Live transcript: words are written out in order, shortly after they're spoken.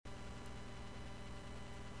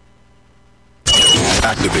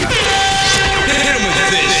activated. Hit him with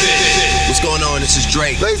this. What's going on? This is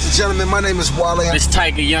Drake. Ladies and gentlemen, my name is Wale. This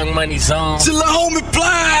Tiger Young Money Zone. Till the homie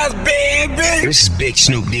Plies, baby. This is Big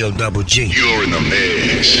Snoop Deal Double G. You're in the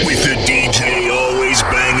mix with the DJ always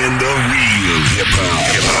banging the real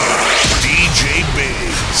hip-hop. DJ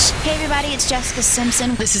Biggs. Hey everybody, it's Jessica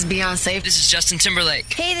Simpson. This is Beyonce. This is Justin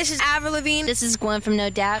Timberlake. Hey, this is Avril Lavigne. This is Gwen from No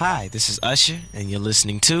Doubt. Hi, this is Usher, and you're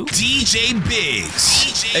listening to DJ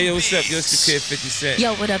Biggs. Hey, yo, what's up? Yo, it's the kid 50 Cent.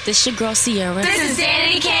 Yo, what up? This your girl Sierra. This is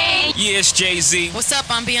Danity Kane. Yeah, it's Jay-Z. What's up?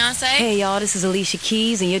 I'm Beyonce. Hey, y'all, this is Alicia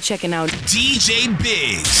Keys, and you're checking out DJ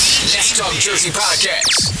Biggs. Let's Talk Jersey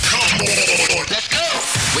Podcast. Come on, let's go.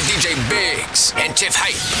 With DJ Biggs and Tiff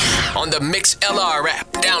Hype on the Mix LR app.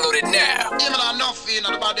 Download it now. I know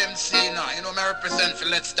feeling about them saying, you know, I represent for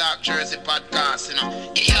Let's Talk Jersey Podcast, you know.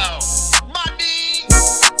 Yo, buddy.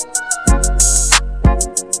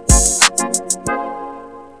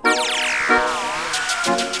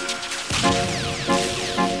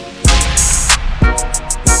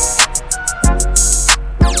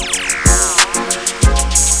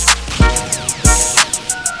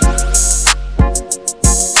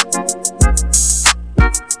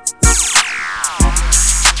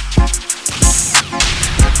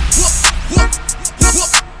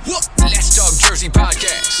 Let's Talk Jersey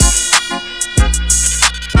Podcast.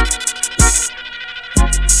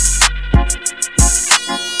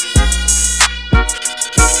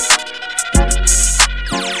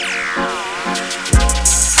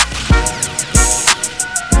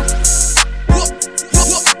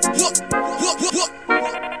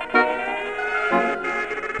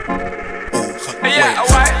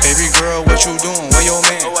 Baby girl, what you doing? Where your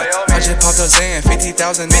man? I just popped a Zan,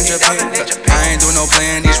 50,000 in Japan. I ain't do no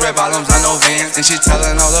plan, these red bottoms, I know Vans. And she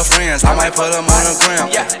telling all her friends, I might put them on the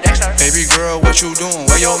gram. Baby girl, what you doing?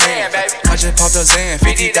 Where your man? I just popped a Zan,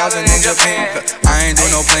 50,000 in Japan. I ain't do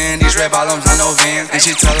no plan, these red bottoms, I know Vans. And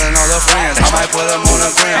she telling all her friends, I might put them on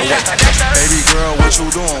the gram. Baby girl, what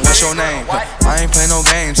you doing? What's your name? I ain't play no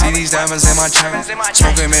games, see these diamonds in my chain.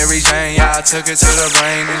 Smoking Mary Jane, yeah, I took it to the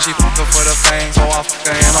brain. And she fuck her for the fame, so I fuck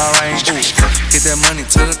her in my range. Get that money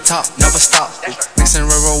to the top, never stop. Mixing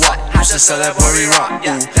river walk, used to sell that worry rock.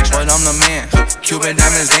 But I'm the man, Cuban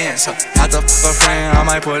diamonds dance. Had to fuck a friend, I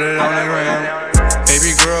might put it on the gram.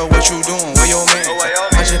 Baby girl, what you doing? Where your man?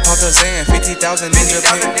 I just popped a Zan, 50,000 in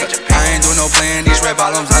Japan. I ain't do no plan, these red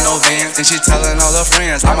bottoms, I know Vans. And she telling all her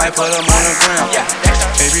friends, I might put them on the gram.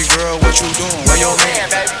 Baby girl, what you doing? Where your man?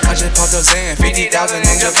 I just popped a Zan, 50,000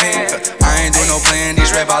 in Japan. I ain't do no plan,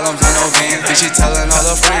 these red bottoms, I know Vans. And she telling all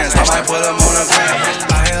her friends, I might put them on the gram.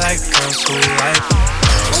 I like girls who like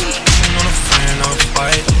girls. I'm not a fan of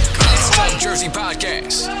white girls. Let's Talk Jersey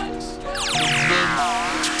Podcast.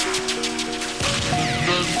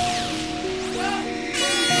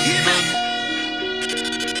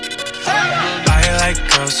 I like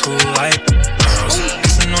girls who like girls.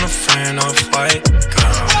 I'm not a fan of white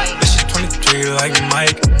girls. Bitch, she's 23 like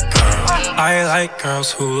Mike. Girl, I like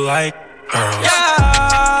girls who like girls. Yeah,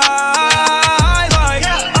 I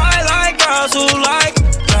like girls who like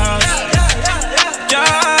girls. Yeah,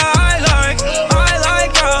 I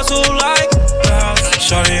like girls who like girls.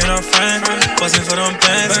 Shorty and her friend, bustin' for them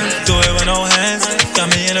bands. Do it with no hands, got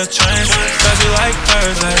me in a trance. Cause you like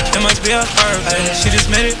hers, like, it must be a first. Ay, she just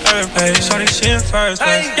made it her, ay, shorty, she in first place.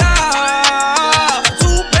 Ay, yeah,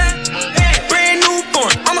 too bad, brand new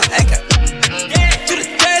form, I'm a AK. To the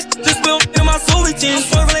cash, just built in my soul routine.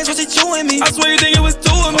 Swerving lanes, what she chewing me. I swear you think it was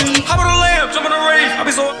two of me. Hop on the lamp, jump on the rave. I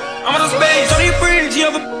be so, I'm on the space. Shorty free, she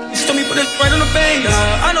have a, she told me put this right on the face.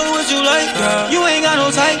 Yeah, I know what you like, girl. You ain't got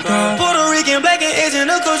no type, girl. Puerto Rican, black and Asian,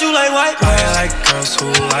 of course you like white. I like girls who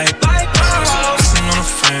like girls. I'm not a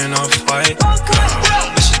fan of white girls.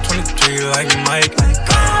 But she's 23 like Mike.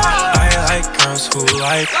 I like girls who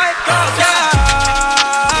like girls. Yeah,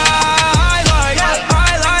 I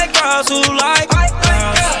like girls who like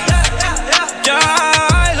girls. Yeah,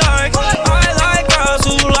 I like girls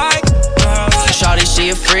who like girls. Shawty, she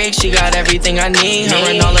a freak, she got everything I need. Her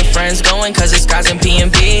and all her friends going, cause it's guys in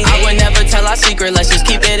P&B. I would never tell our secret, let's just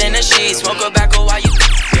keep it in the sheets. Smoke tobacco while you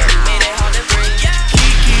made it hard to breathe.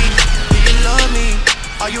 Kiki, do you love me?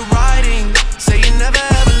 Are you riding? Say you never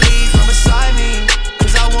ever leave from beside me.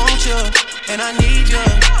 Cause I want you, and I need you,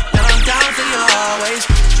 and I'm down for you always.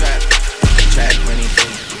 Trap,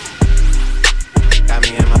 anything. Got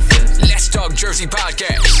me in my feelings. Let's Talk Jersey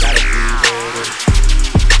Podcast. Gotta breathe, baby.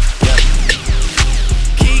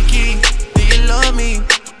 Kiki, do you love me?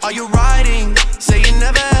 Are you riding? Say you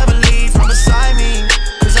never ever leave from beside me.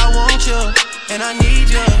 Cause I want you, and I need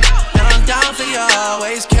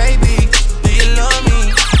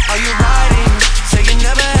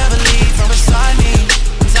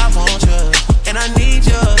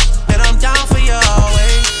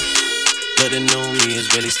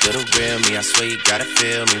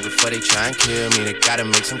they gotta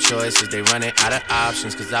make some choices. They running out of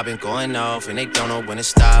options, cause I've been going off and they don't know when to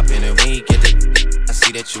stop. And when you get the I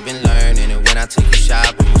see that you've been learning. And when I take you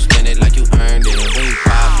shopping, you spend it like you earned it. And when you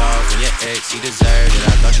popped off and your ex, he deserved it.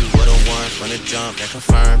 I thought you would've won from the jump, that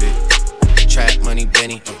confirmed it. Trap money,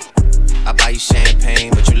 Benny. I buy you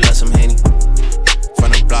champagne, but you love some Henny.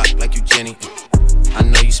 From the block like you Jenny. I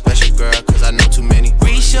know you special, girl, cause I know too many.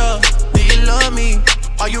 Risha, do you love me?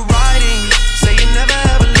 Are you riding? Say you never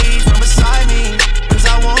ever leave from beside me. Cause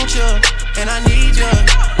I want you, and I need you.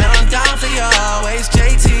 And I'm down for you always,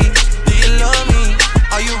 JT. Do you love me?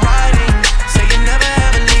 Are you riding? Say you never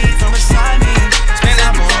ever leave from beside me. Cause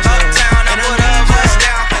I want you, and I need you.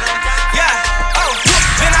 Yeah, oh,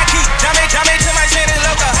 then I keep jumping to my chin and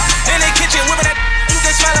loca. In the kitchen, whipping that, you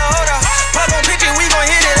can smell the odor. Pop on pitching, we gon'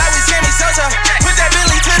 hit it like we Sammy Sosa. Put that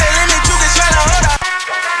Billy to the limit, you can smell the odor.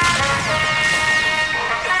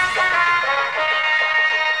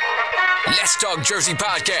 Let's Talk Jersey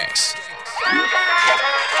Podcast.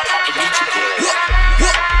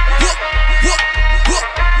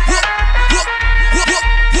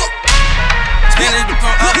 Spinning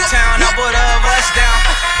from uptown, up with a bus down.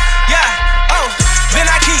 Yeah, oh, then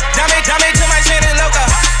I keep jumping to my chin and loca.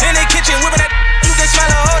 In the kitchen, whipping that, you can smell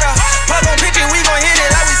the odor. Pop on pitching, we gon' hit it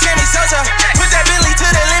like we Sammy Sosa. Put that Billy to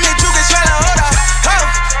the limit, you can smell the odor. Oh,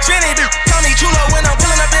 spinning, call me chulo when I'm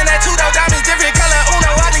pulling up in that two-door diamonds, different color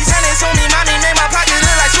Uno. All these hundreds on me, mommy made my pockets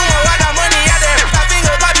look like sumo. I got money out there, my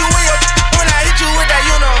finger pop you in your when I hit you with that,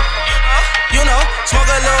 you know. Smoke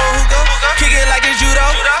a little hookah, kick it like it's judo.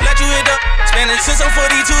 Let you hit the spinning since I'm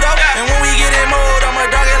 42 though. And when we get in mode, I'ma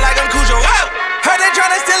dog it like I'm Cujo. Heard they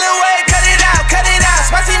tryna steal away, cut it out, cut it out.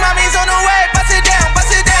 Spicy mommy's on the way, bust it down,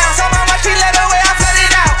 bust it down. Saw my watch, she let away, I flood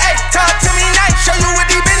it out. Hey, talk to me nice, show you what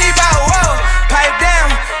deep in the bout. Whoa, pipe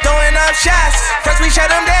down, throwing up shots. First we shut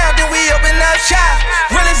them down, then we open up shop.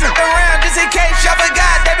 Really flip around just in case y'all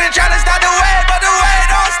forgot. They been tryna stop the way, but the way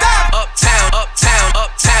don't stop. Uptown, uptown,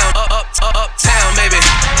 uptown, uptown, baby.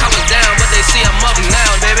 I was down, but they see I'm up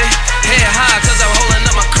now, baby. Head high, cause I'm holding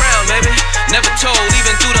up my crown, baby. Never told,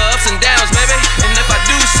 even through the ups and downs, baby. And if I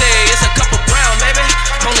do say it's a couple brown, baby.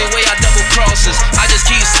 Only way I double crosses. I just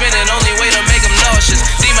keep spinning, only way to make them nauseous.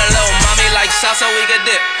 Demon low, mommy, like salsa, we could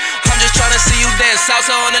dip. I'm just tryna see you dance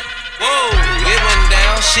salsa on it. Whoa, it went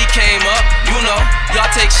down, she came up, you know. Y'all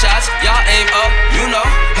take shots, y'all aim up, you know.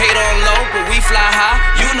 Hate on low, but we fly high,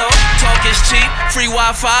 you know. Talk is cheap, free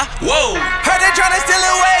Wi-Fi, whoa. Heard they tryna steal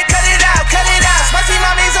away, cut it out, cut it out. Spicy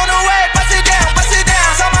mommy's on the way, bust it down, bust it down.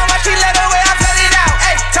 Saw my watch, she let away, I flood it out.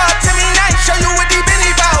 Hey, talk to me nice, show you what deep in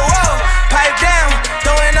the bout. Whoa, pipe down,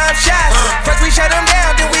 throwing up shots. First we shut them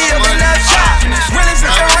down, then we open up shop. Really flip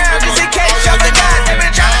around, just in case y'all forgot. They been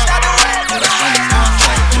tryna stop the way.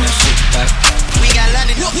 We got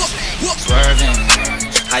London. Swerving.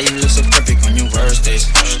 How you look so perfect on your worst days?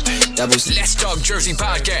 Doubles. Let's Talk Jersey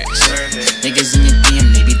Podcast. Niggas in your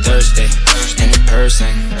DM, they be thirsty. And in person,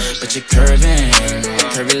 but you're curving.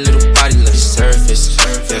 Curvy little body, look surface.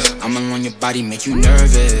 Yeah, I'm along your body, make you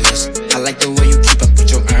nervous. I like the way you keep up with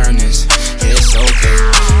your earnings. Yeah, it's okay.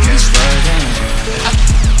 Keep swerving.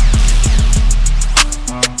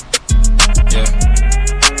 Yeah.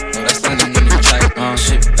 No, that's London on the track.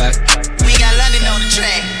 Shit back. We got London on the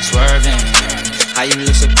track. Swerving. How you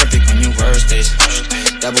look so perfect on your worst days?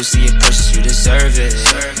 Double C it purchase, you deserve it.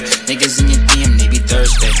 Niggas in your DM, they be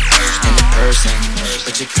thirsty. In the person,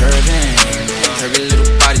 but you're curving. Curvy little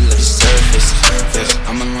body, look surface. Yeah,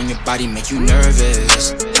 I'm along your body, make you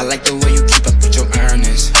nervous. I like the way you keep up with your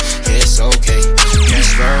earnings. Yeah, it's okay. Keep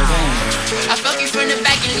swerving. I fuck you from the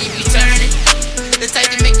back and leave you turning. The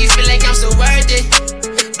type to make you feel like I'm so worth it.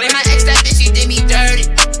 Blame my ex, that bitch, she did me dirty.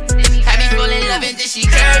 Had me fall in love and then she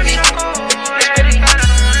curved me.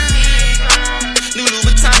 New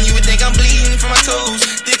Louboutin, you would think I'm bleeding from my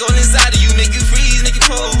toes. Dick on inside of you, make you freeze, make you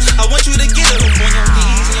pose. I want you to get up on your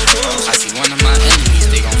knees and your toes. I see one of my enemies,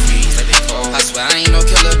 they gon' freeze like they cold. I swear I ain't no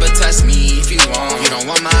killer, but test me if you want. You don't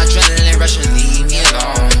want my adrenaline rush and leave me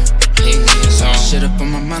alone. Leave me alone. Shit up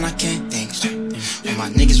on my mind, I can't think. All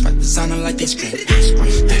my niggas right designer like they scream.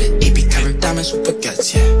 Had an AP covered diamonds with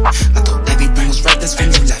baguettes, yeah. I thought everything was right, that's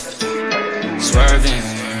when you left. Swerving.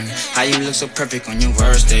 How you look so perfect on your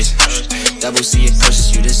worst days? Double C it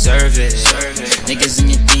purchase, you deserve it. Niggas in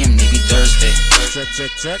your DM, they be thirsty.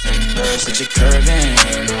 Check. But you're curving.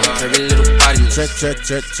 Curvy little body. Check.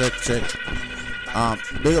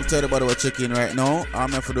 Big up to everybody who checking right now. I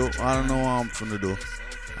don't know what I'm finna do.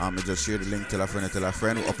 I just share the link, tell a friend,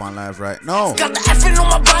 we're up on live right now. Got the effing on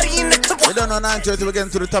my body in the clip. We don't know 9:30, we get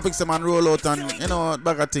into the topics, man, roll out and,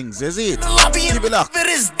 bag of things, is it? Keep it locked.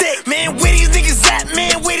 Man, where these niggas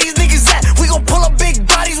at? We gon' pull up big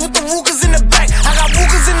bodies with the Rugas in the back.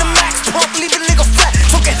 G's in the max pump, leave a nigga flat.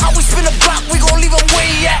 Talking how we spin a block, we gon' leave him where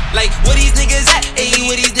he at. Like, where these niggas at? Ayy,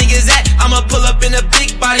 where these niggas at? I'ma pull up in a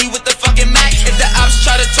big body with the fucking Mac. If the ops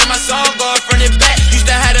try to turn my song off, front and back. Used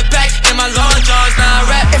to have a pack in my long johns, now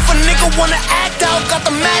I rap. If a nigga wanna act out, got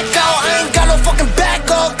the Mac out. I ain't got no fucking back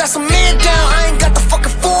up, that's a man down. I ain't got the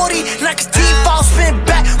fucking 40, knock his teeth out, spin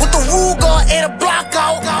back with the Ruger, air the block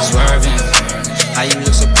out. Swerving, how you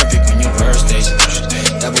look so perfect when you verse stage.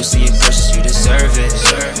 Double C in versus, you deserve it.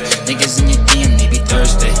 Niggas in your DM, they be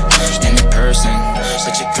thirsty. And in person,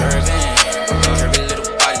 but you're curving. Curvy little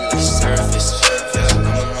body like surface. I'm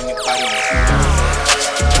on your body like a nervous.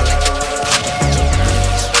 I like the way you're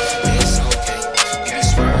nervous. Yeah, it's okay, you be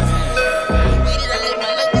swerving. I live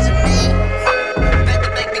my life as a man. Back to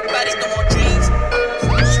back, big bodies, no more dreams.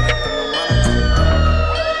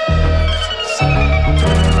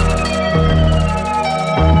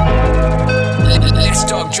 Let's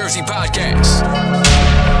Talk Jersey Podcast.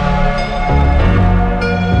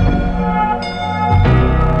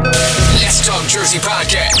 Let's Talk Jersey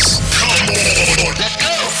Podcast. Let's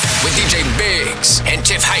go. With DJ Biggs and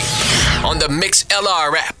Tiff Hype on the Mix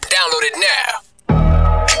LR app. Download it now.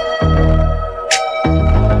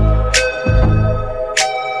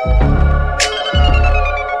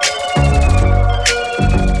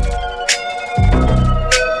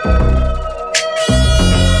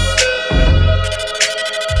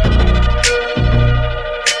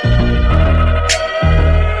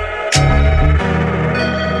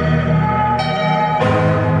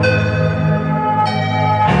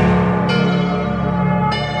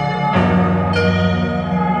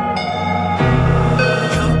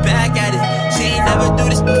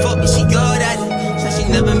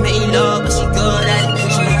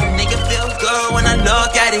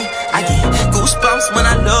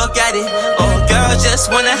 Just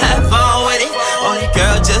wanna have fun with it. Oh, the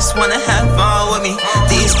girl just wanna have fun with me.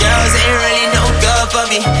 These girls ain't really no good for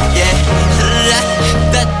me. Yeah.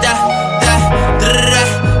 Da da da da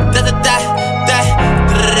da da da da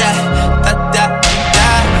da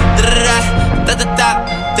da da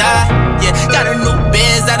da. Yeah, got a new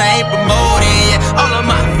biz that I ain't promoting. Yeah, all of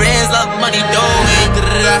my friends love money doing.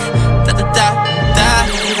 Da da da da.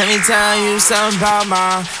 Let me tell you something about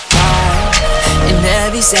my vibe. In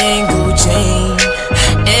every single chain,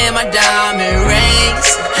 in my diamond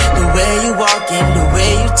rings, the way you walking, the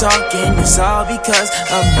way you talking, it's all because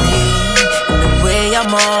of me. And the way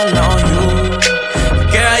I'm all on you,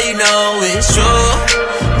 girl, you know it's true.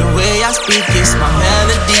 The way I speak is my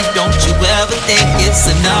melody. Don't you ever think it's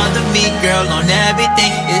another me, girl, on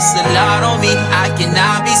everything. It's a lot on me. I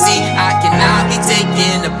cannot be seen, I cannot be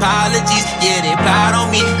taking apologies. Yeah, they proud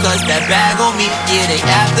on me, cause that bag on me. Yeah, they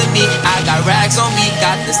after me. I got racks on me,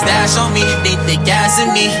 got the stash on me. Think they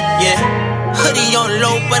gassing me, yeah. Hoodie on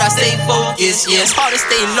low, but I stay focused, yeah. It's hard to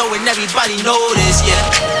stay low and everybody know this, yeah.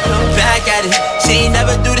 Back at it, she ain't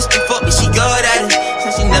never do this before, but she good at it.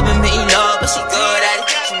 She never made love, but she good at it.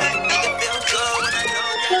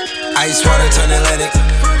 Ice water turn Atlantic,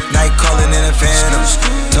 night calling in a phantom.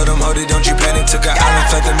 Told them, hold it, don't you panic. Took an island,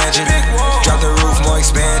 fled the mansion. Drop the roof, more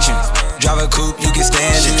expansion. Drive a coupe, you can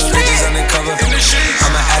stand it. Bitches undercover,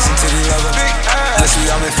 I'm an ass and titty lover. Yes, we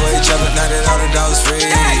all meant for each other. Now that all the dogs free,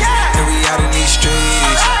 and we out in these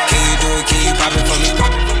streets. Can you do it? Can you pop it for me?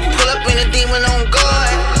 Pull up in a demon on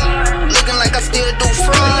guard, looking like I still do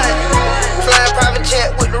fraud. Fly a private jet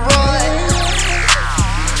with the rod.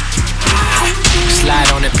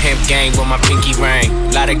 Slide on the pimp gang with my pinky ring.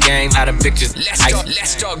 Lot of gang, lot of bitches.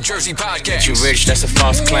 Let's Talk Jersey Podcast. You rich, that's a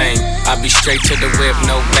false claim. I be straight to the whip,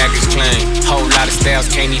 no baggage claim. Whole lot of styles,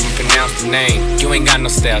 can't even pronounce the name. You ain't got no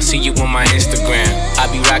style, see you on my Instagram. I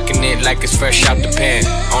be rocking it like it's fresh out the pan.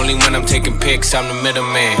 Only when I'm taking pics, I'm the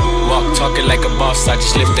middleman. Walk talking like a boss, I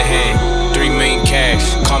just lift a hand. 3 million cash,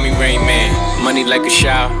 call me Rain Man. Money like a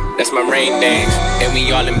shower, that's my rain dance. And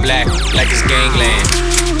we all in black, like it's gangland.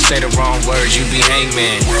 Say the wrong words, you be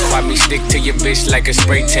hangman. Why me stick to your bitch like a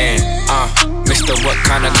spray tan? Mister, what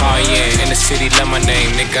kind of car you in? In the city, love my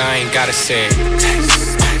name, nigga, I ain't gotta say it.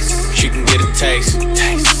 Taste. She can get a taste.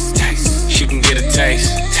 Taste. She can get a taste.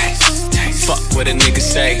 Taste. Fuck what a nigga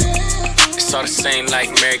say. It's all the same like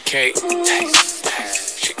Mary Kate. Taste.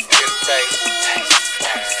 She can get a taste.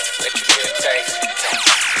 Let you get a taste.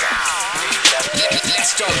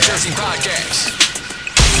 Let's Talk Jersey Podcast.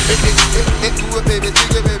 Do it, baby,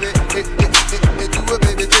 take it, baby. Do it, baby, take it, baby. Do it,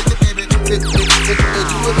 baby, take it,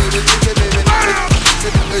 baby.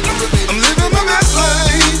 I'm living my best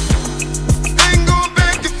life. Ain't going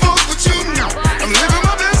back and forth with you. I'm living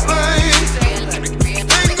my best life.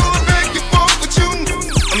 Ain't going back and forth with you.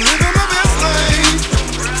 I'm living my best life.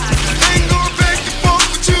 Ain't going back and forth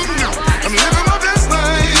with you. I'm living my best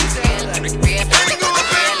life.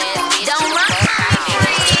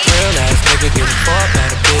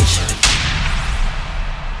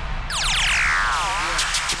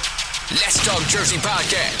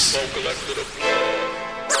 What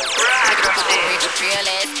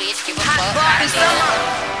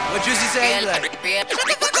Juicy say? Like?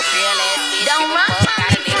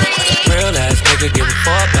 Real ass nigga give a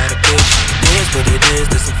fuck about a bitch. It is what it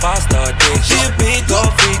is, this a 5-star dick. She a big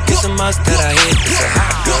old freak, it's a must that I hit. It's a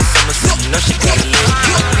hot girl summer city, know she got it lit.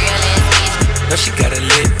 Know she got it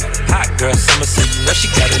lit. Hot girl summer city, know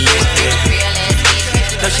she got it lit.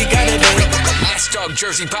 Know she got it lit. Let's Talk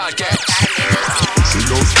Jersey Podcast. She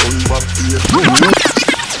knows going back here.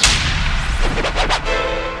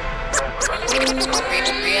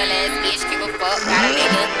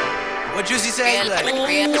 What Juicy say? Like?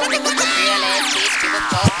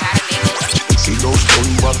 She knows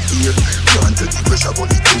going back here. Can't take the pressure,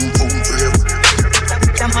 but it boom boom brave.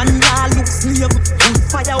 The man now looks slave. Put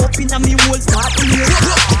fire up in a me whole start to hear.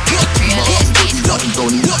 Mark body and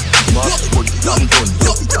done. Mark body and done.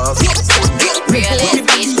 Look it off. Body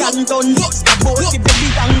and done. Stop out the baby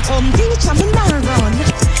and come. Teach me now run.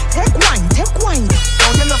 Take wine.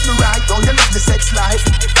 Don't you love me right? Don't you love the sex life?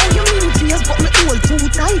 Oh, you mean tears, but me all too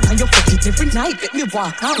tight. And you fuck it every night. Let me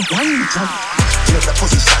walk out one jump. Here's a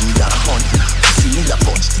position that hunt. See me a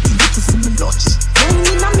punch. Titty little see me lunch. When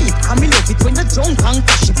me na me, I me love it when you're drunk and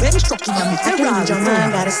cash. You better struck in me. I can read your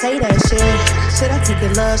mind, gotta say that shit. Should I take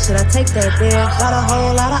your love? Should I take that dick? Got a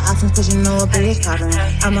whole lot of options, cause you know a big poppin'.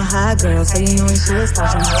 I'm a high girl, so you know you should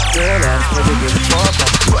stop me. Real ass nigga give a fuck.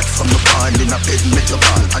 Right from the barn, in a bed, make your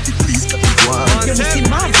ball. I did please get the one. You see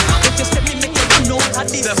mad, if you step me, make you know how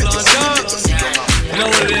this. You know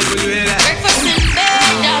what it is when you hear that? Breakfast in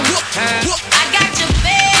bed, I got your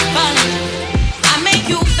bed falling. I make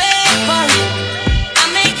you bed falling. I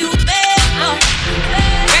make you bed falling.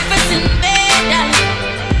 Breakfast in bed,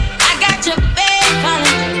 I got your bed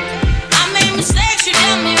falling. I made mistakes, you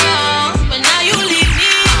done me wrong, but now you leave me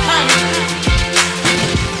falling.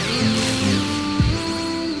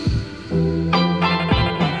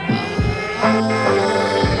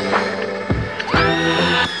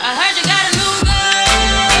 I heard you got a new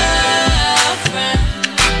girlfriend,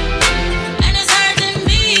 and it's hurting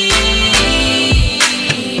me.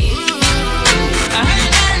 I heard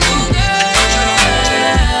you got a new girlfriend,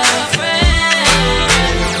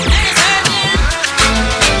 and it's hurting.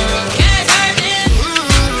 Yeah, it's hurting.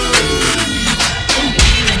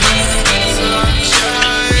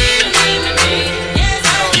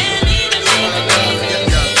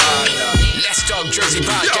 Let's Talk Jersey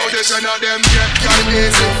Podcast. Yo, this one of them get girl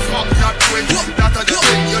easy. Fuck that quick. That are the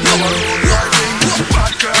thing, you know a road boy thing.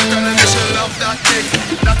 Bad girl telling me she love that thing.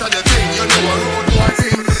 That are the thing, you know a road boy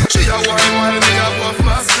thing. She a wine while me a puff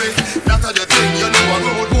my split. That are the thing, you know a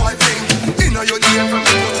road boy thing. You know you need from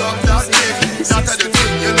me put up that dick. That are the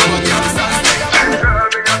thing, you know a gangsta thing.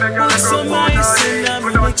 Put some ice in a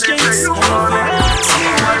mix. See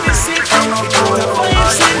what you see. The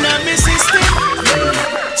vibes in a me system.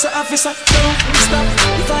 So officer, don't stop.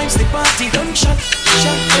 The vibes, the party, don't shut.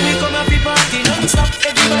 When we come up, the party, don't stop.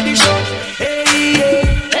 Everybody shout. Hey, hey,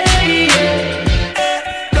 hey, hey.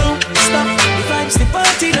 Don't stop. The vibes, the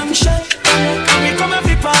party, don't shut. When we come up,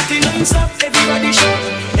 the party, don't stop. Everybody shout.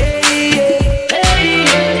 Hey, hey, hey,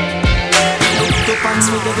 hey. The pants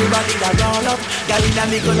with everybody that roll up. Girl in a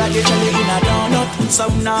me go like you jelly in a donut.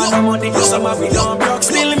 Some now no money, some of we don't broke.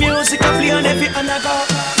 Still music a play on every and I go.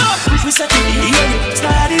 We set it in here,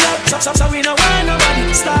 start it up. So we no want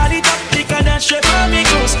nobody. Start it up, think of that shape of me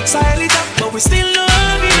goes. Style it up, but we still no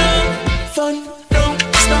have enough fun. Don't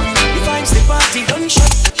stop, the vibes, the party don't shut.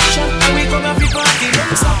 And we come every party,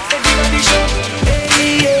 don't stop. Everybody shout,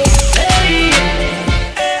 hey, hey, hey,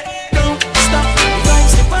 hey. Don't stop, the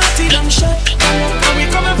vibes, the party don't shut. And we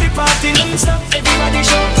come every party, don't stop. Everybody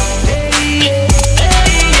shout, hey, hey,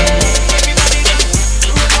 hey, hey. Everybody dance,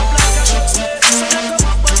 roll up like a shot. So they come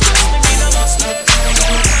up, but trust me, me no must stop.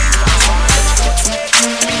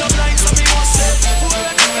 Me no blind, so me must say. Poor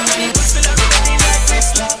and young, and people still a running like this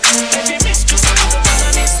now. Every mistress a put on a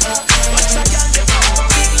list now. Watch a girl, they pop up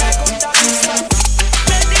big like under this now.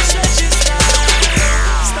 Let the stretches down.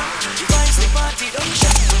 Stop, the vibes, the party don't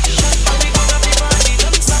shut. And we come up the party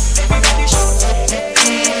don't stop. Everybody shout, hey, hey,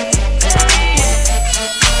 hey.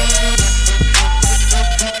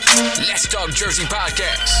 Let's Talk Jersey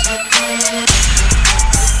Podcast.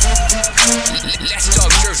 Let's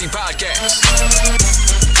Talk Jersey Podcast.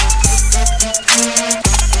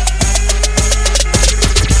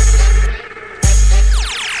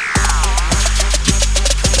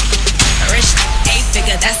 Rich,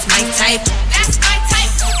 8-figure, that's my type. That's my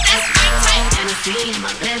type. That's my type. Tennessee in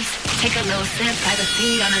my lips. Take a little sip. Like a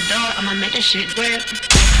seed on the door. I'ma make this shit grip.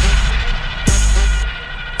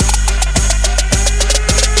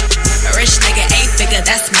 A rich nigga, 8-figure,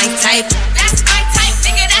 that's my type. That's my type,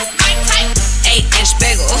 nigga, that's my type.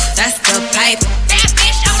 ooh, that's the pipe. That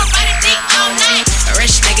bitch, I'ma ride a dick all night. A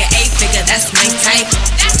rich nigga, 8-figure, that's my type.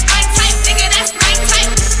 That's my type, nigga, that's my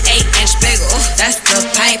type. 8-inch bigger, ooh, that's the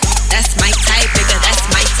pipe. That's my type, nigga, that's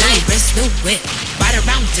my type. Wrist, new whip, ride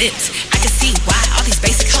around dips. I can see why all these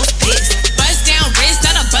basic hoes pissed. Bust down wrist,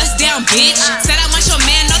 not a bust down bitch. Said I want your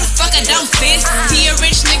man, no the fuck I don't fist. See a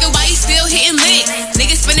rich nigga, why he still hitting licks?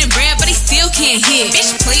 Nigga spinning bread, but he still can't hit.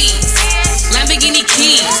 Bitch, please. Lamborghini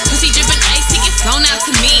keys, pussy dripping ice, he get flown out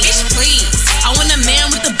to me. Bitch, please. I want a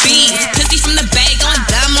man with the bees, pussy from the bag going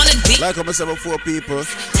dumb on a dick. Like I'm saying, 4 people.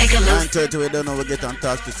 9:30, we don't know, we get on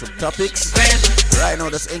touch with some topics. Right now,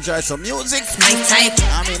 just enjoy some music. My type.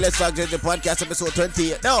 I mean, let's talk to the podcast episode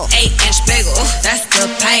 28. No. 8-inch bigger, ooh, that's the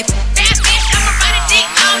pipe. That bitch, I'ma ride a dick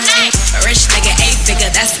all night. A rich nigga,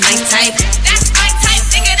 8-figure, that's my type. That's my type,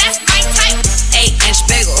 nigga, that's my type. 8-inch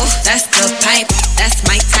bigger, ooh, that's the pipe. That's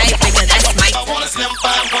my type, nigga, that's my type.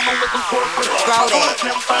 Grow that.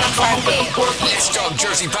 Let's Talk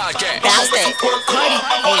Jersey Podcast. Bounce that. Cardi.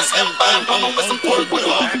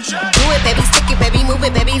 Do it, baby, stick it, baby, move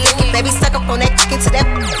it, baby, lick it, baby, suck up on that chicken to that.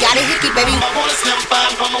 Got a hickey, baby.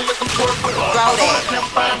 Grow that.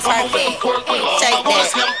 Twerk it. Shake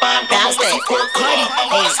that. Bounce that. Cardi.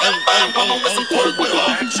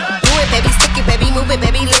 Do it, baby, stick it, baby, move it,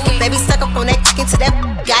 baby, lick it, baby, suck up on that chicken to that.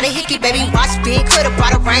 Got a hickey, baby. Watch big, coulda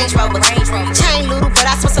brought a Range Rover. Chain little, but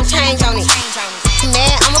I spent some change on it.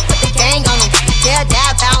 Man, I'ma put the gang on them. They'll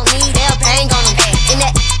die about me, they'll bang on them. In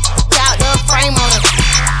that out the frame on them.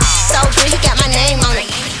 So good, he got my name on it.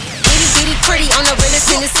 Itty bitty pretty on the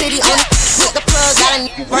realest in the city. On it with the plug, got a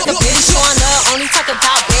work a bitty showing love. Only talk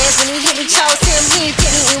about bands when he hit me, chose him. He ain't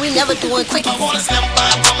kidding, and we never doing quickie. I wanna slim by,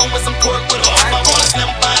 mama with some pork with her. I wanna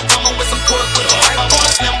slim by, mama with some pork with her. I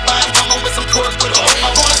wanna slim by, mama with some pork with her.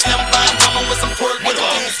 I wanna slim by, mama with some pork with her.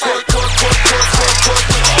 Pork, pork, pork, pork, pork, pork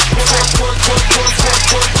with her. Pork, pork, pork, pork, pork,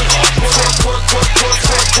 pork with her. Pork, pork, pork, pork,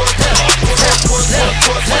 pork, pork with her.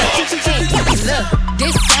 Look,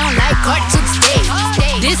 this sound like Cardi to the stage.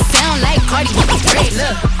 This sound like Cardi with the braids.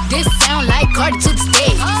 Look, this sound like Cardi to the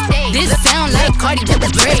stage. This sound like Cardi with the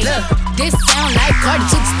braids. This sound like Cardi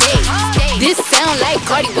to the stage. This sound like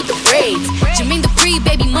Cardi with the braids. Jermaine Dupri,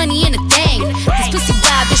 baby, money in a thing. This pussy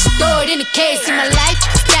vibe, bitch, store it in a case. See my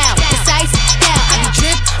lifestyle, it's ice down. I be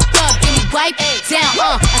drip up, give me wipe down.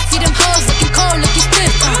 I see them hoes looking cold, looking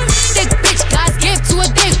stiff. Thick bitch, God's gift to a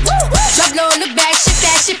dick. Drop low, look back, shit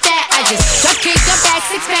that, shit that. I just drop kick, drop back,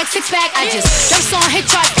 six pack. I just jump on, hit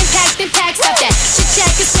charts, impact, stop that. Shit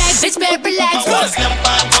check, it's back, bitch, better relax. I wanna slim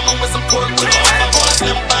by, mama with some pork with her. I wanna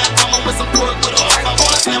slim by, mama with some pork with her. I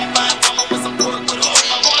wanna slim by, mama with some pork with her.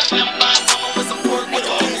 I wanna slim by, mama with some pork with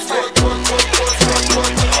her.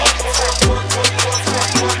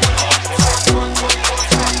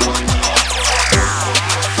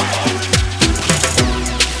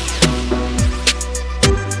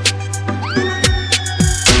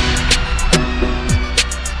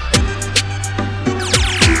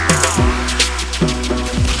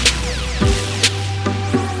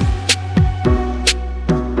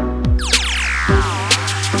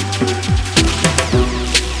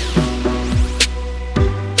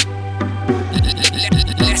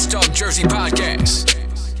 Jersey Podcast.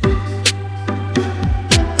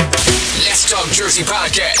 Let's Talk Jersey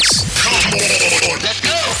Podcast. Come on, let's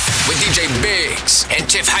go. With DJ Biggs and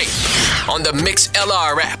Tiff Hype on the Mix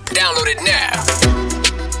LR app. Download it now.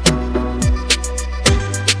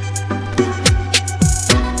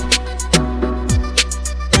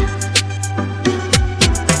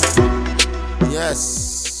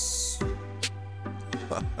 Yes.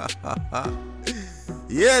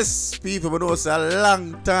 Yes, people, but it's a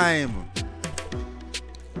long time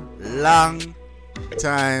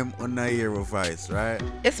on a year of Vice, right?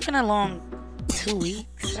 It's been a long 2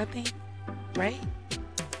 weeks, I think, right?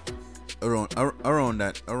 Around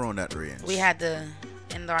that range. We had to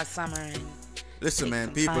end our summer and listen,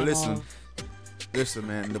 man, people, listen,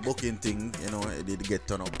 man. The booking thing, it did get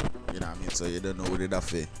turned up. You know what I mean? So you don't know what it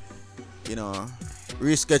have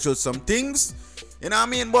reschedule some things. You know what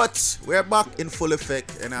I mean? But we're back in full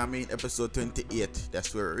effect. And I mean, episode 28.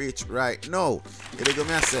 That's where we reach right now. Here you go,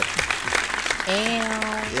 me I say.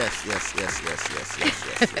 Yes.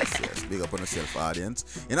 Big up on yourself, audience.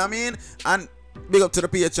 You know what I mean? And big up to the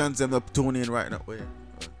patrons them that tune in right now.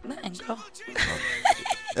 Nothing, go.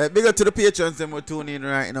 Big up to the patrons them who tune in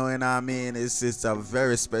right now. And I mean, it's a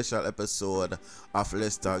very special episode of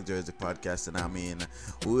Let's Talk Jersey Podcast. And I mean,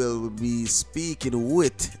 we'll be speaking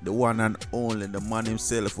with the one and only, the man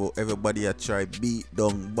himself, who everybody a try beat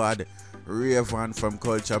down bad, Raven from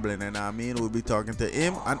Culture Blend. And I mean, we'll be talking to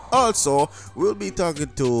him. And also, we'll be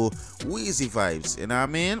talking to Wheezy Vibes. You know what I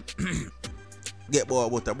mean? get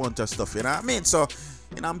bored about a bunch of stuff, you know what I mean? So,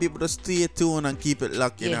 you know, people just stay tuned and keep it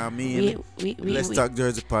locked, you know what I mean? Let's Talk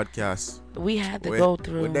Jersey podcast. We had to go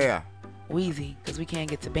through We're there. Weezy because we can't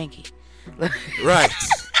get to Banky. Right.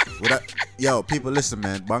 Yo, people, listen,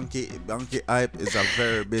 man. Banky Hype is a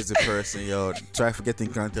very busy person, yo. Try to get in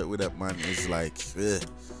contact with that man. It's like, ugh.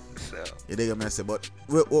 So. You dig what I say? But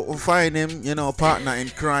we'll find him, you know, partner in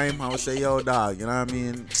crime. I would say, yo, dog, you know what I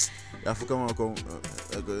mean? You have to come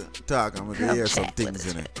talk and we can hear some things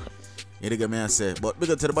in it. You dig what I say? But we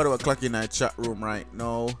go to the bottom of the clock in our chat room right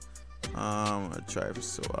now. I'll try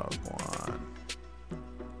so I'll go on.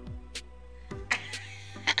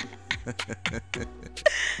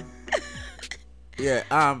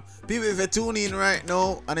 Yeah, people, if you're tuning in right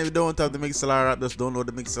now and if you don't have the MixLR app, just download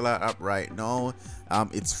the MixLR app right now.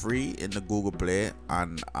 It's free in the Google Play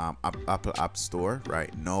and Apple App Store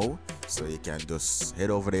right now, so you can just head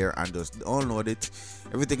over there and just download it.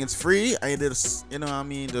 Everything is free, and you just, you know what I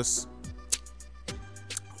mean, just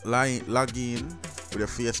log in with your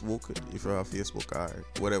Facebook if you have Facebook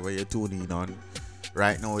or whatever you're tuning in on.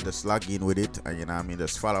 Right now, just log in with it, and you know what I mean,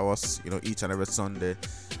 just follow us, you know, each and every Sunday,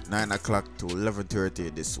 9 o'clock to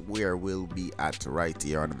 11:30. This where we'll be at right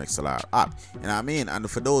here on the MixLR app. You know what I mean? And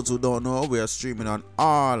for those who don't know, we are streaming on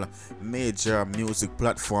all major music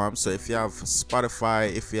platforms. So if you have Spotify,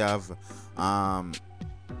 if you have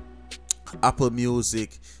Apple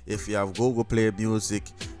Music, if you have Google Play Music,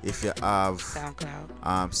 if you have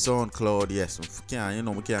SoundCloud, yes, we can't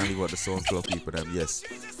leave out the SoundCloud people them, yes.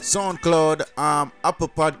 SoundCloud, Apple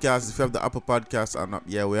Podcasts, if you have the Apple Podcasts on up,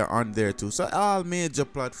 yeah, we are on there too. So all major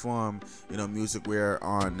platform, you know, music we're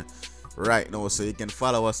on right now. So you can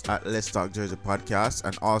follow us at Let's Talk Jersey Podcast,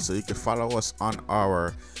 and also you can follow us on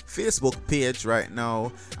our Facebook page right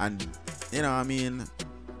now, and you know what I mean,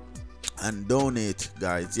 and donate,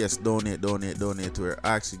 guys. Yes, donate. We're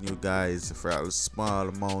asking you guys for a small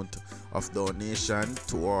amount of donation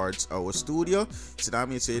towards our studio. So that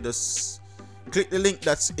means you just click the link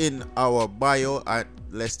that's in our bio at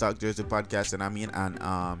Let's Talk Jersey Podcast,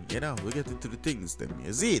 and you know, we get into the things then.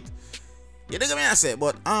 You see it? You dig what I say?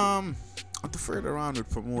 But to further on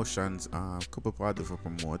with promotions, couple parties for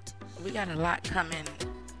promote. We got a lot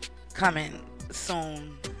coming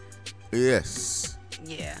soon. Yes.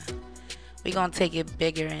 Yeah. We're gonna take it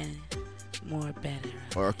bigger and more better.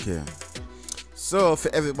 Okay. So for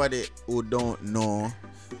everybody who don't know,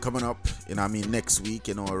 coming up, you know what I mean, next week,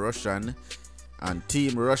 you know, Russian and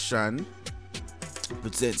Team Russian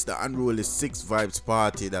presents the Unruly Six Vibes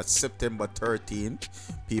Party. That's September 13th.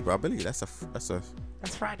 People, I believe that's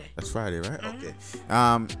Friday. That's Friday, right?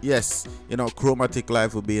 Mm-hmm. Okay. Yes, you know, Chromatic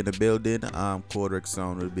Life will be in the building. Coderex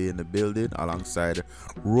Sound will be in the building alongside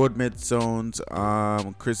Roadmed Sounds,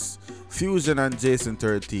 Chris Fusion, and Jason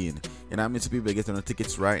 13. You know, I mean, so people are getting the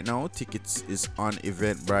tickets right now. Tickets is on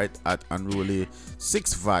Eventbrite at Unruly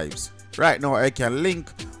Six Vibes. Right now, I can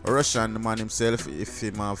link Russian, the man himself, if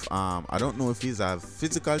him have, I don't know if he's have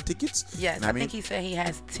physical tickets. Yes, you know I think he said he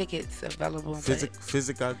has tickets available.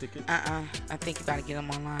 Physical tickets? I think you gotta get them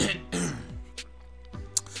online.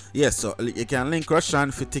 Yes, so you can link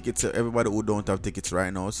Russian for tickets to everybody who don't have tickets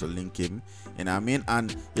right now, so link him, you know what I mean?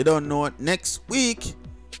 And you don't know, next week,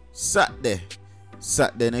 Saturday,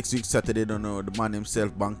 don't know, the man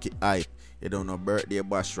himself, Banky Hype. You don't know, birthday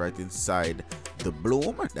bash right inside the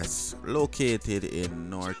Bloom that's located in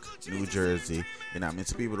Newark, New Jersey. You know what I mean?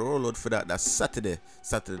 So people roll out for that. That's Saturday,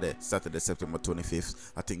 September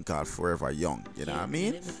 25th. I think called Forever Young. You know what I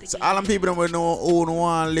mean? So all them people don't know who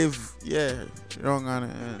want to live, young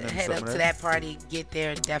and head up to that party. Get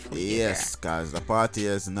there, definitely. Yes, guys, the party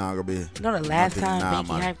is not gonna be. You know the last time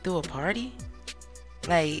Banky Hype threw a party?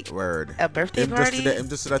 Like word a birthday party. I'm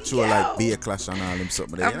just that you like beer clash and all them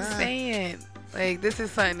something. I'm saying, like, this is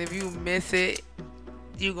something. If you miss it,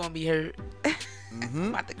 you gonna be hurt. I'm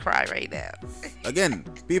about to cry right now. Again,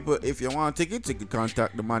 people, if you want tickets, you can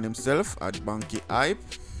contact the man himself at Banky Hype.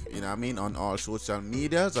 You know what I mean, on all social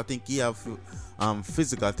medias. I think he have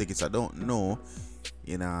physical tickets. I don't know.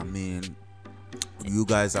 You know what I mean. You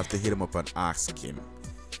guys have to hit him up and ask him.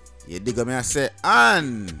 You dig what I say?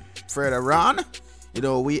 And further on, you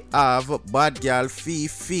know, we have Bad Girl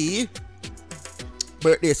Fifi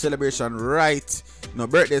birthday celebration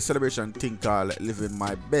birthday celebration thing called Living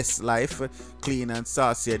My Best Life, Clean and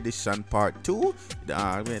Saucy Edition Part 2.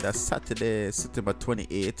 That's Saturday, September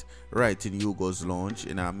 28th, right in Hugo's Lounge.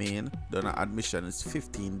 You know what I mean? The admission is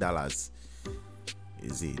 $15.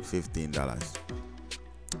 Is it $15?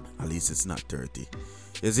 At least it's not 30.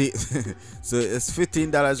 Is it? So it's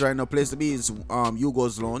 $15 right now. Place to be is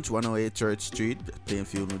Hugo's Lounge, 108 Church Street,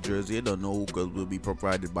 Plainfield, New Jersey. Don't know who will be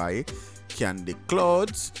provided by Candy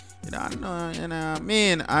Clouds. You know what I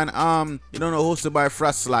mean? And you don't know, hosted by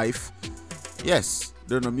Frost Life. Yes,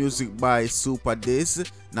 don't know, music by Super Days,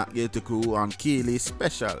 Not Get to Crew on Keely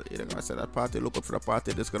Special. You know gonna say that party, look up for the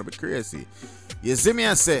party, that's gonna be crazy. You see me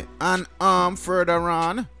I say, and further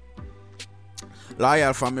on,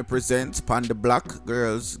 Loyal Family presents Pan the Block,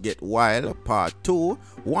 Girls Get Wild, Part 2,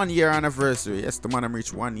 1 year anniversary. Yes, the man I'm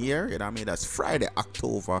reach 1 year. You know what I mean? That's Friday,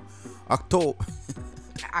 October.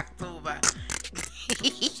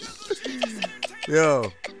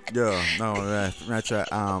 Yo, no, that's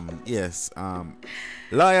right. Yes,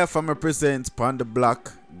 Loyal Family presents Pan the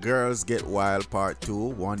Block, Girls Get Wild, Part 2,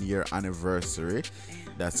 1 year anniversary.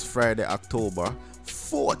 That's Friday, October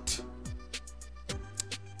 4th.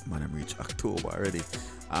 Man, I'm reach October already.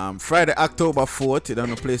 Friday, October 4th. You don't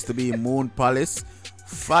know place to be. Moon Palace,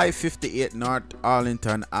 558 North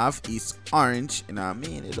Arlington Ave, East Orange. You know what I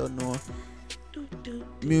mean? You don't know.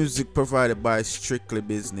 Music provided by Strictly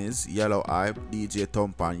Business, Yellow Eye, DJ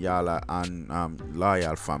Tompan, Yala, and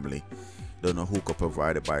Loyal Family. Don't know, hookah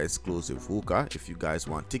provided by Exclusive Hookah. If you guys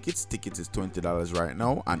want tickets is $20 right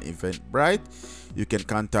now on Eventbrite. You can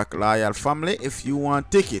contact Loyal Family if you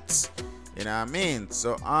want tickets. You know what I mean?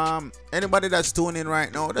 So anybody that's tuning in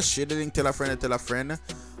right now, just share the link, tell a friend.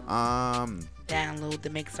 Download the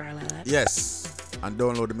MixLR app. Yes, and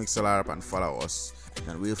download the MixLR app and follow us,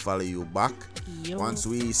 and we'll follow you back. Yo. Once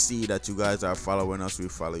we see that you guys are following us, we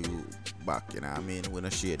follow you back. You know what I mean? We're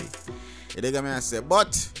not shady. You dig me? I say,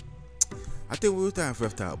 but I think we're time for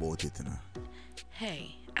to talk about it, you know.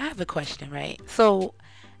 Hey, I have a question, right? So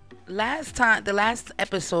the last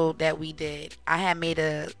episode that we did, I had made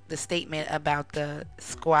the statement about the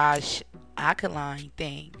squash alkaline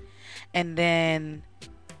thing, and then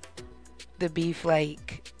the beef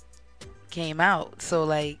like came out. So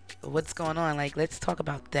like, what's going on? Like, let's talk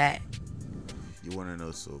about that. You want to know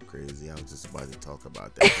so crazy? I was just about to talk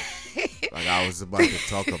about that. Like, I was about to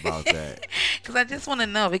talk about that. Because I just want to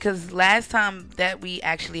know, because last time that we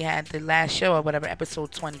actually had the last show or whatever,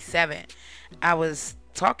 episode 27, I was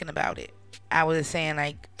talking about it. I was saying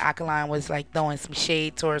like Alkaline was like throwing some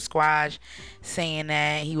shade towards Squash, saying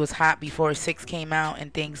that he was hot before 6 came out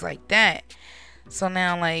and things like that. So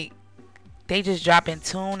now like they just dropping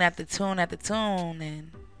tune after tune after tune,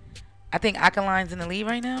 and I think Alkaline's in the lead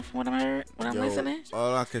right now from what I heard when I'm listening.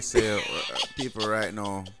 All I can say, people right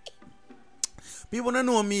now, people don't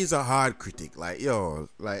know me as a hard critic. Like, yo,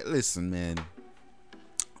 like, listen, man.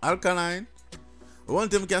 Alkaline, one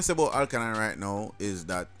thing we can say about Alkaline right now is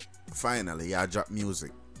that finally, I dropped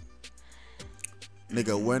music.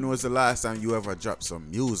 Nigga, when was the last time you ever dropped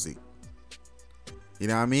some music? You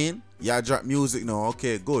know what I mean? Yeah, drop music now.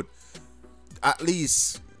 Okay, good. At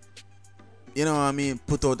least, you know what I mean,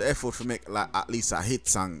 put out the effort to make like at least a hit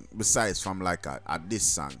song besides from like a diss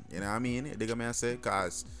song. You know what I mean? You dig me I say?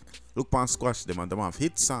 Cause look pan Squash them and them have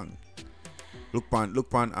hit song. Look pan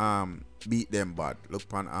Beat Them Bad. Look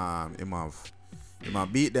pan him have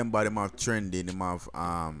Beat Them Bad, him have Trending, him have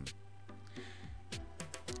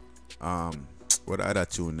what other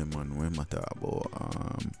tune them man we matter about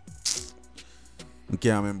I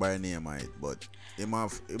can't remember the name of it, but him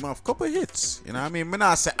have couple hits. You know what I mean? Me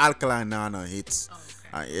not say Alkaline now no hits.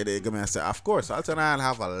 You dig me I say, of course Alkaline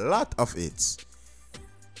have a lot of hits.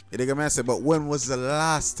 You dig me I say, but when was the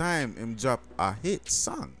last time him drop a hit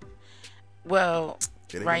song? Well,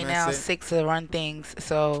 right now 6 will run things,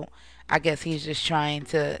 so I guess he's just trying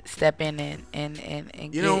to step in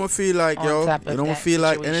and you know what I feel like, yo? You know what I feel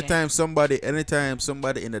like? Anytime somebody in the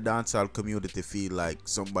dancehall community feel like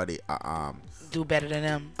somebody do better than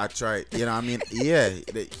them, I try, you know what I mean? Yeah,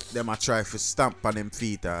 them I try for stamp on them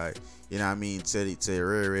feet, you know what I mean? Say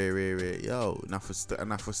ray, yo, not for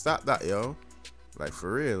stop that, yo. Like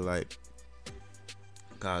for real, like,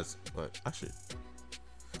 cause but actually,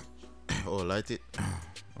 oh, light it.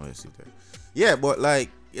 Oh, you see that? Yeah, but like,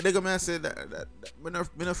 you know what I say that when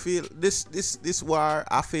I feel this war,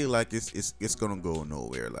 I feel like it's gonna go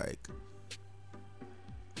nowhere. Like,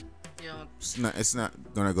 it's not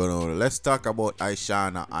gonna go nowhere. Let's talk about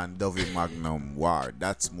Aishana and Dovey Magnum war.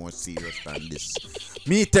 That's more serious than this.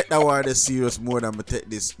 Me take that war this serious more than me take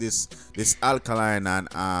this Alkaline and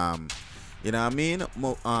you know what I mean?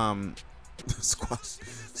 Squash,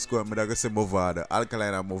 I'm gonna say Movada,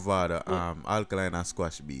 Alkaline and Movada, Alkaline and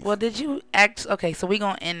Squash beef. Well, did you okay, so we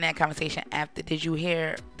gonna end that conversation after. Did you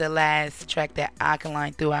hear the last track that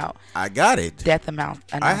Alkaline threw out? I got it. Death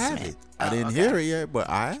announcement. I have it. I didn't hear it yet, but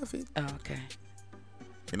I have it. Oh, okay.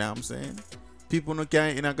 You know what I'm saying? People not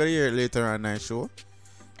gonna hear it later on that show.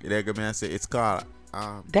 They're gonna say it's called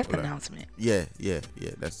Death announcement. Yeah.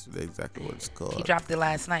 That's exactly what it's called. He dropped it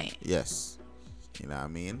last night. Yes. You know what I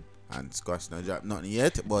mean? And Squash not drop nothing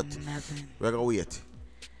yet, but we're gonna wait.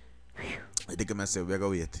 I think I must say we're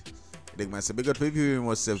gonna wait. I think I must say because people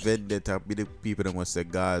must say Vendetta, be the people that must say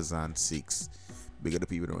Gaza and 6. Because the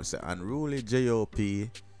people that must say Unruly, JOP, you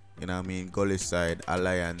know what I mean, Gully Side,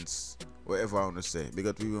 Alliance, whatever I want to say.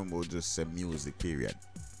 Because people will just say music, period.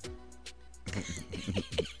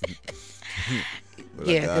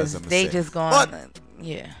 Yeah, because they just gone.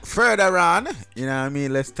 Yeah. Further on, you know what I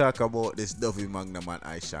mean, let's talk about this Duffy Magnum and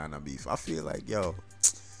Ishana beef. I feel like, yo,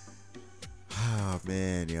 oh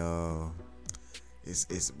man, yo,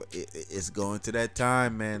 it's going to that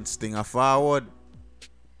time, man. Stinger forward.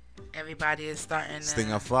 Everybody is starting.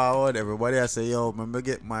 Stinger forward. Everybody I say, yo, remember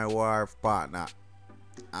get my war partner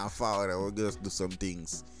and forward. And we'll just do some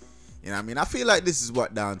things. You know what I mean? I feel like this is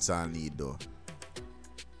what dancehall need, though.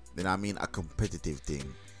 You know what I mean? A competitive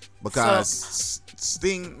thing. Because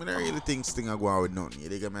Sting, I don't really think Sting are going with nothing.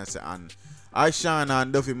 They get me say, and Ishana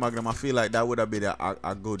and Duffy Magnum, I feel like that would have been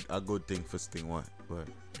a good thing for Sting. What?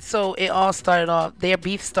 So it all started off. Their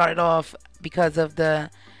beef started off because of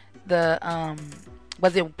the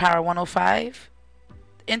was it Power 105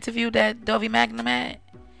 interview that Duffy Magnum had,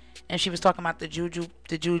 and she was talking about the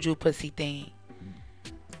juju pussy thing.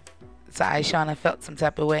 So Ishana felt some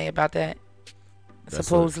type of way about that.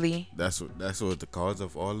 Supposedly. That's what the cause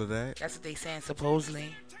of all of that? That's what they saying,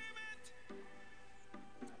 supposedly.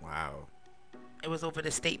 Wow. It was over the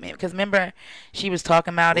statement. Because remember, she was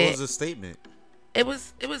talking about it. What was the statement? We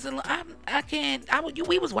was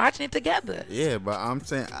watching it together. Yeah, but I'm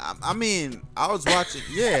saying, I mean, I was watching,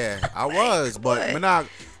 yeah, I was, but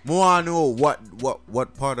more I know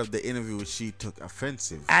what part of the interview she took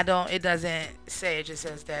offensive. It doesn't say, it just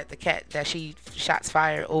says that that she shots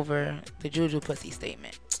fired over the juju pussy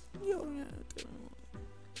statement.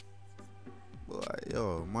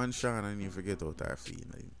 Yo, man, Sean, I didn't forget about her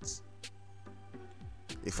feelings.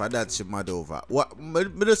 If I that she mad over. What?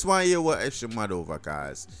 But just want to hear what if she mad over,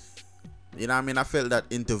 cause you know what I mean. I felt that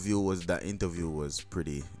interview was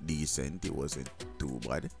pretty decent. It wasn't too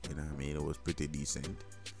bad. You know what I mean. It was pretty decent.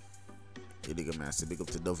 You dig me? I say big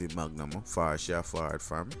up to Duffy Magnum, far share forward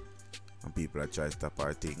from, and people that try to stop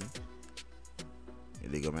our thing. You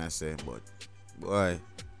dig me? I say, but boy,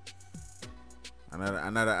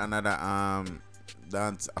 another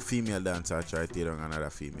dance, a female dancer try to tear down another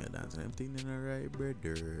female dancer. I'm thinking alright,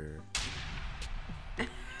 brother.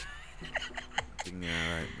 Thinking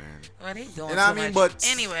alright, man. Well, they doing you know what I mean? But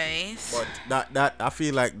anyways, but that I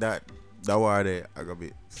feel like that war there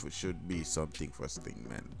should be something for Sting,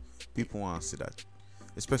 man. People want to see that,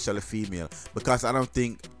 especially female, because I don't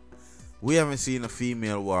think we haven't seen a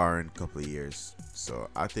female war in a couple of years. So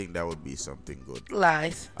I think that would be something good.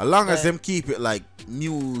 Lies. As long as them keep it like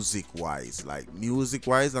music wise, I'm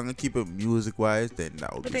gonna keep it music wise, then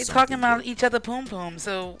that would be something. But they talking about each other poom poom.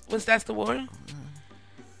 So that's the war?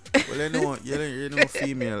 Well, you know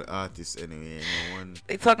female artists anyway.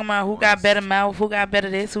 They talking about who got better mouth, who got better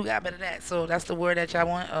this, who got better that. So that's the word that y'all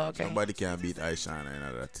want. Oh, okay. Nobody can beat Ishana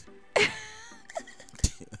and that.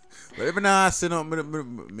 But even now, I say no,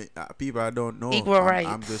 people I don't know. Equal rights.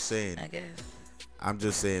 I'm just saying. I guess. I'm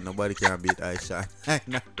just saying nobody can beat Aisha.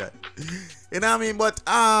 Not that. You know what I mean? But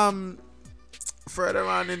further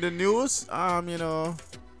on in the news, you know,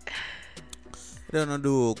 we're gonna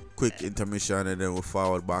do a quick intermission and then we'll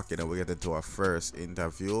forward back and then we get into our first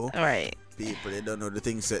interview. All right. People, they don't know the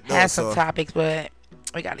things that have some topics, but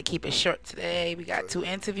we got to keep it short today. We got 2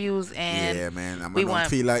 interviews and yeah, man. We want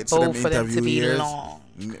feel like both for them to be long.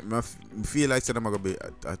 I feel like them are gonna be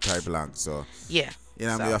a type long, so yeah. You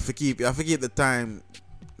know, you have to keep the time,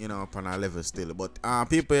 you know, upon our level still. But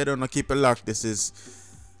people, you don't know, keep it locked. This is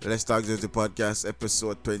Let's Talk Jersey Podcast,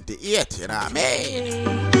 episode 28. You know what I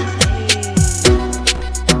mean?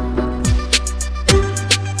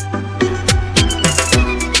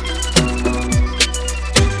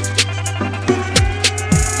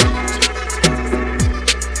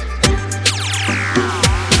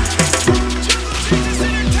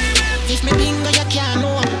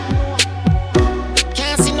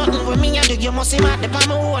 You must see my the palm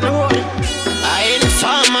on the road. I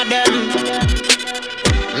inform of them.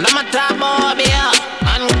 I'm a top boy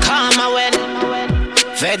and come when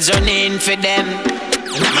feds running for them.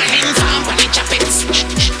 I'm a inform on the choppings.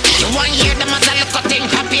 You want hear them as a little thing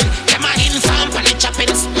happen. Them a inform on the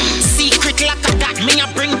choppings. Secret like a that me a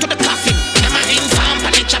bring to the coffin. Them a inform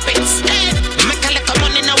on the choppings. Make a little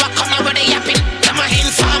money now I come out where they happen. Them a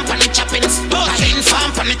inform on the choppings. I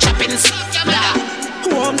inform on the choppings.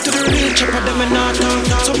 Warm to the real chopper, them a not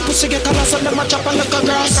talk. Some pussy get colors and them a chop a like a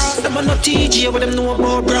grass. Them a no TJ, what them know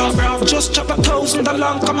about bro. Just chop 1,000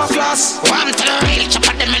 along, come a floss. Warm to the real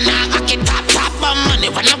chopper, them a not hack it top. about money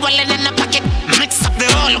when I'm rolling in the pocket. Mix up the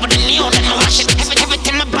whole with the new, then I wash it.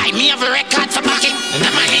 Everything I buy, me have a record for pocket. And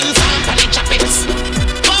I'm a infant for the choppings.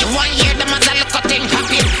 You want hear them as I look at thing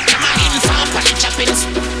happy. I'm a infant for the choppings.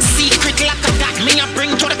 Secret like a that me I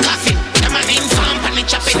bring to the coffin. I'm a infant for the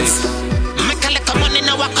choppings. Make a little money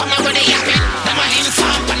now I come out with the yapping. I'm a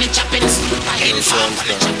infant for the choppings. Infant for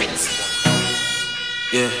the choppings.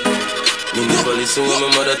 Yeah, me never listen what my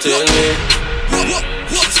mother tell me.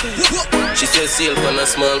 She said sail on a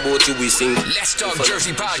small boat you we sing. Let's Talk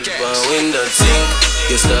Jersey Podcast. When that sing,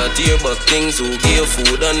 you start here back things. Who give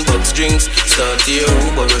food and box drinks. Start here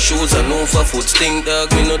who borrow shoes and no for foot stink.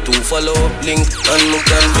 Dog me no to follow up link. And no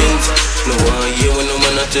convince. No one hear when no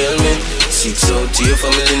man a tell me. 6 out here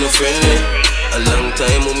family no friendly. A long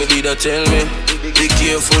time who me did a tell me. Be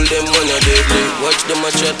careful them when you're deadly. Watch them a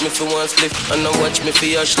chat me for one split. And now watch me for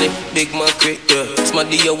Ashley. Big Macri, yeah.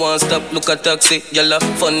 Smaddy you want stop, look at taxi. Y'all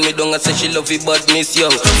fun me down and say she love it badness, yo.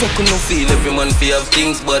 Fuck no feel every man fi have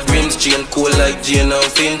things. Bad rims, chain cold like Jane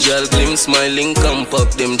and Finch. Y'all glim smiling, come pop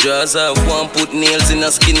them jaws off. One put nails in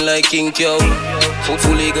her skin like ink, yo.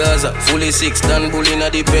 Fully Gaza, fully 6 dan bully na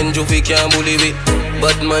the pen, Jovi can't bully me.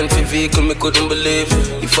 Bad man fi vehicle me couldn't believe.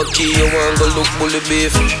 If I key you want go look bully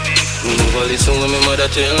beef. Me never listen when my mother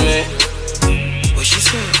tell me. What she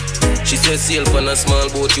said? She said sail on a small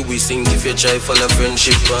boat you we sink. If you try follow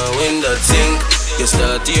friendship and when that sink. You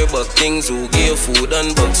start here back things. Who give food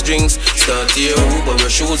and box drinks. Start here who borrow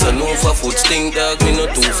shoes and no for foot stink. Dog me no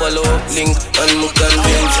to follow up link. And me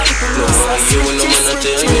convince. No one hear when no man a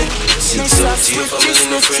tell me. 6 out here family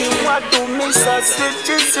no friend. What do me say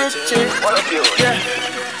switchy? Yeah.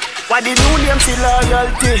 What the new name say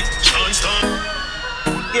loyalty?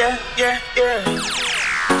 Yeah.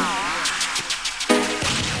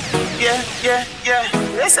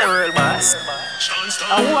 That's a real boss.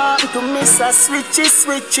 I want to miss a switchy.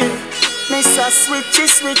 Miss a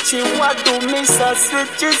switchy. What do miss a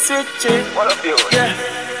switchy? What up, you? Yeah.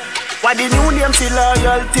 What the new name say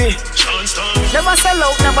loyalty? Never sell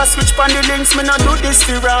out, never switch on the links. Me not do this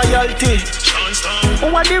for royalty.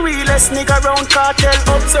 Who are the realest nigga round cartel?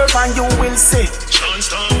 Observe and you will see.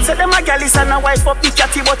 Say them a gal is and a wife up the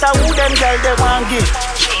chatty, but a who them gal they want give?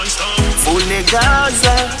 Fully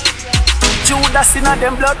Gaza. Judas in a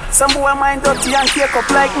them blood. Some boy mind dirty and take up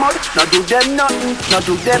like mud. No do them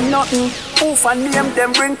nothing. Who for name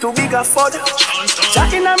them bring to bigger fud.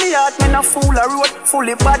 Jack in a me heart, me no fool a road.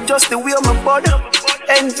 Fully bad just the way me bud.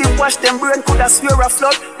 Envy wash them brain, coulda swear a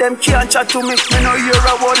flood. Them can't chat to me no hear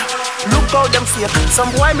a word. Look how them fake, some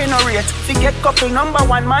boy me no rate. Forget couple number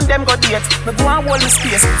 1 man, them go date. Me go and hold me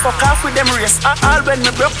space, fuck off with them race. All when me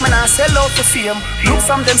broke, me nah sell out to fame. Look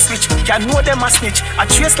from them switch, can know them a snitch. I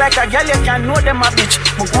trace like a gal, you can know them a bitch.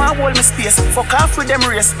 Me go and hold me space, fuck off with them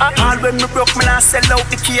race. All when me broke, me nah sell out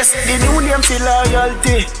the case. The new name for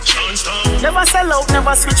loyalty. Never sell out,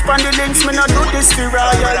 never switch on the links. Me no do this for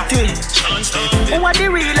royalty. Who are the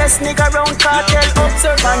realest nigga round cartel?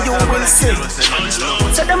 Observe and you will see.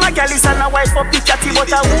 So them a gal is and a wife up the chatty, but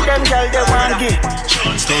a who them gal they want give?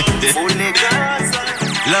 Fully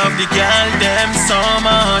love the girl them so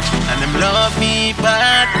much, and them love me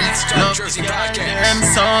bad. Love Jersey the girl Podcast. them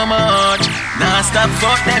so much. Now stop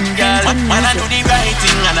fuck them girl. When I do the right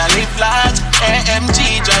thing and I live large,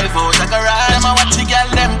 AMG drive out like a ride. Them a watch the girl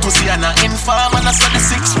them pussy and I inform, and I saw the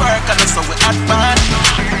 6 work and I saw we hot bad.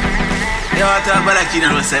 Yo, I talk about that kid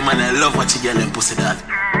and I say, man, I love what you get them pussy that.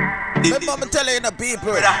 Remember me telling the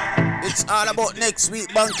people, it's all about next week,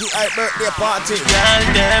 Banky Hype birthday party. Girl,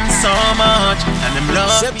 them so much, and them love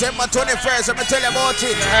September 21st, let me tell you about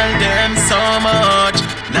it. Girl, them so much.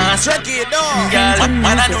 Nah, check it down. Girl,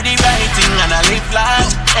 when I do the right thing and I live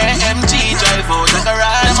large, AMG drive out like a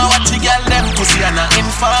ride. I watch the girl them pussy and I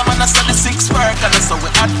inform, and I saw the 6 work and I saw we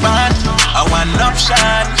hot bad. I want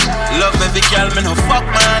option, love every girl, me no fuck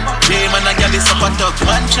man. Dream and a girl is up a dog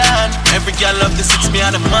man chan. Every girl love the 6 me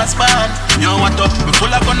and the mass band. You know what up, me full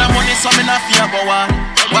of gun and money so me not fear about one.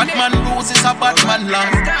 Bad man rules is a bad man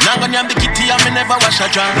land. Now when I'm the kitty and me never wash a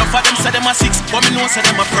jar. Enough of them say them a 6, but me know say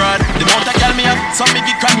them a fraud. The amount of girl me have, some me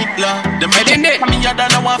give chronic law. Them head in it, me a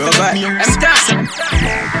done a one for let me use. I'm done.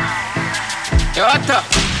 Yo, what up?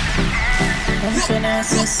 I'm finna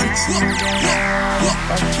say 6 more girl.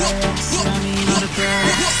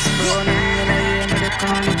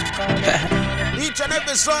 Each and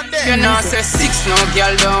every Sunday. You know, say 6 no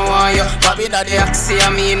girl don't want you. Bobby not the oxy, I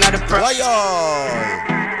mean not the pro.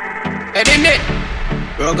 Head in it.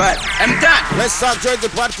 Oh God, I'm done. Let's Talk Jersey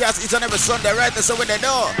Podcast each and every Sunday, right? That's what they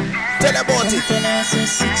know. Tell about it. I'm finna say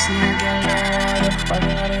 6 more girl.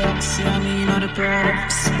 Bobby not the oxy, I mean not the pro.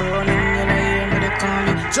 Burning, you know,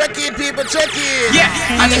 Check in, people, check in. Yeah,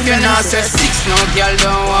 and if you're not say 6, no girl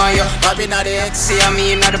don't want you. Bobby not the X, see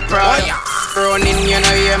me not the Prada. Running, you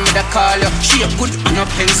know, hear me the call you. She a good and a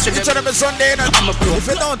pencil. Each and every Sunday, I'm a pro. If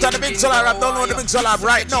you don't have the Big Solar app, download the Big Solar app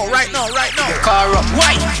right now. The car up,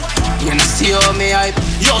 why? You know, see how me hype.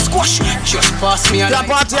 Yo, squash, just pass me a line.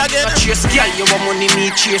 Party again. Chase, girl, you want money,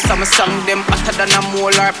 me chase. I'm a song them hotter than a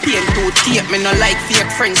molar pain to tape. Me no like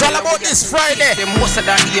fake friends. It's all about this Friday. Them most of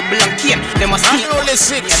that able and cane. Them a sneak. I'm only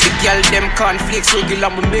 6. Yeah, the girl, them cornflakes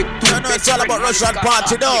regular, me make 2. No, it's all about Russian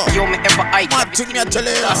party, though. Yo, me ever hype. Mad thing, me tell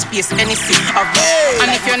you. Space, anything. And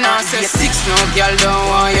if you're not say 6, no girl don't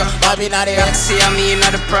want you. Bobby not the X, see me not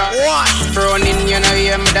the Pro. What? Running, you know,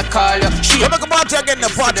 hear me the call you. She make a party again, the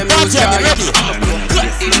party again, ready?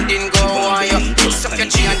 Didn't go on you. Suck your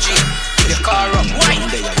G&G. The car up.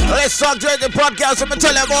 Let's talk to the podcast. I'm gonna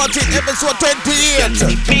tell you about it. Episode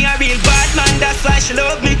 28. Me a real bad man, that's why she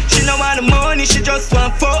love me. She no want the money, she just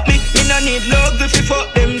want fuck me. Me no need love if you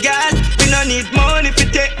fuck them gal. We no need money if you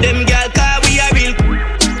take them gal. Cause we are real.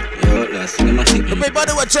 The people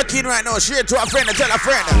who are checking right now, share to a friend and tell a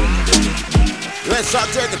friend. Let's talk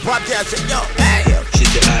to the podcast. Yo, hey.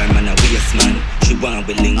 She's the arm and a waist man. She want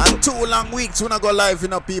we link up. And 2 long weeks when I go live, you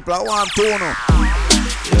know, people. I want to know.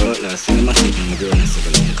 Yo, last time I take my girl and say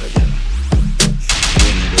link up.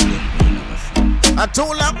 And 2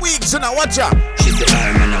 long weeks, you know, watch out. She's the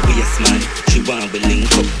arm and a waist man. She want we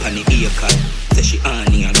link up on the ear cut. Say she on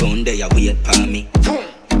here, round there, wait for me.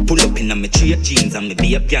 Pull up in my straight jeans and me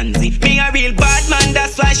be a pansy. Me a real bad man,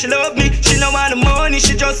 that's why she love me. She no want the money,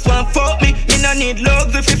 she just want fuck me. Me no need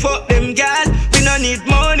love if you fuck them gal. We no need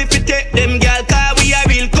money if you take them gal. Cause we a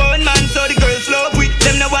real con man, so the girls love with.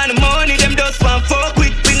 Them no want the money, them just want fuck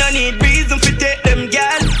with. We no need reason if you take them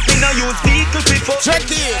gal. We no use vehicles if fuck. Check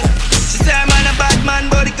it. She say I'm a bad man,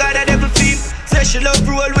 but the God a devil feel. Say she love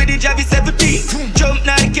roll with the Javi 17. Jump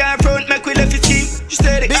now the car front, make we left his team. She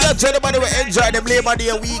said it. Big up to everybody who enjoy them Labor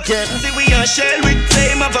Day weekend. See we on shell with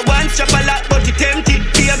same of a one strap a lot, but it empty.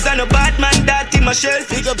 Babes and a bad man that in my shell.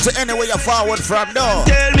 Big up to anywhere you forward from, no.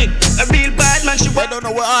 Tell me, a real bad man, she don't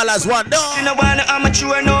know where all as one, no. She no wanna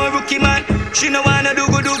amateur, no rookie man. She no wanna do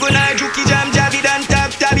go, nah juki jam, Javi dan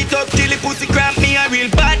tab it up till the pussy cramp me. A real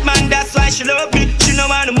bad man, that's why she love me. She no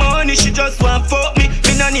want the money, she just want fuck me.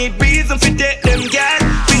 Me no need reason for take them gal.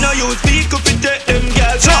 We no use vehicle for take them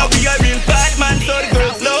gal. So we a real bad man, so the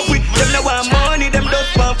girls love we. Them no want money, them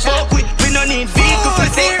just want fuck we. We no need vehicle for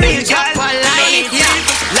take them gal. Life,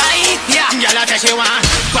 yeah. Girl I tell she want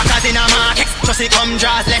backers in a market, so she come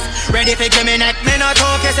dressless. Ready for give me neck. Me no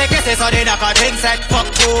talk, kissy, so they knock a thing set. Fuck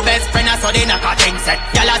 2 best friends, so they knock a thing set.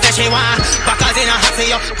 Girl I tell she want backers in a hot see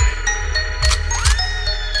up.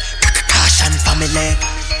 Caution family,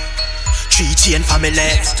 3 chain family.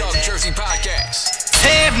 Let's Talk Jersey Podcast.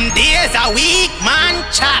 7 days a week, man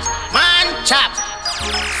chop.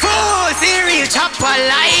 Full serial chopper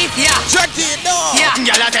life, yeah. Check it out. Yeah,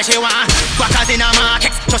 girl I tell she want backers in a market,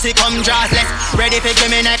 so she come dressless. Ready for give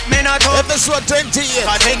me neck, me no talk. Episode 28.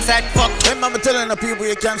 I think said fuck. Remember telling the people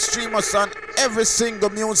you can stream us on every single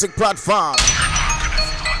music platform.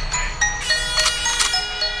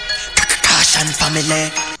 Caution family,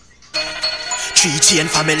 3 chain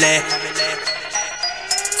family.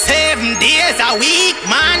 7 days a week,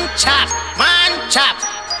 man chop.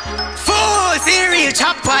 Full serial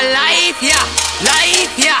chopper life, yeah.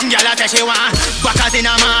 Girl I tell she want backers in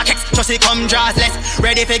a market, so she come dressless.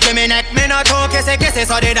 Ready for give me neck, me no talk, kissy,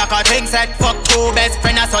 so they knock a thing set. Fuck 2 best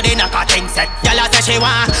friends, so they knock a thing set. Girl I tell she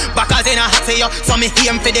want backers in a hot see yo, so me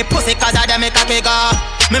aim for the pussy, cause I dem make a kick up.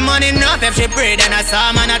 Me money enough if she breathe and I saw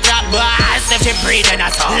man a drop boss if she breathe and I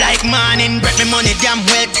saw. Like morning break me money damn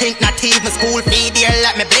well think not even school fee dear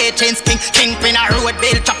like me play chain king pin a road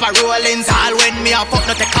bill chop a rollins all when me a fuck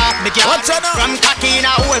no take off me girl. From cocky in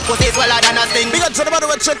a hole pussy sweller than a sting. Big up to the body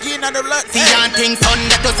with checking and the blood. See and thing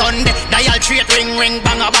Sunday to Sunday dial straight ring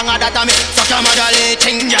banga that a me suck your mother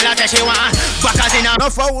leeching. Girl I tell she want backers in a. No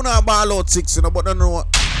for una ball out 6 you know, but I don't know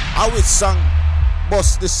how it sang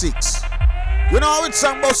Bust the 6. You know how it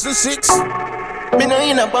sang Bust the 6? Me no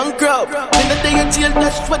in a bankrupt. Me no day in jail,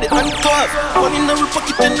 that's what the handcuff. Money in the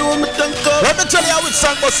pocket, you know me tank up. Let me tell you how it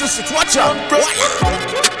sang Bust the 6. Watch out.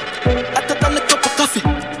 Hotter than a cup of coffee.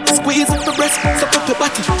 Squeeze up the breast, suck up your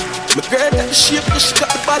body. My girl got the shape, she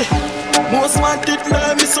got the body. Most wanted,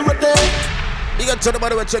 now miss her a day. You got to the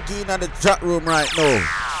body, we're checking in on the chat room right now.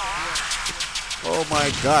 Oh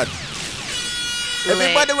my God.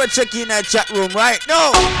 Everybody we're checking in the chat room right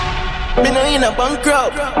now. Me no in a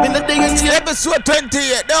bankrupt. Me no day in jail. Episode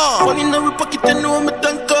 28, no. Money in the pocket, you know me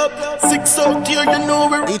tank up. 6 out here, you know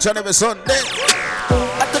we. Each and every Sunday.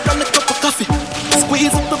 Hotter than a cup of coffee.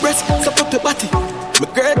 Squeeze up the breast, suck up your body. My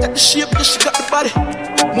girl got the shape, yeah, she got the body.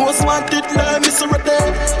 Most wanted, love, Miss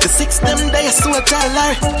Rotten. The 6 them day, I swear to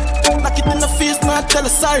lie. Knock it in the face, not tell her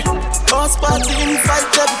sorry. Boss party,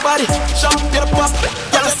 invite everybody. Champagne pop,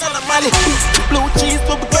 y'all a son of Mali. Blue cheese,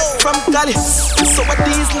 but we get from Cali. So what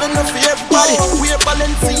diesel enough for everybody. We're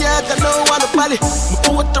Balenciaga, no one a Bali. My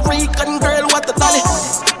Puerto Rican girl, what a dolly.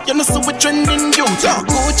 You know, so we trending youth.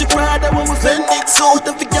 Gucci Prada, when we send it out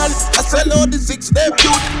of the girl. I sell all the 6 them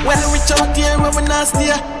youth. When we reach out here, when we not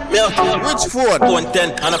stay. Which phone? Phone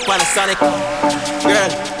 10 and a Panasonic.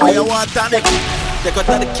 Girl, why you want tonic? They got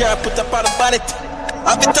the car, put up on the bonnet.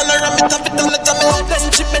 Have it all around me, have it all around me. Then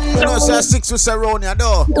she bend down. You know, say 6 with Saronia,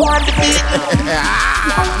 though. Go on the beat.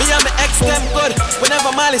 Me and my ex, them good. Whenever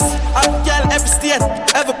malice. I'm girl every state,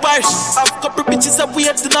 every parish. I've couple bitches that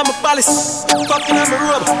weird to know my palace. Fucking on my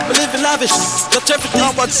robe, I live in lavish. Got everything. No,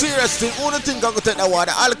 but seriously, who do think I could take that water?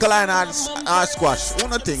 Alkaline and squash. Who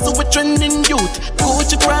do think? So we're trending youth.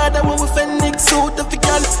 Gucci Prada when we Phoenix suit of the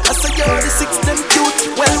girl. I say you're the 6 them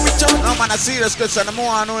cute. Well, reach out. No, man, a serious question. The more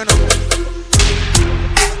I know, you know.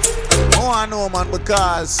 I know, man,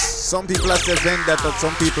 because some people are say Vendetta,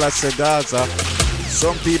 some people are say Gaza,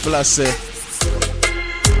 some people are say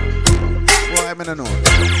well, I mean, I know.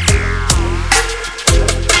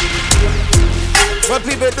 But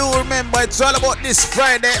people do remember it's all about this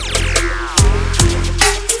Friday.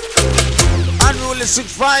 Unruly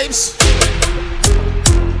 6 vibes.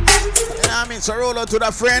 You know what I mean? So roll out to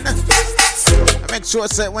that friend. I make sure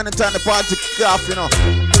say when the time the party kick off, you know.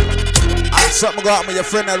 And something go out with your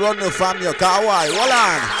friend and run with family. Cause why? Hold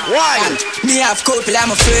on. Why? Me have couple, I'm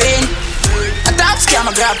a friend. A top scam,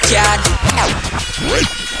 a grab card.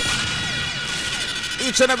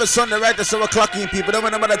 Each and every Sunday, right at 7 o'clock in people, don't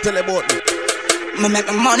nobody tell about me. Me make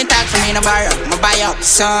my money talk for me in a bar. Me buy up,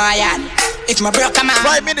 so I am. If my broke, come on.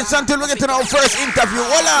 5 minutes until we get to our first interview.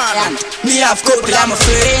 Hold on. Me have couple, I'm a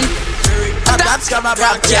friend. A top scam, a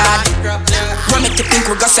grab card. Wanna make you think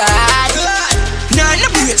we go side. No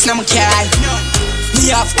breaks, no care. Me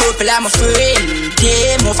have couple, I'm a friend.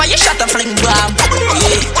 Yeah, move for your shot and fling bomb.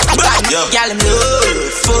 Yeah, bad girl, I'm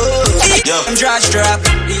love. Fuck, I'm draw strap.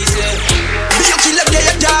 You kill up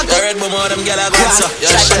there, dog. The red bum, them girl, I go so.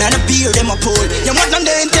 Strike on a beer, them a pull. You want them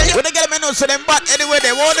there and tell you. When they get them in, so them back anyway,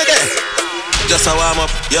 they want it there. Just a warm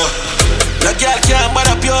up, yo. No girl can't bad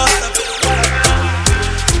up, yo.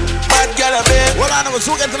 Bad girl, a babe. Well, I was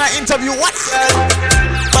looking to that interview. What?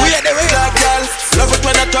 We are the real girl. Love it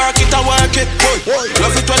when I talk it, I work it. Boy.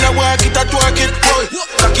 Love it when I work it, I twerk it. Boy.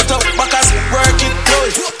 Cock it up, back us, work it. Boy.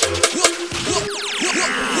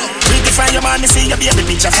 Find your man, me see your baby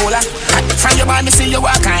picture fuller. Find your man, me see you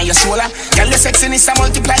walk on your shoulder. Girl, your sexiness a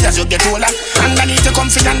multiply as you get older. Underneath you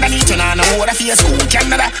comfy, underneath you nah no water. For your school,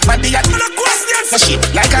 Canada, but the at no shit,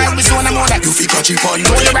 like I always wanna more that. You feel catchy pon.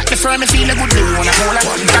 Know you rock the firm, me feel a good blue on a cola.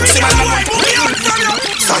 Taxi man, I want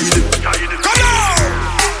Side. Come on!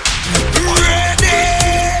 Ready!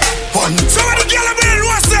 One. Somebody girl a bell,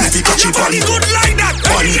 what's that? You feel catchy pon. Good like that.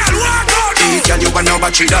 One. Girl, walk out. Hey, girl, you want no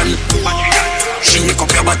battery done. Shake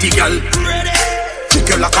up your body, girl. Trick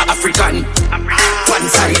you like a African. One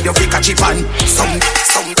side you pick a chip on. Some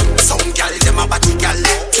girl, them a body girl.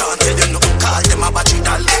 Can't tell you no, call them a battery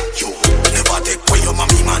doll. You never take away your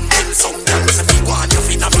mommy man. Tell some girls if you want you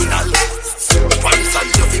phenomenal. One side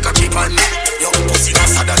you pick a chip on. Your pussy not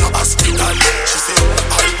sad and no hospital. She say,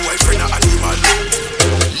 all boyfriend a animal.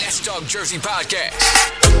 Let's Talk Jersey Podcast.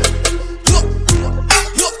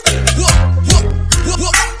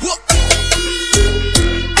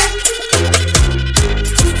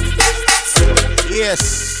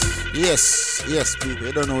 Yes, people.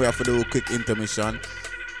 You don't know we have to do a quick intermission.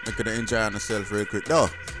 We could enjoy ourselves real quick. No.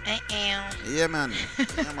 Yeah, man.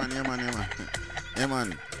 Yeah,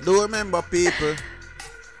 man. Do remember, people.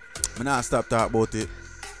 I'm not stop talking about it.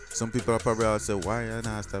 Some people are probably all say, why you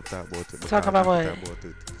not stop talking about it? Talk about what?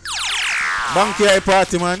 Banky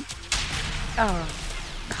party, man. Oh.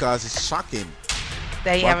 Because it's shocking.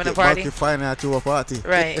 That you having a party? Banky finally at a party.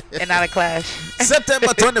 Right, and not a clash. September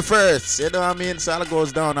 21st. You know what I mean? So all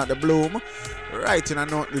goes down at the Bloom. Right in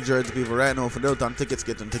North New Jersey, people. Right now, for Delton tickets,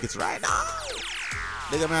 get them tickets right now.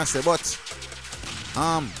 They got me and say, but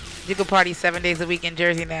you can party 7 days a week in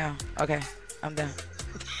Jersey now. Okay, I'm done.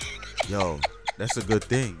 Yo, that's a good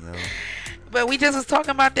thing, yo. But we just was talking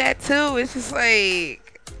about that too. It's just like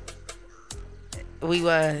we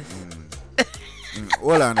was.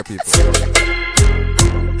 Hold on, the people.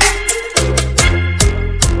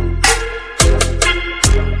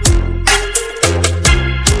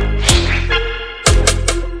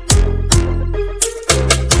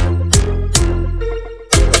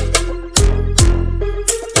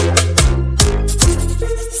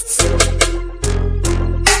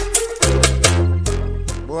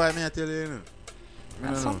 tell you, you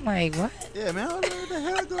know. So I'm like, what? Yeah, man, what the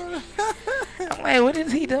hell going on? I'm like, what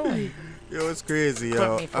is he doing? Yo, it's crazy,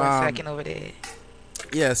 yo. Put me for a second over there.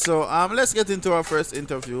 Yeah, so let's get into our first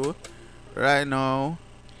interview. Right now,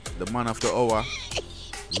 the man of the hour.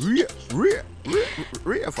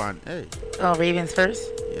 Raven, hey. Oh, Ravens first?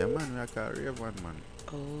 Yeah, man, we call Raven, man.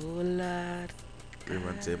 Oh, Lord.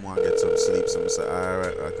 Raven say, want to get some sleep. So I say,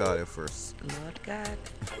 alright, I'll call you first. Lord God.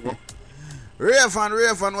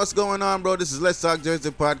 Raven, what's going on, bro? This is Let's Talk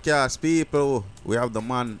Jersey Podcast. People, we have the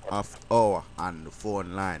man of the hour on the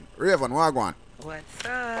phone line. Raven, what going on? What's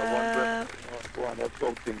up?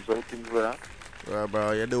 How things, bro? Well, bro,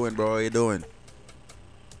 how you doing, bro? How you doing?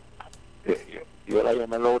 You're like,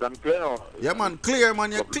 I'm loud and clear. Or? Yeah, man, clear,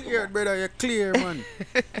 man. You're clear, brother. You're clear, man.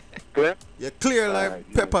 Clear? You're clear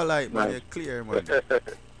like pepper light, man. Nice. You're clear, man.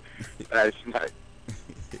 Nice.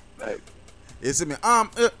 You see me?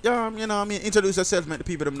 You know what I mean? Introduce yourself, make the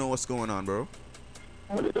people them know what's going on, bro.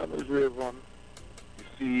 Well, it is Raven. You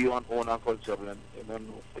see you on owner culture, man. You don't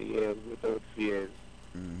know for years without fears.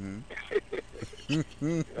 Mm-hmm. You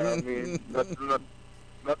know what I mean?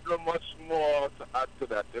 Not much more to add to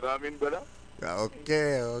that. You know what I mean, brother?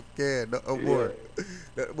 Okay. No more.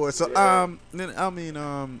 No more. So, yeah. I mean,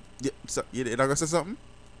 so you not gonna say something?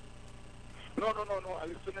 No. I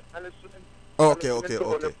listen. Okay.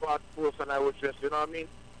 The part post and I was just, you know what I mean?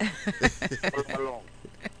 Along.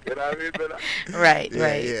 You know what I mean, brother? Right.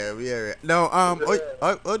 Yeah. Now,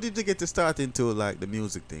 how did you get to start into like the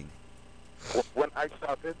music thing? When I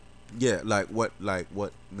started? Yeah, what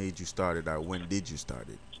made you start it, or when did you start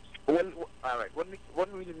it? Well, all right. What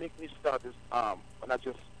really made me start is when I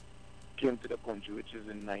just came to the country, which is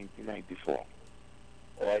in 1994.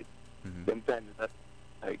 All right. Mm-hmm. Sometimes that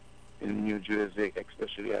like in New Jersey,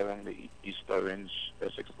 especially around the East Orange,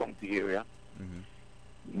 Essex County area,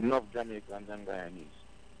 enough Jamaicans and Guyanese.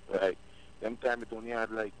 Right. Sometimes it only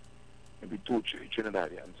had like maybe 2-3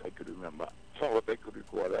 Trinidadians I could remember. So what I could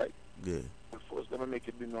recall, right? Yeah. But first, let me make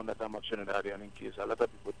it be known that I'm a Trinidadian in case a lot of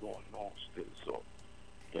people don't know still. So,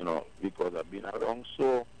 you know, because I've been around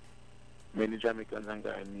so many Jamaicans and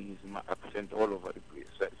Guyanese, my accent all over the place.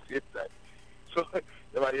 I see it like. So,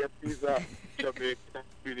 there are pizza, Jamaican,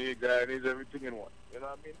 Guyanese, everything in one. You know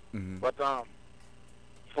what I mean? Mm-hmm. But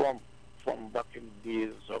from back in the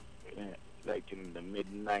days of, like in the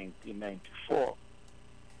mid-1994,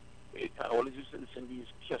 I always used to listen to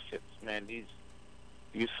these cassettes, man.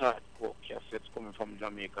 These hardcore cassettes coming from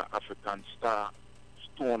Jamaica, African Star,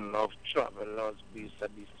 Stone Love, Travelers, Beast of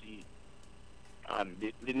the Sea. And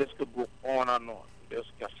the list could go on and on,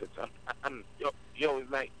 those cassettes. And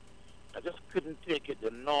it's like, I just couldn't take it,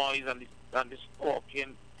 the noise and the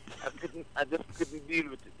stalking. I just couldn't deal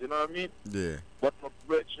with it, you know what I mean? Yeah. But my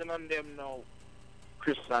brethren and them now,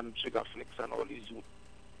 Chris and Sugar Flex and all these youth,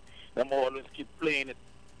 them always keep playing it.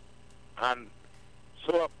 And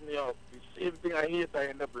so up me up, the same thing I hate, I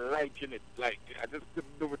end up liking it. Like, I just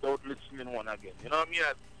couldn't do without listening one again. You know what I mean?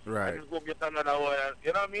 Right. I just go get another one,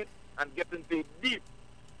 you know what I mean? And get into it deep.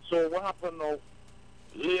 So what happened now,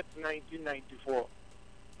 late 1994,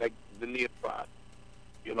 like the late part,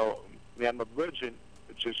 you know, me and my virgin,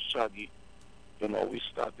 which is Shaggy, you know, we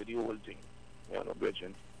started the whole thing. Me and my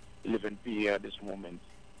virgin, we live in PA at this moment.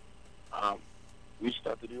 We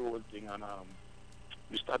started the whole thing and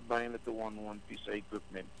we start buying little one piece of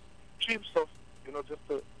equipment. Cheap stuff, you know, just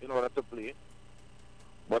to, in order to play.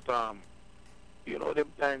 But, you know,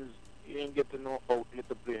 them times you ain't get to know how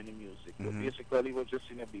to play any music. Mm-hmm. Basically, we're just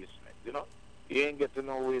in a basement, you know? You ain't get to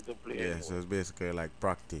know where to play. Yeah, anymore. so it's basically like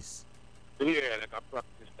practice. Yeah, like a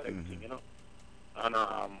practice type thing, you know? And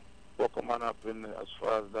what come on happen as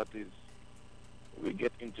far as that is, we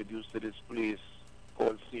get introduced to this place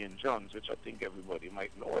called St. John's, which I think everybody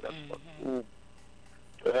might know that's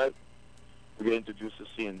right? We get introduced to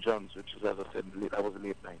St. John's, which is, as I said, that was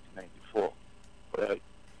late 1994. Right?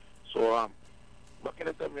 So, back in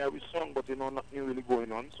the time we have a song, but, you know, nothing really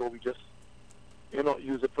going on, so we just, you know,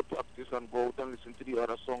 use it for practice and go out and listen to the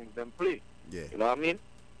other songs then play. Yeah. You know what I mean?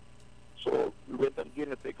 So we went and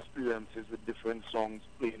gained the experiences with different songs,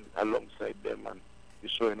 playing alongside them, and they're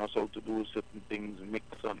showing us how to do certain things, mix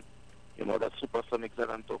and, you know, that supersonics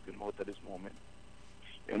that I'm talking about at this moment.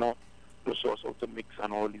 You know, to show us how to mix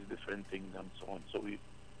and all these different things and so on. So we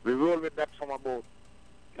roll with that from about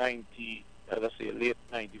 90, as I say, late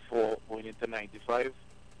 94, going into 95,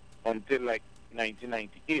 until like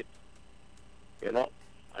 1998. You know,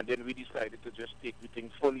 and then we decided to just take the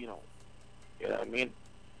thing fully now. You know what I mean?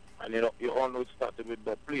 And you know, you all know it started with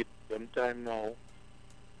the plate. Them time now,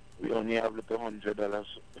 we only have like $100,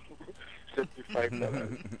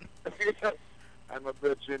 $75. And my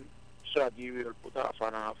brethren, Shaggy will put half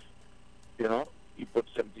and half. You know, he put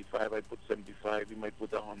 75, I put 75, he might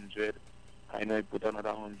put 100, I know he put another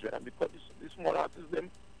 100, and because these small artists, them,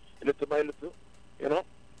 little by little, you know,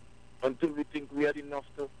 until we think we had enough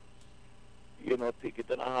to, you know, take it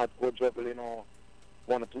on a hardcore juggle, you know,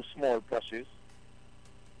 one or two small clashes,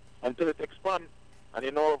 until it expand, and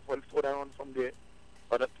you know, well, further on from there,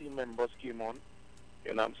 other team members came on,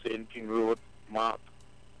 you know what I'm saying, King Road, Mark,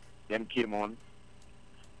 them came on,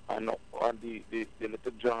 and the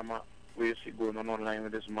little drama where you see going on online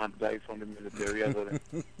with this mad guy from the military as well.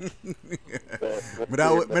 But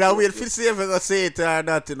I wait for see if I gonna say it or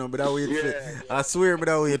not, you know, but I wait for it. I swear, but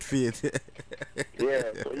I wait for it.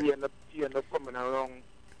 Yeah, so he ended up coming around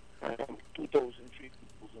 2003,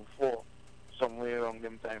 2004, somewhere around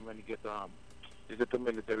them time when he get this little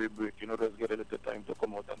military break, you know, just get a little time to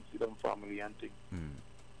come out and see them family and things.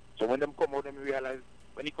 So when them come out, them realize,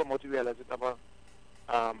 when he come out, he realize it have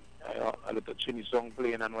a little Chinese song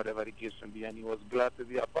playing and whatever the case may be, and he was glad to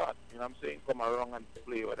be a part, you know what I'm saying, come around and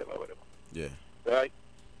play whatever. Yeah. Right?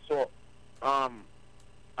 So, I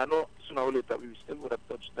know sooner or later we still would have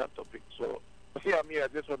touched that topic, so yeah, I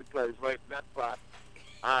just want to clarify that part.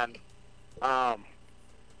 And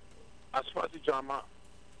as far as the drama,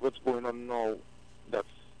 what's going on now,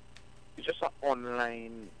 it's just an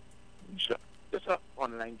online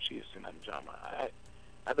chasing and drama.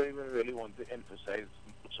 I don't even really want to emphasize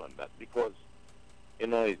much on that because, you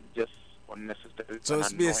know, it's just unnecessary. So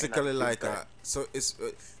it's basically like so it's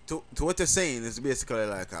to what you're saying is basically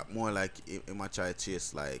like more like in my try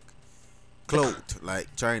chase like clout,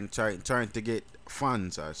 like trying to get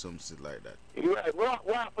fans or something like that. Right. What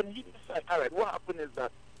happened? He decided. All right. What happened is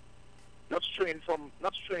that not straying from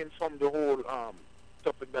the whole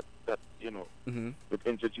topic that you know with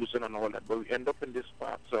introducing and all that, but we end up in this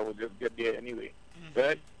part, so I will just get there anyway,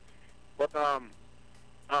 right? But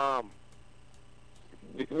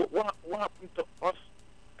what happened to us,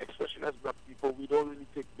 especially as black people, we don't really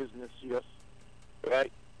take business serious,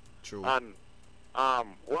 right? True. And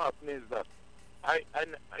what happened is that I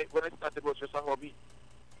when I started, it was just a hobby.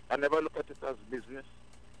 I never look at it as business,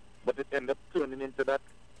 but it ended up turning into that.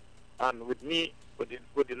 And with me, with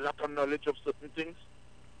the lack of knowledge of certain things,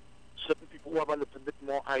 certain people who have a little bit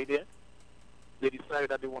more idea, they decide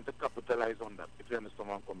that they want to capitalize on that, if you understand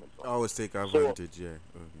where I'm coming from. Always take advantage, yeah.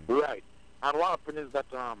 Okay. Right. And what happened is that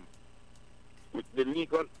with the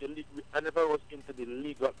legal, I never was into the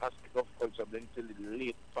legal aspect of culture until the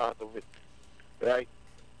late part of it, right?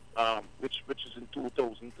 Which is in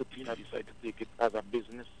 2013, I decided to take it as a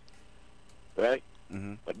business, right?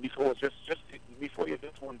 But before, before you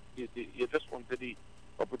just wanted the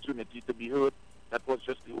opportunity to be heard. That was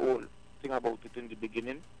just the whole thing about it in the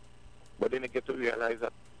beginning. But then you get to realize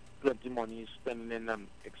that plenty money is spending and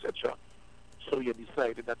etc. So you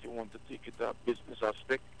decided that you want to take it a business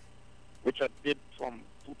aspect, which I did from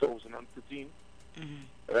 2013,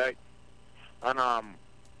 right? And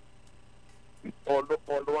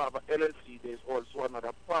although I have an LLC, there's also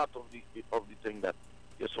another part of the thing that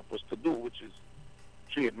you're supposed to do, which is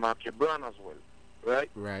trademark your brand as well, right?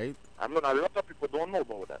 Right. I mean, a lot of people don't know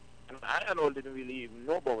about that. And I didn't really even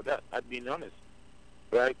know about that, I'd be honest,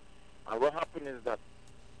 right? And what happened is that,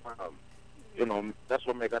 you know, that's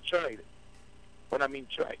what Mega tried. When I mean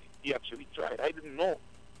tried, he actually tried. I didn't know.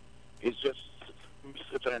 It's just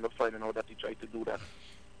trying to find out that he tried to do that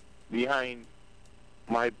behind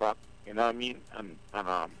my back, you know what I mean? And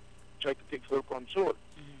tried to take full control.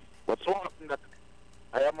 But so happened that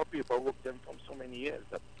I have my paperwork them from so many years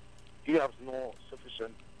that he has no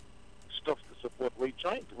sufficient stuff to support what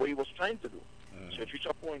he was trying to do. So it reached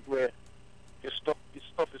a point where his stuff is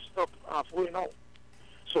stuck halfway now.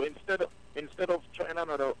 So instead of trying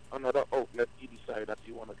another outlet, he decided that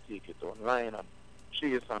he want to take it online and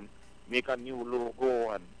chase and make a new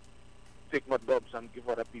logo and take my dubs and give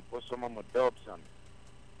other people some of my dubs and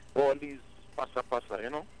all these pasa, you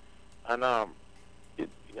know. And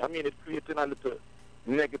it created a little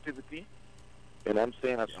negativity, you know what I'm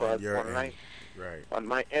saying, as far as online, right, on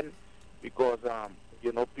my end, because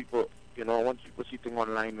you know, people, you know, once people see things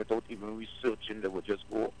online without even researching, they would just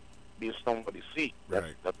go based on what they see.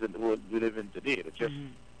 That's in the world we live in today. They just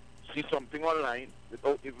see something online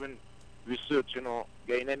without even researching or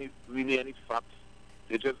getting any facts.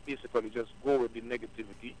 They just basically just go with the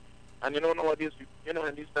negativity. And you know, nowadays, you know,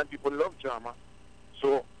 in this time people love drama,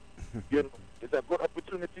 so you know, it's a good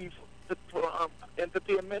opportunity for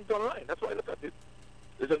entertainment online. That's why I look at it.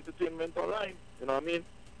 There's entertainment online. You know what I mean?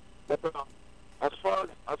 But as far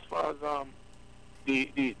as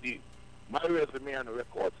my resume and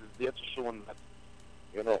records is there to show that,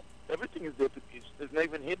 you know, everything is there to be. It's not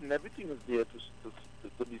even hidden. Everything is there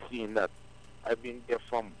to be seen that I've been there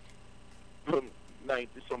from from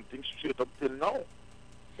 90 something straight up till now.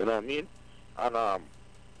 You know what I mean? And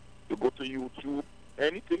you go to YouTube,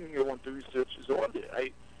 anything you want to research is all there.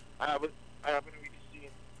 I haven't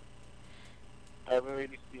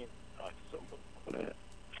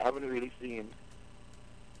really seen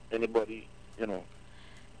anybody, you know.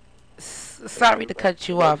 Sorry to cut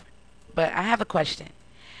you off, but I have a question.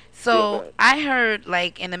 So I heard,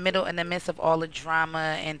 like, in the midst of all the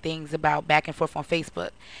drama and things about back and forth on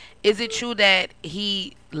Facebook, is it true that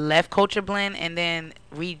he left Culture Blend and then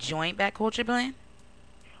rejoined back Culture Blend?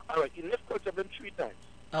 All right, he left Culture Blend 3 times.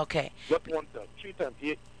 Okay. Not one time, 3 times.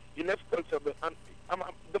 He left Culture Blend, and as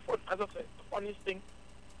I said, the funniest thing,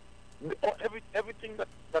 everything that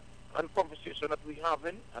and conversation that we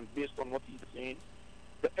having, and based on what he's saying,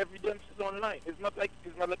 the evidence is online. It's not like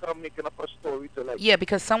I'm making up a story to like. Yeah,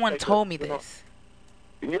 because someone told me this.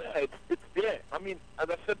 Yeah, it's there. I mean, as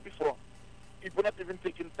I said before, people not even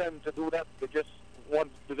taking time to do that. They just love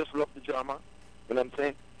the drama. You know what I'm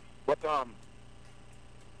saying? But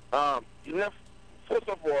he left. First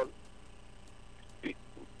of all, in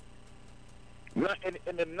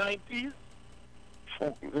the 90s,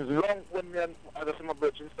 long when me and as my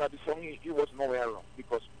brother started the song, he was nowhere around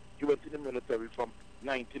because he went in the military from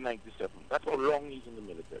 1997. That's how long he's in the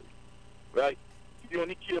military, right? He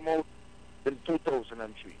only came out in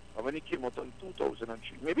 2003, or when he came out in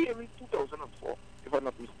 2003, maybe even 2004, if I'm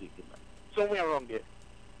not mistaken, man. Somewhere around there.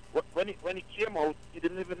 When he came out, he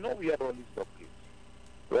didn't even know we had all these documents,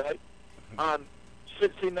 right? And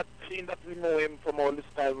seeing that we know him from all this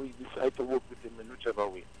time, we decided to work with him in whichever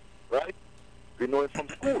way, right? We know him from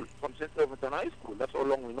school, from St. Irvington High School. That's how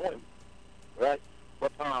long we know him, right?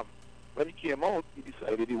 But when he came out, he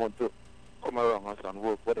decided he wanted to come around us and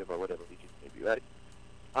work, whatever the case may be, right?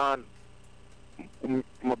 And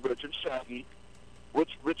my brother Shaggy,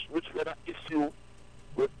 which had an issue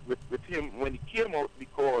with him when he came out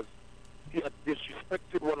because he had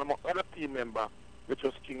disrespected one of my other team member, which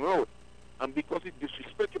was King Road. And because he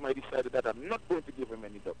disrespected him, I decided that I'm not going to give him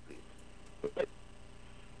any dub plays. Right?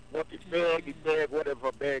 But he begged,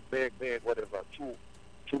 whatever, through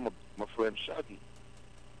my friend Shaggy.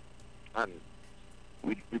 And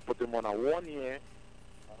we put him on a 1 year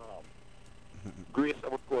grace, I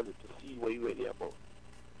would call it, to see what he really about.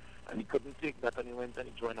 And he couldn't take that, and he went and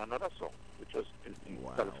he joined another song, which was in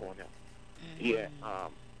California. Yeah,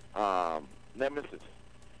 Nemesis.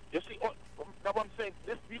 You see, that's what I'm saying.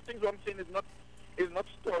 These things what I'm saying is not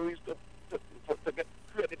stories to get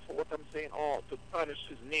credit for what I'm saying or to tarnish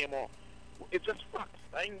his name or it's just facts.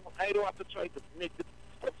 I don't have to try to make the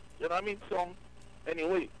stuff, you know what I mean, song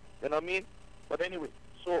anyway. You know what I mean? But anyway,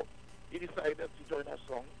 so he decided to join that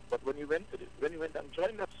song. But when he went and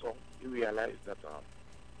joined that song, he realized that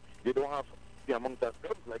they don't have the amount of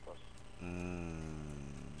drugs like us.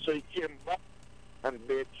 So he came back and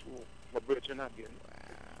begged through my virgin again.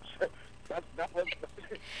 That was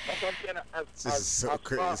that's what I'm saying. As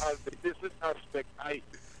far as the business aspect, I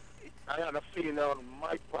had a feeling on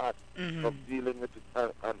my part of dealing with it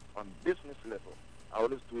on business level. I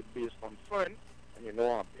always do it based on fun, and you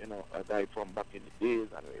know, I died from back in the days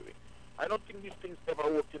and anyway. I don't think these things ever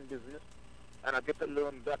work in business, and I get to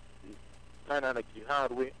learn that kind of like the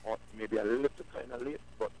hard way, or maybe a little kind of late,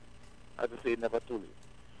 but as I say, never too late.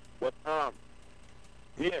 But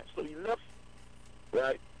yeah, so he left,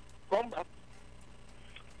 right? Come back.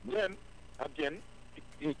 Then again,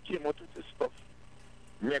 he came out with his stuff,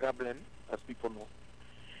 Mega Blend, as people know.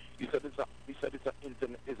 He said it's a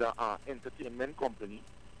entertainment company,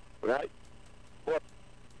 right? But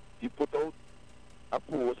he put out a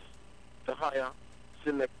post to hire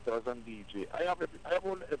selectors and DJ. I have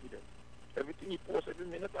all the evidence. Everything he posts every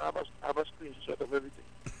minute, I have a screenshot of everything.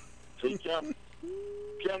 So you can't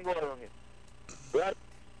go around it, right?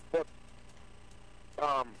 But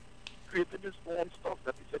created his own stuff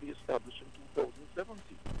that he said he established in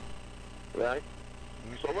 2017, right?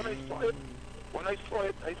 So when I saw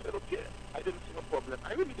it, I said, okay, I didn't see no problem.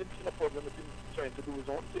 I really didn't see no problem with him trying to do his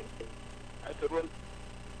own thing. I said, well,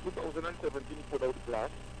 2017 he put out Glass.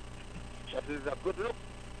 That is a good look.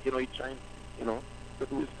 You know, he trying, to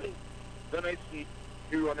do his thing. Then I see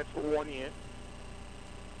he run it for 1 year.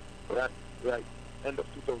 Right. End of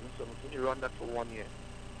 2017, he ran that for 1 year.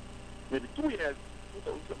 Maybe 2 years,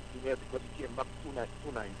 2017 years, because he came back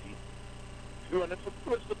 2019. He ran it for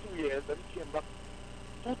close to 2 years, then he came back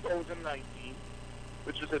 2019,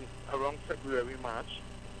 which was in around February, March.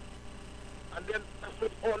 And then that's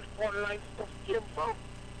where all online stuff came from.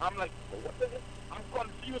 I'm like, oh, what the hell? I'm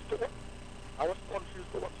confused to what? I was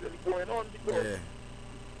confused to what's really going on because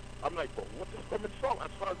I'm like, oh, what is coming from?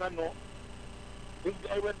 As far as I know, this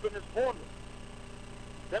guy went on his own.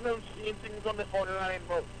 Then I'm seeing things on the online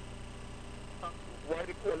about why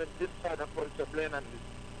they call it this side of culture blend and this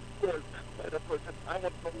called that side of culture. I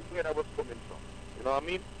want to know where that was coming from. You know what I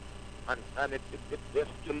mean? And it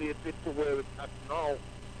escalated to where it's at now,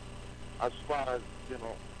 as far as, you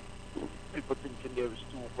know, people thinking there is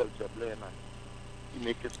two culture blend and you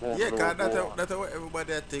make it more. Yeah, cause that's what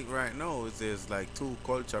everybody I think right now is there's like two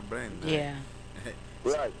culture blend. Yeah.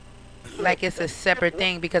 Right. Like it's a separate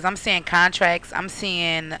thing because I'm seeing contracts, I'm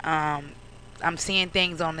seeing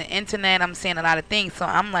things on the internet, I'm seeing a lot of things. So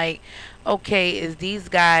I'm like, okay, is these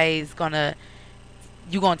guys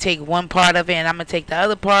you gonna take one part of it and I'm gonna take the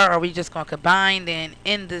other part, or are we just gonna combine and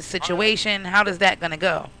end the situation? How does that gonna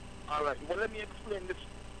go? All right. Well, let me explain this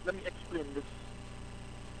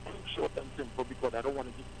short and simple because I don't want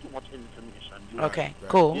to give too much information. Okay. Right.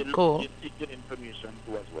 Cool. You get information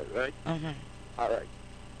too as well, right? Mhm. All right.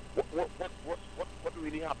 What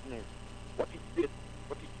really happened is what he did.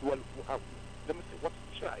 Let me say what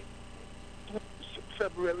he tried.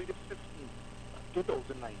 February the 15th,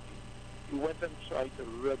 2019. He went and tried to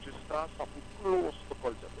register something close to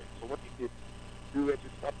culture blend. So what he did, he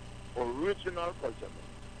registered original culture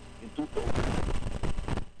blend in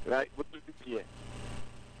 2000, right, with the DPA.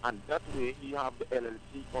 And that way he have the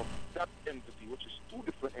LLC of that entity, which is two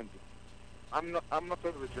different entities. I'm not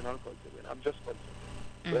original culture blend, I'm just culture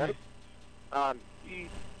blend, right? And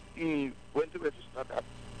he went to register that,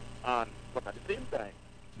 but at the same time,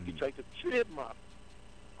 he tried to trademark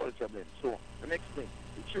culture blend. So the next thing,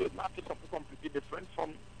 the trademark is something completely different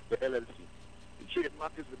from the LLC. The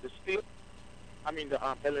trademark is with the state. I mean, the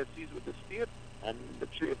LLC is with the state, and the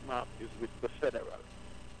trademark is with the federal.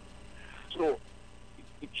 So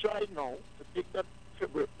he tried now to take that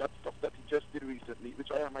stuff that he just did recently,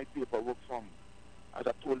 which I have my paperwork from, as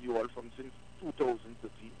I told you all, from since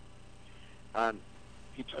 2013, and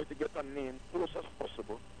he tried to get a name close as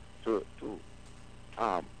possible to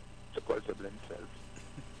culture blend self.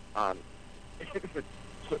 And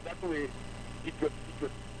so that way he could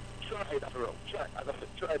try that route.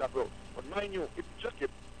 Try that route. But mind you, if you check it,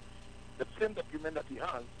 the same document that he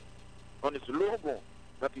has on his logo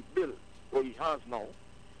that he built, or he has now,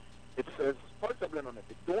 it says culture blend on it.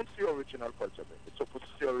 It don't say original culture blend. It's supposed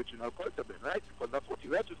to say original culture blend, right? Because that's what he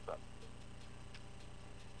registered.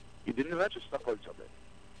 He didn't register culture blend.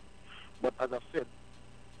 But as I said,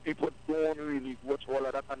 people don't really watch all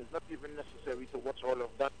of that, and it's not even necessary to watch all of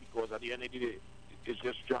that because at the end of the day, it's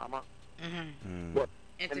just drama. Mm-hmm. But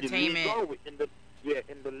entertainment.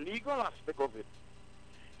 In the legal aspect of it,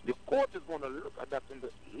 the court is going to look at that in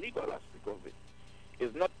the legal aspect of it.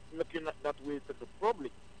 It's not looking at that way to the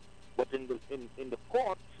public, but in the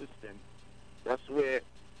court system, that's where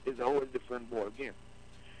it's a whole different ball game,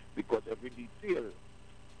 because every detail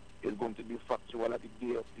is going to be factual at the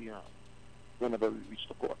day of the whenever we reach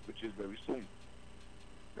the court, which is very soon.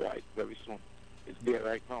 Right, very soon. It's there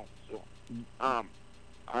right now. So,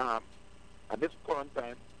 at this current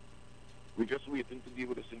time, we're just waiting to deal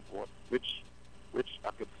with this in court, which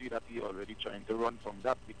I could see that he already trying to run from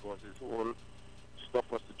that because his whole stuff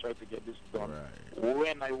was to try to get this done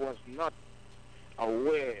when I was not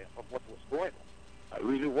aware of what was going on. I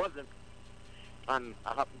really wasn't. And I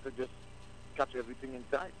happened to just catch everything in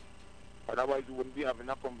time. Otherwise, we wouldn't be having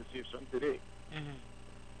a conversation today.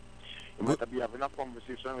 We might be having a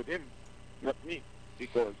conversation with him, not me,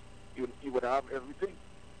 because he would have everything.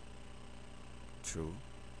 True.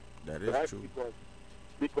 That is right? true.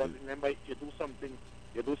 Because remember, you do something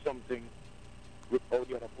without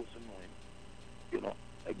the other person knowing. You know,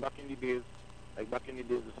 like back in the days, it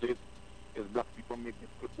says is black people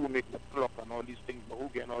who make the clock and all these things, but who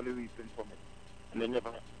get all the reason from it, and they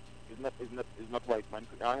never. It's not white man.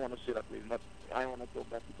 I don't want to say that way. I don't want to talk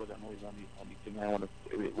that because I know it's on the thing. I want to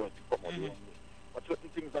come out the wrong way. But certain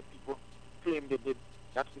things that people claim they did,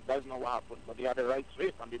 that's not what happened. But they had the right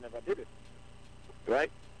rate and they never did it.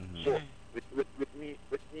 Right? So with me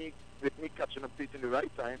catching up in the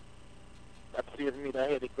right time, that saved me the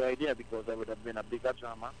headache right there because I would have been a bigger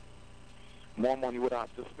drama. More money would I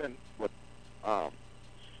have to spend. But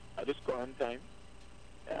at this current time,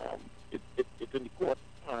 it's in the court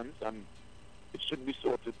hands and it should be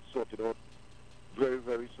sorted out very,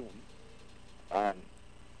 very soon. And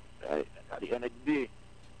at the end of the day,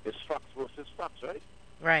 it's facts versus facts, right?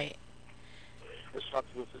 Right. It's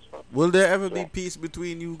facts versus facts. Will there ever be peace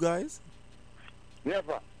between you guys?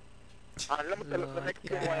 Never. And let me tell you, let me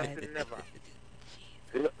explain why I said never.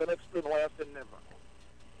 Let me explain why I said never.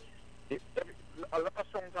 A lot of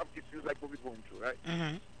songs have issues like what we're going through, right?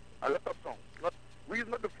 Mm-hmm. A lot of songs. We're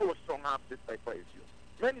not the first song have this type of issue.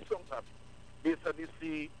 Many songs have.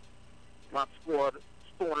 ACDC, Max Squad,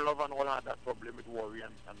 Stone Love and all had that problem with Worry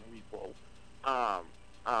and Weepo.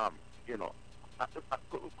 You know, a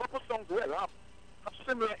couple songs well have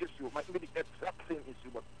similar issue, might be the exact same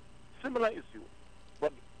issue, but similar issue.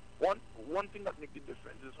 But one thing that makes it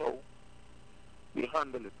different is how they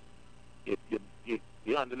handle it.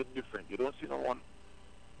 You handle it different. You don't see no one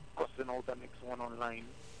cussing out the next one online.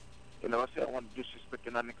 You never see one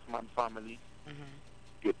disrespecting the next man's family.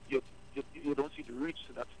 You don't see it reach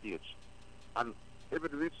to that stage. And if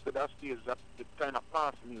it reaches to that stage, that it kind of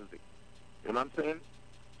past music. You know what I'm saying?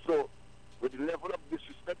 So, with the level of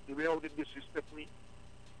disrespect, the way how they disrespect me,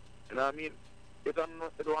 you know what I mean? It don't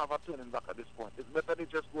have a turning back at this point. It's better they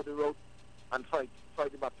just go the road and fight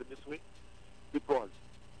the battle this way, because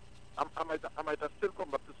I might have still come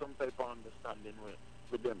back to some type of understanding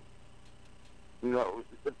with them. You know,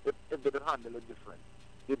 if they didn't handle it different.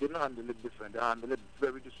 They didn't handle it different. They handled it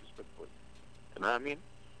very disrespectful. You know what I mean?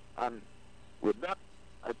 And with that,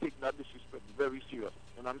 I take that disrespect very serious.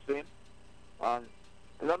 You know what I'm saying? And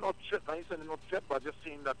I'm not threat. I ain't saying no threat, but just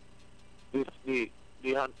saying that they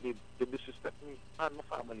disrespect me and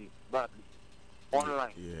my family badly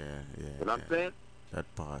online. Yeah. You know what I'm saying? That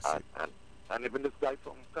pass it. And even this guy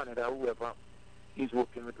from Canada, whoever he's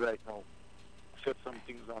working with right now, said some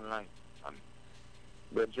things online. And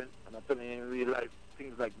Virgin, and I'm telling you in real life,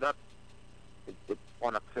 things like that, it's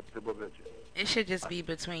unacceptable, Virgin. It should just be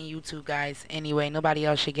between you two guys anyway. Nobody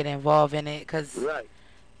else should get involved in it, because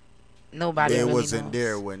nobody they really wasn't knows.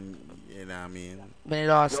 there when, you know what I mean? When it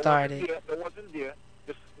all started. They wasn't there.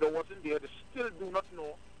 They still do not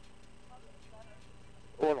know.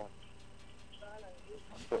 Hold on.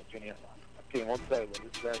 I'm talking here. I came outside when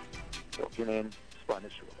this guy talking in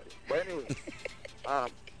Spanish over there. But anyway,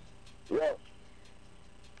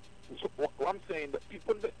 so what I'm saying, that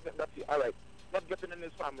people that all right, not getting in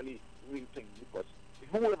his family real thing, because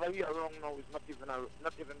whoever here around now is not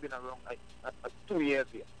even been around like 2 years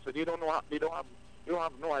here, so they don't have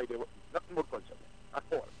no idea nothing about culture at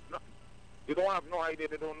all. Nothing. They don't have no idea.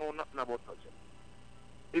 They don't know nothing about culture.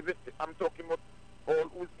 Even I'm talking about all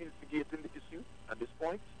who's instigating the issue at this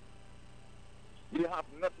point. They have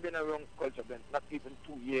not been around culture then, not even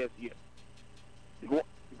 2 years yet. The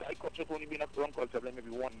guy culture only been around culture then maybe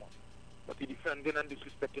 1 month. But he defending and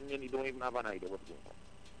disrespecting me and he don't even have an idea what's going on.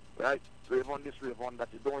 Right? Rave on this, rave on that.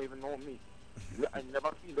 You don't even know me. I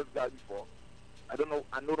never seen this guy before. I don't know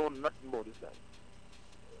nothing about this guy.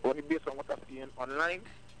 Only based on what I've seen online,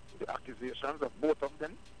 the accusations of both of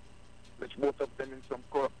them, which both of them in some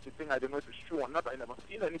corrupted thing. I don't know if it's true or not. I never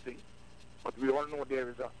seen anything. But we all know there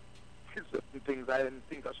is certain things. I didn't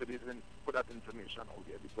think I should even put that information out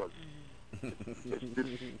there, because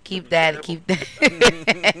keep that.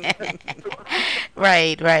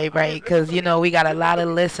 right, because you know we got a lot of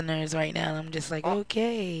listeners right now. I'm just like,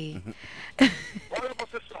 okay. All of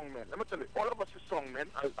us is songmen. Let me tell you, all of us is songmen,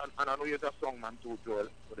 and I know you're a songman too, Joel,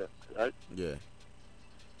 right? Yeah.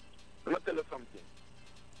 Let me tell you something.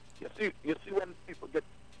 You see when people get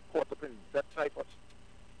caught up in that type of,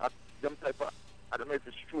 I don't know if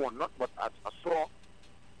it's true or not, but I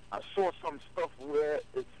saw some stuff where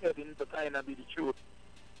it's heading to kind of be the truth.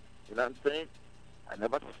 You know what I'm saying? I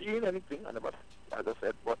never seen anything. As I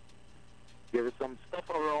said, but there is some stuff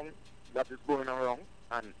around that is going around,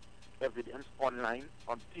 and evidence online,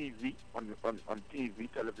 on TV, on TV,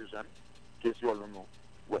 television, in case you all don't know,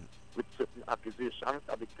 with certain accusations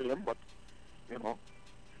that they claim, but, you know,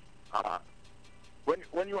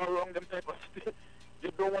 when you are around them type of stuff,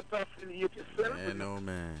 you don't want to affiliate yourself. Yeah, no,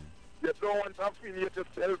 man. You don't want to affiliate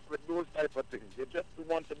yourself with those type of things. You just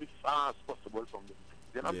want to be far as possible from them.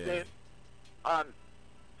 You know what I'm saying? And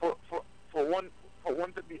for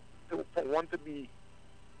one to be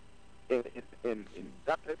in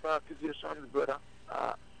that type of accusations, brother,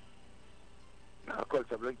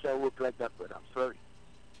 culture can't work like that, brother. I'm sorry.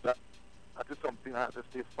 That is something I have to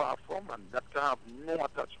stay far from, and that can have no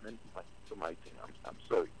attachment to my thing. I'm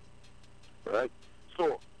sorry. Right?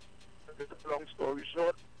 So, long story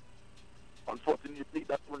short, unfortunately,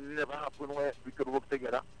 that will never happen where we could work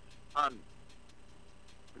together, and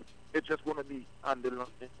it's just going to be handled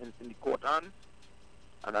in the court hands.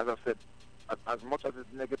 And as I said, as much as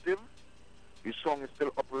it's negative, the song is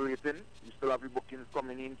still operating. You still have your bookings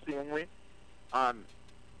coming in same way, and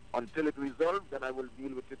until it resolves, then I will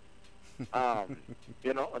deal with it,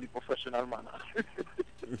 you know, on the professional manner.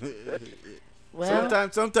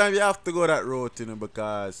 Well, sometimes you have to go that route, you know,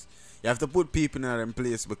 because you have to put people in them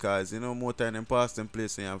place, because, you know, more time than past them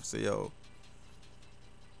place, and you have to say, yo,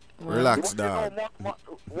 relax, dog. What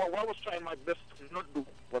I was trying my best to not do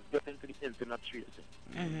was get into the internet chasing.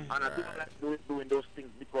 And I don't like doing those things,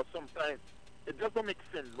 because sometimes it doesn't make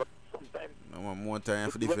sense, but sometimes. I want more time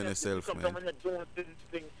for defend yourself, sometimes man. when you don't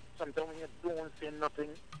think, sometimes when you don't say nothing,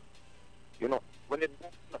 you know, when you do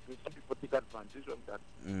nothing, some people take advantage of that.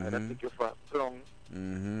 Either take you for a clown,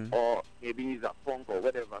 or maybe he's a punk or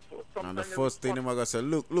whatever. So And the sometimes first thing I'm gonna say,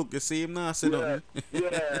 look, you see him now, say nothing.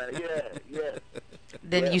 yeah.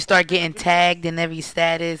 Then you start getting tagged in every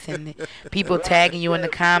status and people tagging you in the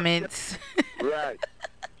comments. Right.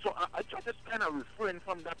 So I try to kind of refrain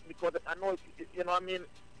from that because I know, you know what I mean,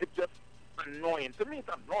 it's just annoying. To me, it's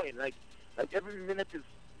annoying. Like every minute is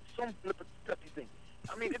some little petty thing.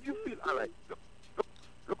 I mean, if you feel, all right,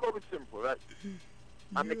 look how it's simple, right?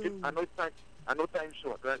 I know time's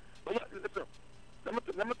short, right? But yeah, listen, let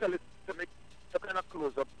me tell it to kind of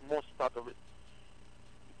close up most part of it.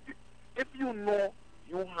 If you know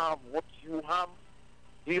you have what you have,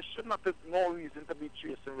 you should not have no reason to be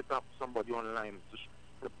chasing with somebody online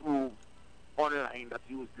to prove online that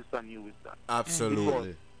you is this and you is that.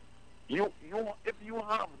 Absolutely. Because if you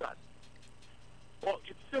have that, well,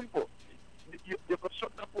 it's simple. You could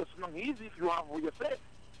shut that person down easy if you have what you say.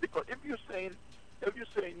 Because if you're saying you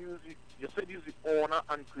said you're the owner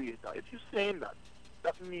and creator. If you're saying that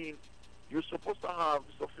means you're supposed to have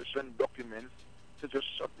sufficient documents to just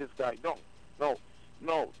shut this guy down.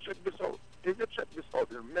 No, check this out. If you check this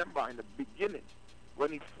out, remember in the beginning,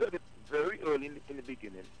 when he said it very early in the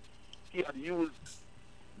beginning, he had used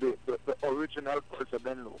the original Culture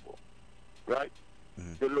Ben logo, right?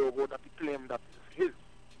 The logo that he claimed that is his,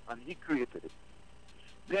 and he created it.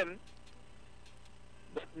 Then,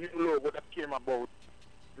 that new logo that came about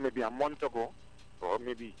maybe a month ago, or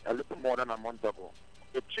maybe a little more than a month ago,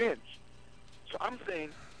 it changed. So I'm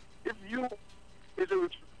saying, if you is a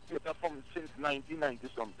rich creator from since 1990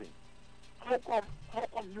 something, how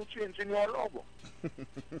come you changing your logo?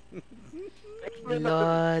 Explain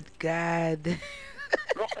Lord God.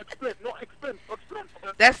 Explain.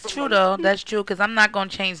 That's true though. That's true because I'm not gonna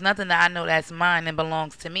change nothing that I know that's mine and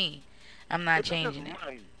belongs to me. I'm not changing it.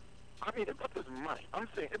 Mine. I mean, if that is mine, I'm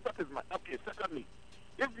saying if that is mine. Okay. Secondly,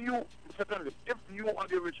 if you are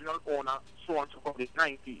the original owner, so on so from the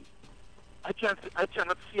 90s, I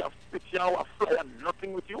cannot see a picture or a flyer,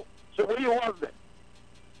 nothing with you. So where you was then?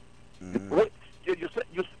 Wait, you said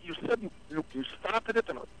you started it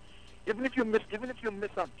or not? Even if you miss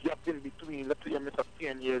a gap in between, let's say you miss a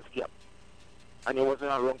 10 years gap, and you wasn't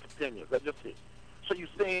around for 10 years, let's just say. So you're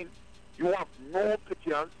saying you have no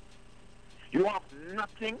pictures, you have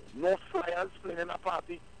nothing, no flyers playing in a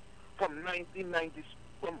party from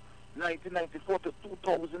 1994 to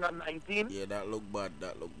 2019. Yeah, that look bad.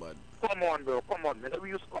 Come on, bro. Come on, man. We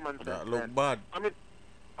use common sense. That look man. bad. I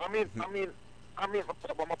mean, my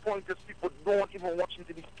point is people don't even watch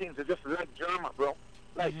into these things. They just like drama, bro.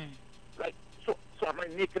 Like, so am I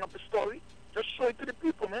making up a story? Just show it to the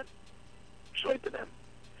people, man. Show it to them.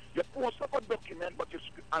 You post up a document, but you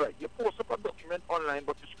post up a document online,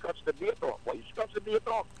 but you scratch the date off. Why you scratch the date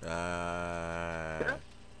off? Yeah?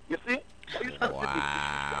 You see?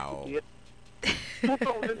 Wow.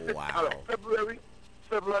 2006, Wow.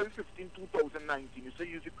 February 15, 2019. You say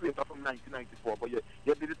you're the creator from 1994, but you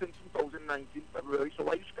did it in 2019 February. So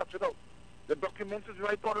why you scratch it out? The document is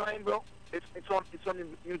right online, bro. It's on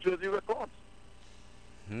New Jersey records.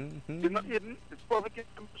 It's not hidden. It's public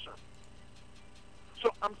information. So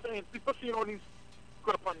I'm saying people see all these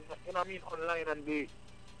crap on, you know what I mean, online, and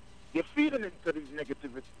they're feeding into these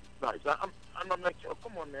negative vibes. I'm like, oh,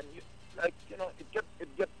 come on, man. It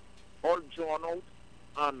gets all drawn out,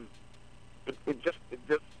 and it just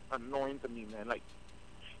annoying to me, man. Like,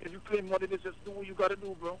 if you claim what it is, just do what you gotta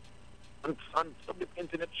do, bro. And stop the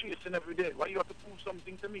internet chasing every day. Why you have to prove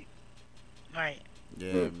something to me? Right.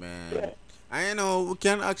 Yeah, man. Yeah. I know we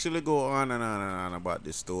can actually go on and on about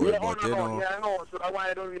this story, but you know. Yeah, I know. So that's why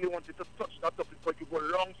I don't really want you to touch that topic because you go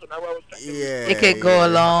long. So that's why I was trying to. Yeah. It could go a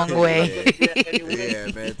long way.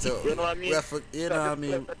 Yeah, man. So you know what I mean? you know what I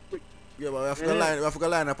mean. Yeah, but we have to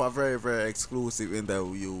line up a very, very exclusive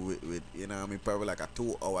interview with you know what I mean, probably like a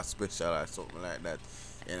 2-hour special or something like that.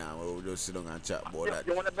 You know, we'll just sit down and chat about that.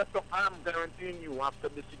 You want to bet I'm guaranteeing you after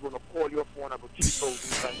this, you're going to call your phone about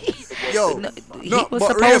 3,000 times. Yo, he was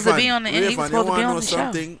supposed to be on the he was supposed to be on the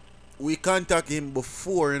something? Show. We contacted him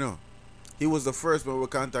before, you know. He was the first one we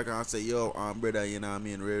contacted and say, yo, brother, you know what I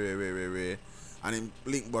mean, Ray. And him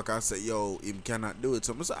link back and say, yo, him cannot do it.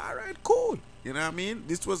 So I said, all right, cool. You know what I mean?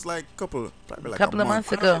 This was like a couple of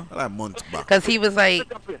months ago. Like months back. Because he was like,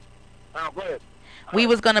 go ahead. We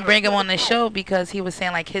was gonna bring him on the show because he was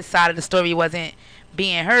saying like his side of the story wasn't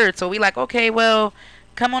being heard. So we like, okay, well,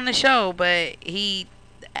 come on the show, but he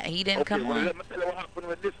didn't come on. Let me tell you what happened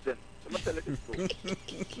with this then. Let me tell you this too.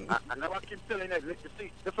 I never keep telling you. You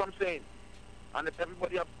see, that's what I'm saying. and if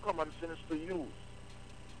everybody have common sense to use.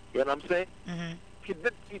 You know what I'm saying? Mm-hmm.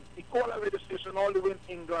 He called a radio station all the way in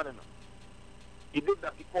England, you know. He did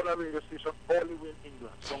that. He called a radio station all the way in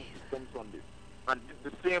England, some Sundays, and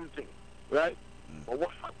did the same thing, right? But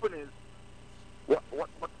what happened is, what I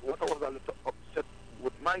was a little upset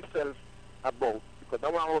with myself about, because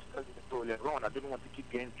that one I was telling you earlier on, I didn't want to keep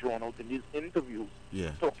getting drawn out in these interviews,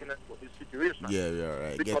 talking about this situation. Yeah,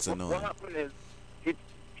 right. Because Get to know what him. happened is,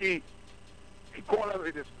 he called a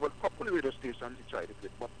radio, well, a couple of radio stations he tried it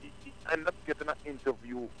with, but he ended up getting an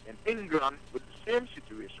interview in England with the same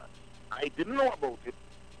situation. I didn't know about it,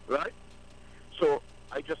 right? So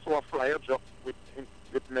I just saw a flyer drop with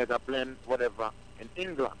Mega Blend, whatever, in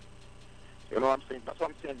England. You know what I'm saying? That's what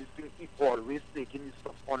I'm saying. This thing is always taking this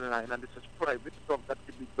stuff online, and this is private stuff that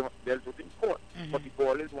could be dealt with in court. But he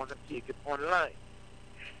always want to take it online.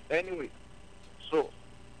 Anyway, so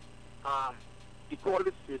he called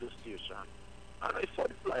this radio station, and I saw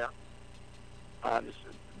the flyer, and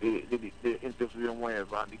the interview and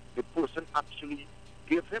whatever, and the person actually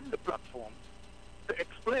gave him the platform to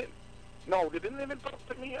explain. No, they didn't even talk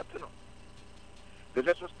to me yet, you know. They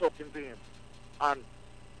just was talking to him. And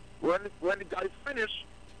when the guy finished,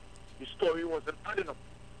 the story wasn't adding up,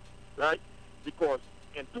 right? Because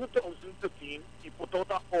in 2013, he put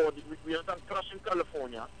out an audio. We had a crash in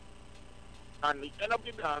California, and the end of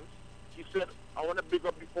the dance, he said, I want to big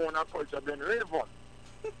up the owner Culture Blend Rayvon.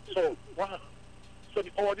 So, so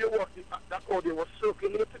the audio that audio was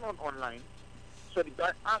circulating online. So the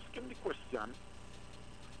guy asked him the question,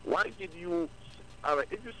 why did you,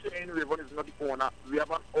 if you saying Rayvon is not the owner, we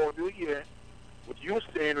have an audio here, but you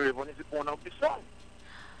saying Rayvon is the owner of the song.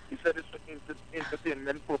 He said it's for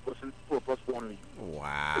entertainment purpose only.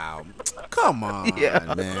 Wow. Come on,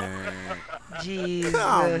 man. Jesus.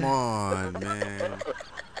 Come on, man.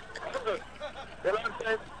 You know what I'm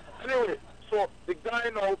saying? Anyway, so the guy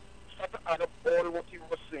now started to add up all what he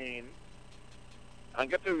was saying and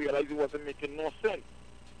get to realize it wasn't making no sense.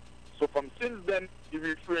 So from since then, he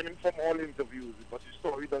refraining from all interviews because his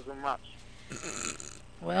story doesn't match.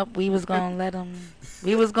 Well, we was gonna let him.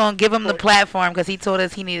 We was gonna give him the platform because he told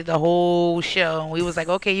us he needed the whole show. And we was like,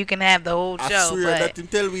 okay, you can have the whole show. I swear but that him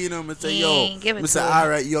tell me, you know, I say, he yo, ain't give it I say, to him. all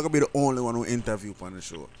right, you're gonna be the only one who interview on the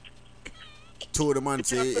show. Told the man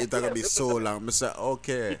say it's gonna be so long. I say,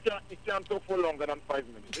 okay. He can't talk for longer than 5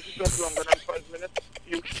 minutes. If he talks longer than 5 minutes,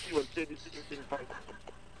 he will say the same thing 5 minutes.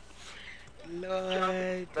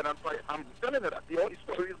 Lord. I'm telling you that the whole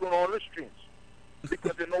story is going to always strange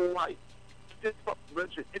because you know why. If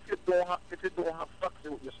you don't have facts,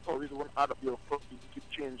 your stories won't add up. Your you keep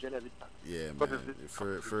changing every time. Yeah, man.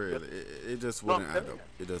 For real, it just wouldn't add up.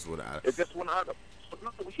 It just wouldn't add up. It just wouldn't add up. So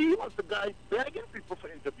now he was the guy begging people for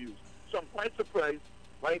interviews. So I'm quite surprised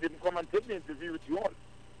why he didn't come and take the interview with you all.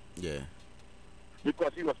 Yeah.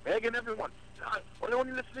 Because he was begging everyone. I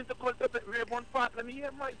only listening to Culture Rayvon part. Let me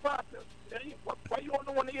hear my part. Why you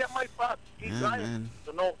don't want to hear my part? He's lying.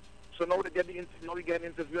 So now they get the now we get an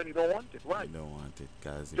interview and you don't want it. Why? You don't want it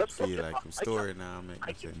because you feel like the story now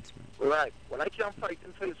makes no sense, man. Right. Well, I can't fight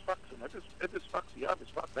him for his facts. If it's facts, he have his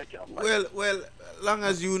facts. I can't fight. Well, long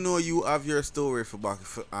as you know you have your story for back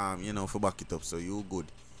it up, so you good.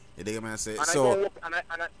 You dig me? Say and so.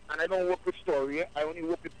 I don't work with story. I only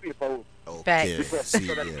work with paper. Okay. Because at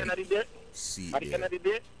the end of the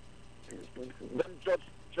day, them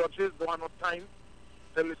judges don't have no time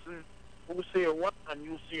to listen. Who say what and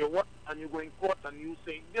you say what and you go in court and you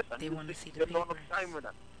say this and they you want to see they the don't have time with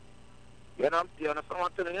that. You understand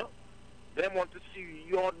what I'm telling you? They want to see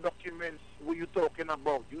your documents, what you talking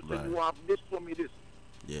about. You say you have this, show me this.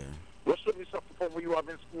 Yeah. You show me something from what you have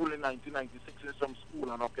in school in 1996 in some school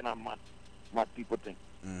and how can I mad people think.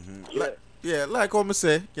 Yeah, like what I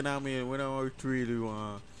say, you know what I mean? We don't really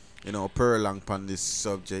want, prolong on this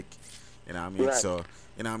subject. You know what I mean? Right. So,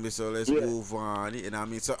 you know what I mean? So let's move on. You know what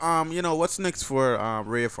I mean? So what's next for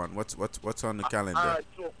Rayvon? What's on the calendar? Alright,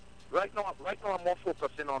 so right now I'm more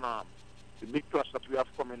focusing on the big clash that we have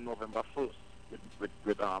coming November 1st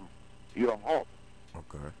with Young Hawk.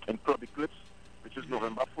 Okay. In Club Eclipse, which is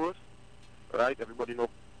November 1st. Right? Everybody know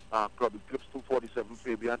Club Eclipse 247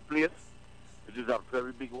 Fabian Place, which is a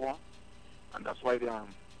very big one. And that's why they're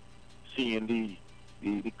seeing the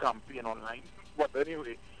campaign online. But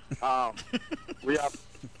anyway, we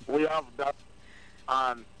have that,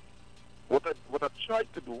 and what I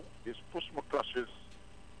tried to do is push my clashes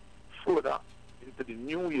further into the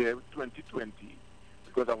new year 2020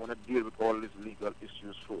 because I want to deal with all these legal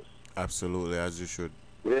issues first. Absolutely, as you should.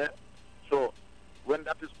 Yeah. So when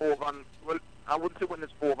that is over, well, I wouldn't say when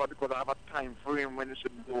it's over because I have a time frame when it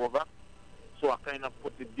should be over. So I kind of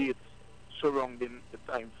put the dates surrounding the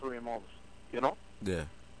time frame of you know. Yeah.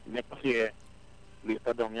 Next year,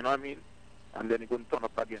 later down, you know what I mean? And then it's going to turn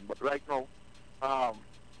up again. But right now,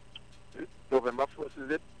 November 1st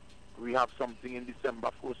is it? We have something in December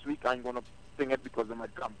 1st week. I ain't going to sing it because of my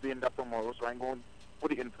campaign that tomorrow, so I ain't going to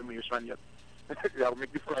put the information yet. I'll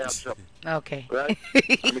make the flyer drop. Okay. Right?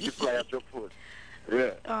 I'll make the flyer drop first.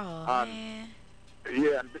 Yeah. Oh, man.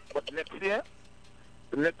 Yeah, but next year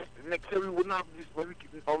we wouldn't have this. When we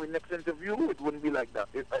our next interview, it wouldn't be like that.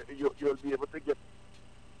 You'll be able to get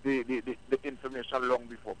the information long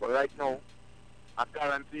before. But right now, I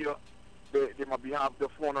guarantee you, they might have the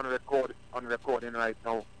phone on recording right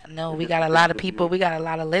now. No, we got a lot of people. We got a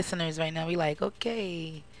lot of listeners right now. We like,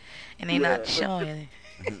 okay, and they not showing.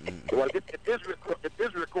 Well, it is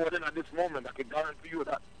recording at this moment. I can guarantee you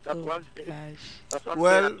that. That's one thing. That's one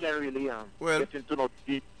thing I can't really get into no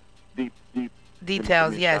deep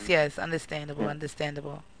details. Yes,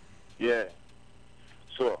 understandable. Yeah.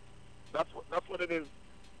 So that's what it is.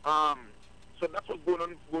 So that's what's going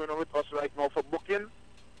on with us right now for bookings.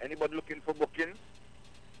 Anybody looking for bookings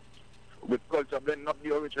with Culture Blend, not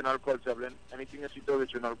the original Culture Blend. Anything you see the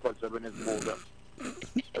original Culture Blend is bolder.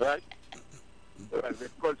 Right? Right,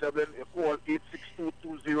 with Culture Blend, you call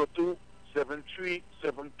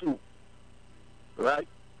 862-202-7372. Right?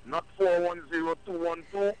 Not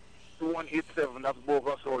 410-212-2187. That's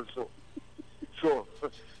bogus also. So,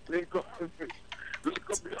 link up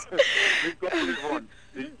everyone.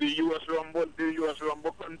 The US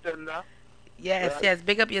Rumble contender. Yes, right? yes.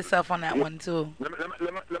 Big up yourself on that one too. Let me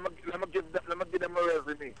give them a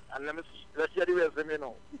resume, and let's hear the resume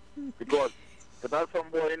now, because that's some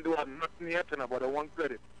boy in do nothing yet, but I want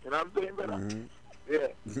credit. You know what I'm saying, brother? Mm-hmm.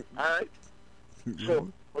 Yeah. All right.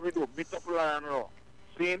 So what we do? Beat up Lion Raw,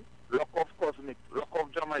 Scene, lock off Cosmic, lock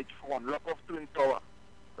off Jamaica Phone, lock off Twin Tower,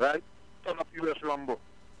 right? Turn up US Rumble.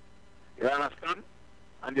 You understand?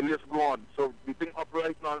 And the list go on. So the thing up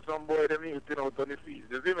right now, some boy them hitting out on the fees.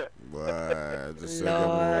 You see me? Boy, just a couple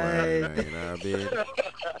while, you know what I mean?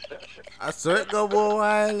 I saw it go a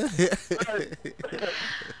while.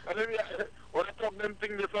 When I talk them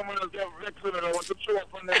things to someone else get vexed and I want to show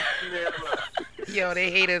up on them things. Yo,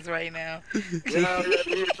 they hate us right now.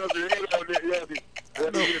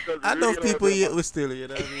 I know people hate us still, you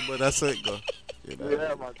know what I mean? But that's how it go. You know?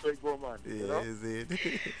 Yeah, man, so it go, man. Yeah, you know? is it?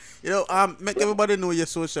 You know, make everybody know your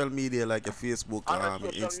social media, like your Facebook, your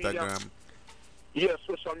Instagram. Yeah,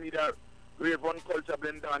 social media. Rayvon Culture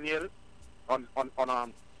Blend Daniel on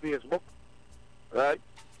Facebook, right?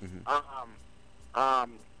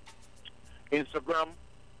 Mm-hmm. Instagram,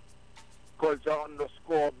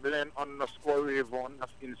 Culture_Blend_Rayvon.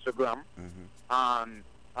 That's Instagram. Mm-hmm. And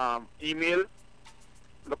email.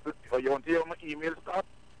 Look, you want to hear my email start?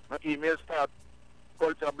 My email start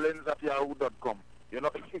cultureblends@yahoo.com. You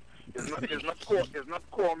know, it's not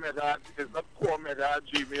core mega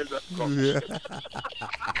gmail.com.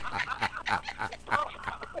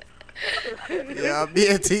 Yeah, be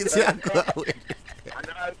a teacher. And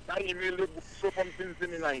I emailed it so from since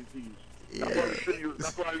in the 90s. Yeah.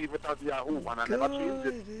 That's why I leave it as Yahoo, and I never changed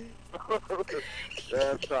it.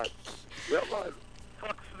 That's right. Yeah, man.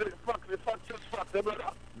 Facts,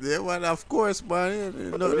 brother. Yeah, man, of course,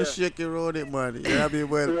 man. Nothing shaking around it, man. You know what I mean?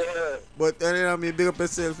 Well, but you know what I mean, big up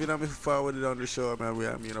yourself, you know what I mean, forward it on the show, man.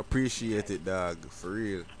 I mean, appreciate it, dog, for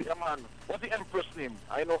real. Yeah, man. What's the Empress name?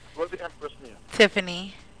 I know. What's the Empress name?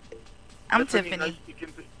 Tiffany. I'm Tiffany. Nice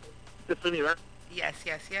speaking to Tiffany, right? Yes.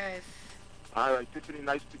 All right, Tiffany,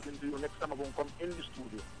 nice speaking to you. Next time I'm going to come in the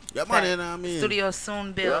studio. Yeah, man, you know what I mean? Studio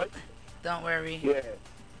soon built. Right? Don't worry.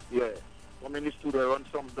 Yeah. Come in the studio, run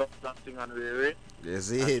some duck dancing and Ray. That's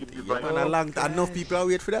it. Yeah, man, enough people are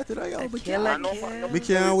waiting for that, you know? We can't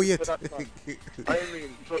wait. I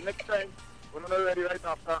mean, so next time, when I'm ready right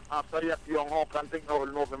after Young Hawk and thing,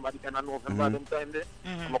 November, the end of November, them time there,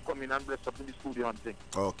 I'm going to come in and bless up in the studio and thing.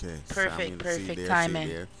 Okay. Perfect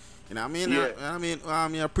timing. You know what I mean? I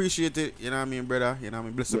appreciate it. You know what I mean, brother? You know what I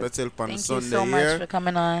mean? Bless up yourself on Sunday. Thank you so much for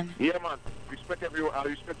coming on. Yeah, man. Respect everyone.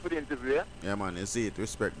 Respect for the interview, yeah? Yeah, man. You see it.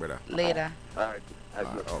 Respect, brother. Later. All right.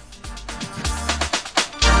 Well,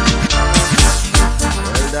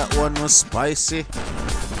 that one was spicy.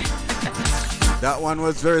 That one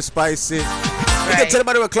was very spicy. You can tell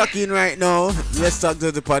everybody we're clocking right now. Let's Talk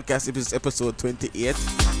to the podcast. It is episode 28.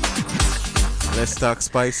 Let's talk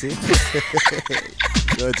spicy.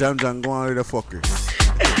 Yo, Jam, go on with the fucker.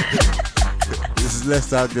 This is Let's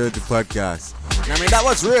Talk to the podcast. You know what I mean? That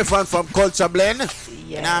was Rayvon from Culture Blend. Yes.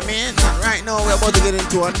 You know what I mean? And right now we're about to get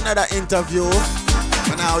into another interview.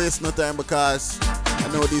 But now it's no time because I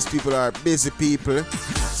know these people are busy people.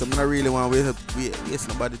 So I don't really want to waste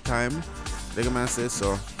nobody time. Like a man says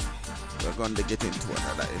so. we're going to get into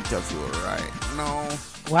another interview right now.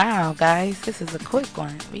 Wow, guys, this is a quick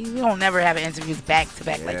one. We don't never have interviews back to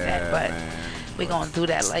back like that, but we're going to do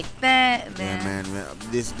that like that. And then Man.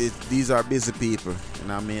 These are busy people. You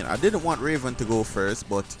know what I mean? I didn't want Raven to go first,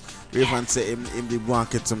 but Raven said him did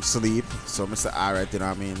want to get some sleep. So I said, all right, you know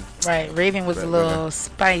what I mean? Right, Raven was a little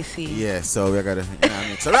spicy. Yeah, so we got to, you know what I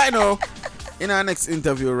mean? So right now, in our next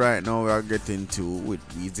interview right now, we are getting to with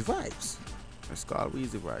Weezy Vibes. It's called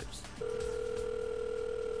Weezy Vibes.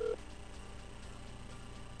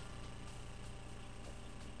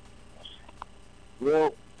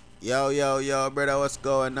 Yo, brother, what's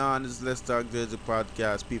going on? This is Let's Talk Jersey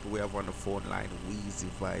Podcast. People we have on the phone line, Weezy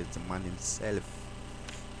Vibes, the man himself.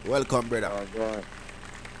 Welcome, brother.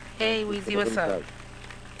 Hey, Weezy, what's up?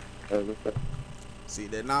 See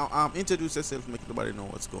that now. Introduce yourself, make everybody know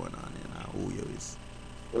what's going on and who you is.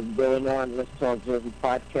 What's going on? Let's Talk Jersey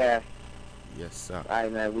Podcast. Yes, sir. I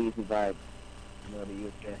am at Weezy Vibes. You know the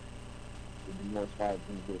UK. With the most vibes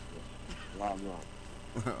in business. Long.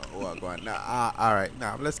 Well, go on. Now, all right.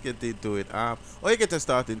 Now let's get into it. Or you get to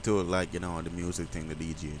start into it, like, you know, the music thing, the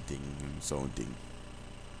DJing thing, and sound thing.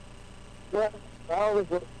 Well, I always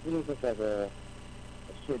worked music as a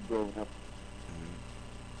kid growing up.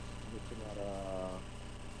 Looking at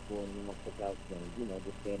going to my cookouts and, you know,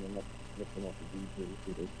 just standing up, looking at the DJs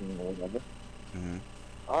who they sing or whatever.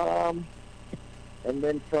 And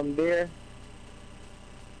then from there,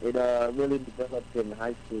 it really developed in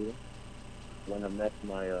high school. When I met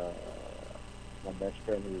my best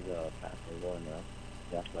friend who's passing away now,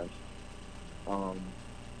 Jack Lunch,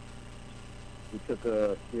 we took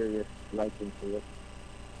a serious liking to it.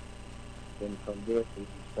 Then from there, we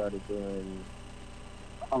started doing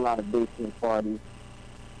a lot of basement parties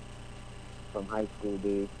from high school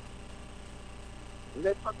days. And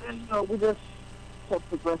then from there, you know, we just kept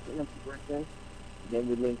progressing. Then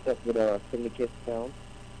we linked up with Syndicate Sound.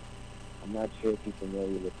 I'm not sure if you're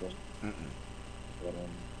familiar with them. But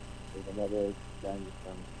there's another band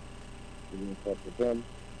that we linked up with them,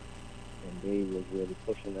 and they was really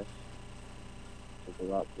pushing us to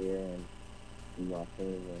go out there and do our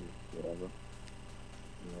thing and whatever.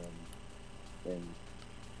 And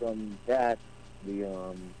from that, we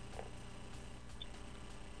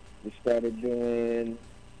started doing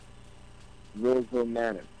Roseville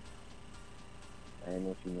Manor. I don't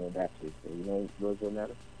know if you know that place. You know Roseville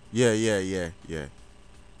Manor? Yeah.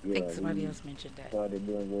 I think somebody else mentioned that. Started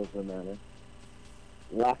doing Roseville Manor.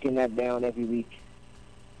 Locking that down every week.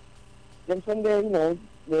 Then from there, you know,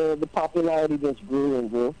 the popularity just grew and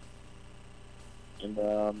grew. And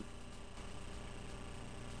now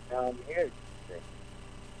I'm here.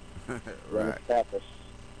 Right. I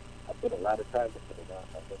put a lot of time into it now.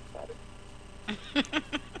 I think about it.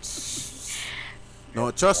 No,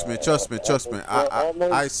 trust me.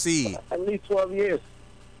 I see. At least 12 years.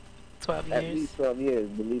 12 years. At least 12 years,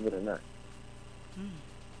 believe it or not.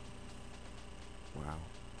 Wow.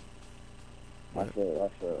 That's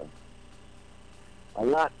a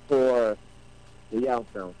lot for the young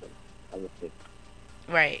film, I would say.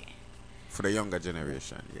 Right. For the younger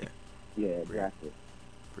generation, yeah. Yeah, exactly.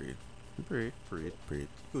 Great.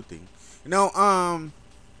 Good thing. You know,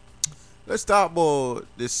 let's talk about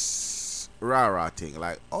this rah-rah thing.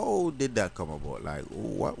 Like, how did that come about? Like,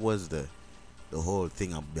 what was the whole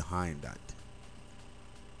thing behind that?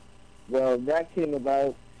 Well, that came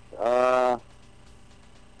about, I'll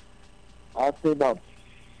say about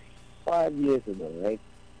 5 years ago, right?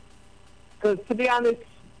 Because, to be honest,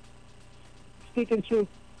 speaking truth,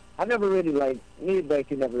 I never really, me and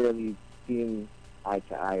Becky never really seen eye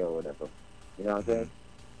to eye or whatever. You know what I'm saying?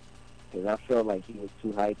 Because I felt like he was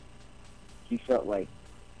too hyped. He felt like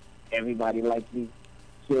everybody liked me.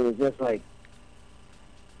 So it was just like,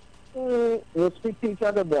 we'll speak to each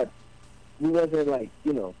other, but we wasn't like,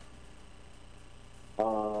 you know,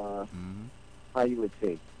 how you would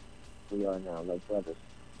say we are now, like brothers.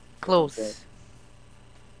 Close. Okay?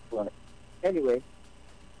 But anyway,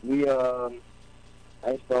 I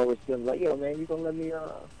used to always tell him, like, yo, man, you gonna let me, you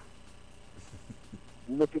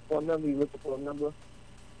looking for a number?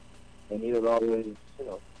 And he would always, you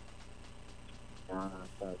know,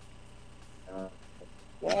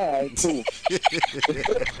 yeah, cool.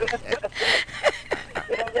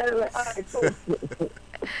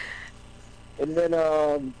 And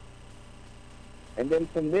then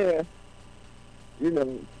from there, you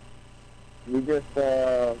know, we just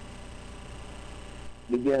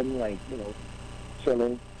began, like, you know,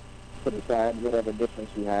 chilling, put aside whatever difference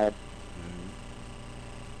we had.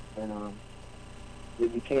 And we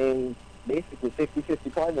became basically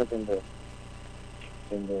 50-50 partners in the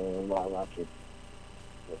Wild Rocket.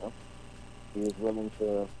 You know, he was willing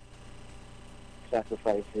to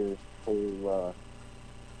sacrifice his whole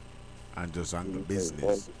And just on the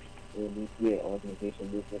business. organization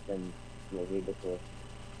business, and was able to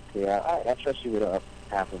say, I trust you with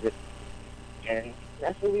half of it. And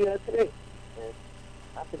that's what we are today. And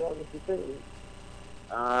I could honestly say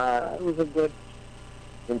it was a good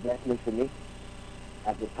investment for me.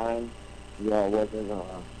 At the time, y'all wasn't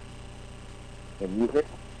in music.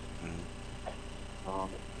 Now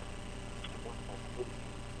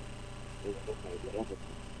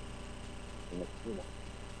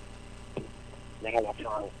I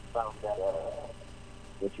found that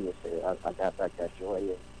what you were saying. I got back that joy.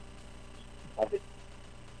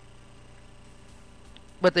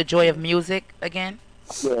 But the joy of music again?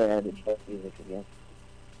 Yeah, the joy of music again.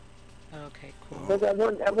 Okay, cool. Because at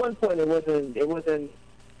one point it wasn't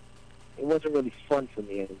really fun for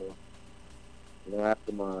me anymore. You know,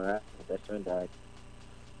 after my best friend died,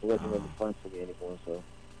 it wasn't really fun for me anymore. So,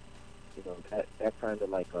 you know, that kind of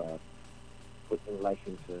like put new life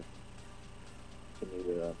into me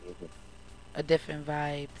with music. A different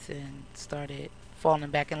vibes, and started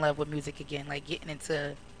falling back in love with music again, like getting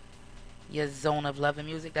into your zone of loving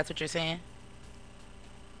music. That's what you're saying?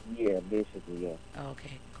 Yeah, basically, yeah.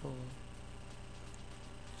 Okay, cool.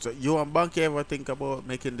 So you and Bunky ever think about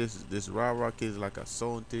making this raw rock is like a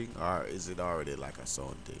sound thing, or is it already like a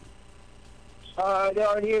sound thing? It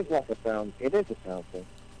already is like a sound. It is a sound thing.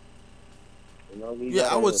 You know,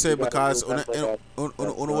 I would say because on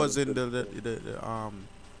was in the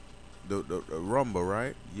Rumble,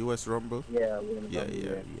 right? U.S. Rumble. Yeah, yeah.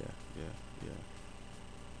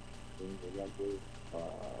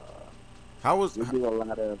 How was we do a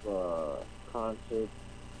lot of concerts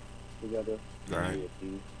together. Right.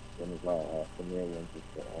 One of our premier ones is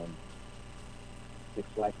the Six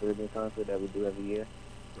Flags Caribbean concert that we do every year.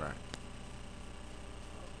 Right.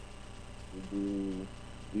 We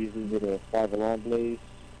usually do the Five Alarm Blaze.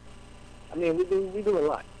 I mean, we do a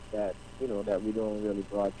lot that that we don't really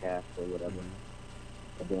broadcast or whatever.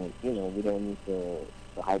 But then we don't need to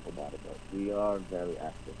hype about it, but we are very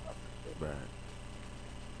active. Right.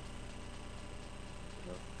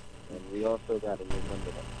 And we also got to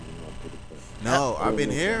remember that pretty soon. No, I've been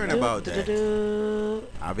hearing about that.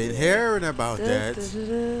 I've been hearing about that.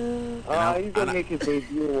 He's gonna make his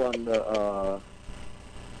debut on the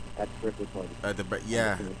at the birthday party.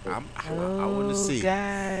 Yeah, I want to see.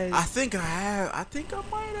 Guys. I think I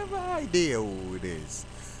might have an idea who it is.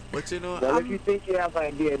 But you know, well, if you think you have an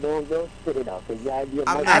idea, don't spit it out, because your idea.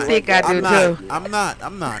 I think I do too. I'm not.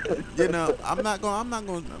 You know, I'm not going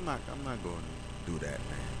to do that,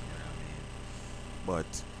 man. But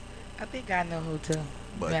I think I know who too.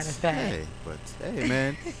 But matter of fact. Hey,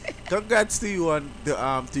 man, congrats to you on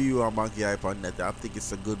Monkey Hype on that. I think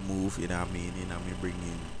it's a good move. You know what I mean?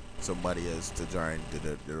 Bringing somebody else to join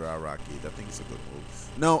the Raw Rocky. I think it's a good move.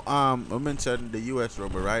 Now, I mentioned the U.S.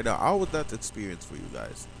 Rumble right now. How was that experience for you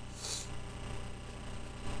guys?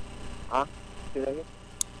 Huh?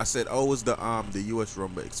 I said, how was the U.S.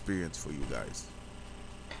 Rumble experience for you guys?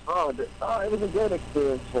 It was a good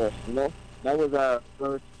experience for us. You know, that was our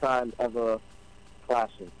first time ever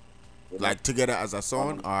clashing. Like together as a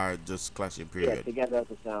sound or just clashing period? Yeah, together as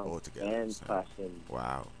a sound. Oh, together and clashing.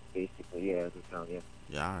 Wow. Basically, yeah, as a sound, yeah.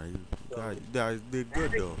 Yeah, you guys did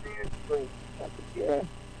good though. Yeah,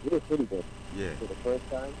 we did pretty good. Yeah. For the first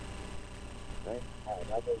time, right?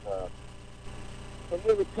 That was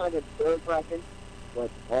it was kind of nerve-wracking, but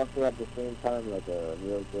also at the same time like a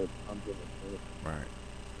real good pumping experience. Right.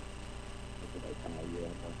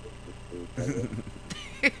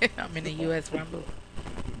 I'm in the U.S. Rumble.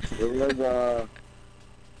 It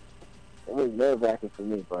was nerve-wracking for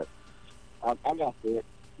me, but I got through it.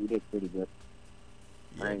 We did pretty good.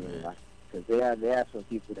 Yeah, I ain't gonna lie. Because they have some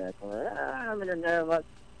people that go, I'm in a nervous.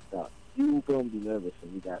 No, you gonna be nervous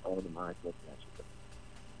when you got all the minds looking at you.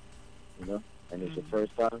 You know? And it's your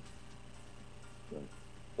first time. So,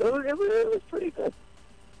 it was pretty good.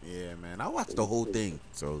 Yeah, man. I watched the whole thing.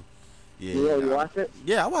 So, yeah. You watched it?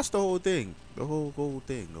 Yeah, I watched the whole thing. The whole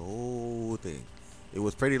thing. It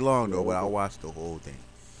was pretty long though, but I watched the whole thing.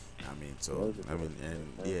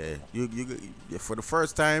 Yeah, you for the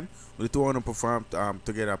first time when the two of them performed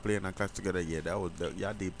together, playing and clash together, yeah,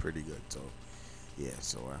 y'all did pretty good. So, yeah,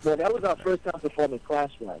 Well, that was our first time performing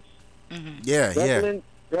clash-wise. Mm-hmm. Yeah,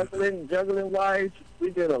 Juggling wise, we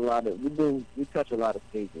did a lot of we touched a lot of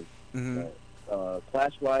stages. Mm-hmm.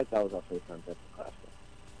 Clash-wise, that was our first time touching clash-wise.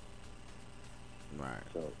 Right.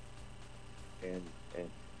 So, and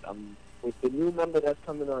with the new member that's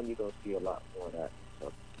coming on, you're gonna see a lot more of that.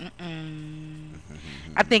 So.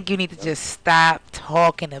 I think you need to just stop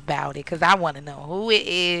talking about it because I want to know who it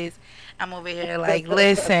is. I'm over here like,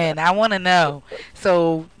 listen, I want to know.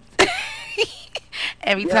 So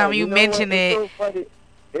every time you mention what? it, so funny.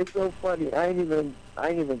 It's so funny. I ain't even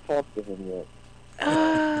talked to him yet.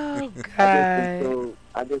 oh I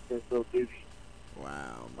God, just been so busy.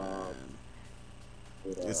 Wow, man.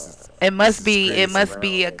 it must be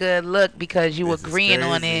crazy. a good look because you This is agreeing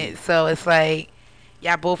on crazy. it. So it's like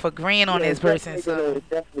y'all both agreeing on this person. So It's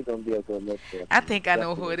definitely gonna be a good look. I think I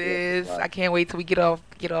know who it is. I can't wait till we get off.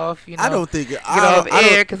 You know, I don't think get off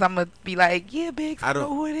air because I'm gonna be like, yeah, Biggs, I know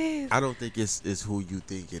who it is. I don't think it's who you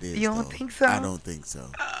think it is. You don't though. think so? I don't think so.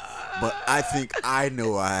 But I think I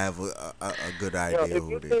know I have a good idea If who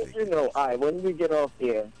you they think think. you know, when we get off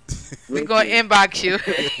here, We're gonna inbox you.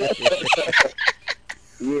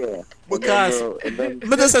 yeah. Because,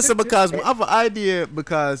 but this is because I have an idea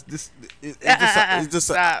because this it's just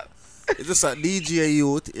a DJ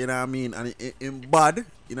youth, you know what I mean, and in bad,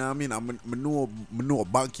 you know what I mean. I know a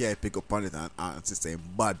bank here pick up on it and say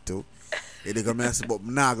bad too. They gonna mess up, but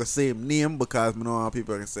not gonna say him name because I know how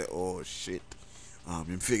people can say, oh shit,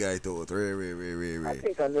 you figure it out, I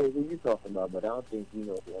think I know who you talking about, but I don't think you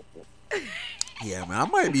know who I'm talking. Yeah, man, I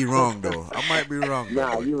might be wrong though.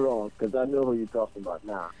 Nah, you're wrong, because I know who you're talking about.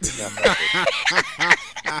 Nah.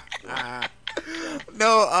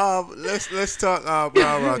 No, let's talk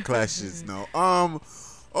rah clashes now.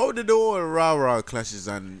 Oh, the whole rah clashes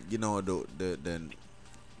and you know the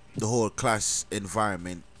whole clash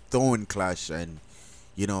environment, throwing clash and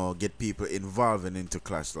you know get people involving into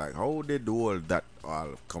clash. Like, how did all that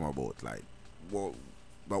all come about? Like,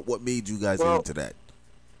 what made you guys into that?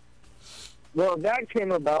 Well, that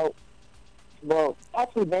came about. Well,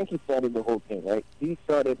 actually, Banky started the whole thing, right? He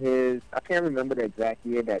started his. I can't remember the exact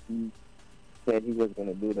year that he said he was going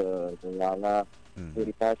to do the La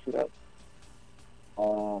 35 shootout.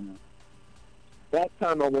 That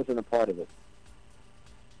time I wasn't a part of it.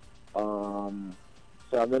 So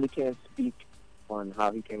I really can't speak on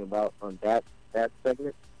how he came about on that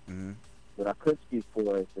segment. Mm-hmm. What I could speak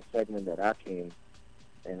for is the segment that I came,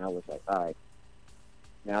 and I was like, all right,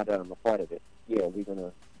 now that I'm a part of it, yeah, we're going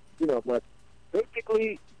to, but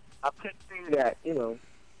basically, I could see that,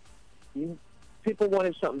 people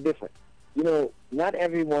wanted something different. Not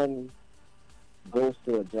everyone goes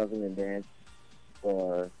to a juggling dance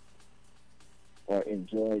or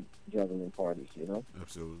enjoy juggling parties,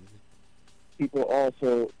 Absolutely. People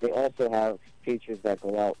also have patrons that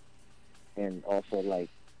go out and also like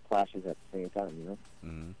clashes at the same time,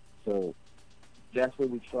 Mm-hmm. So that's what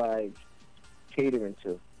we tried catering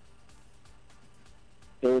to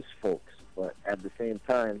those folks. But at the same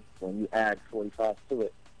time, when you add 45 to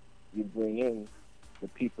it, you bring in the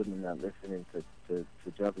people who are not listening to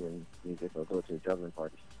juggling music or go to juggling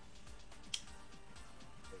parties.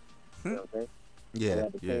 You know what I'm saying? Yeah. But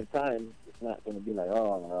at the same time, it's not going to be like,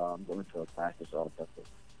 I'm going to a class or all that stuff.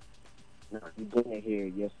 No, you're going to hear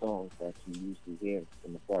your songs that you usually hear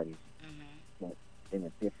in the parties, but in a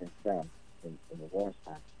different style, in a war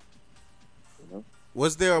style.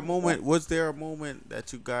 Was there a moment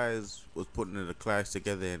that you guys was putting the class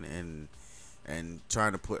together and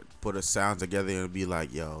trying to put a sound together and be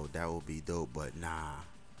like, yo, that would be dope, but nah?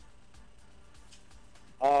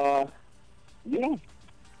 Yeah.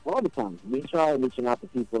 All the time. We try reaching out to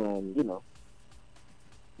people and,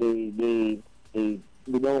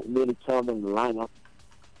 we don't really tell them the lineup.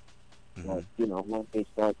 But, once they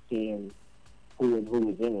start seeing who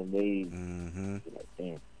is in it, they be like,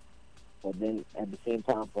 damn. But then at the same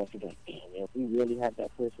time, for us, we're like, damn, if we really had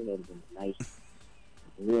that person, it would have been nice,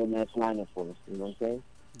 real nice lineup for us. You know what I'm saying?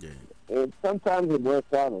 Yeah. And sometimes it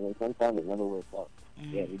works out, and sometimes it never works out.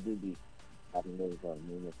 Yeah, we do be having those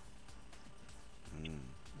moments.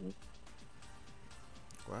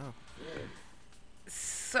 Wow.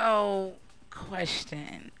 So,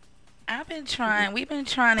 question. We've been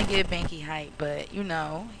trying to get Banky hype, but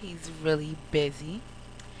he's really busy.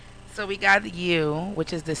 So we got you,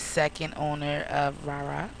 which is the second owner of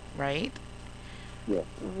Rara, right? Yeah.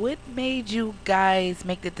 What made you guys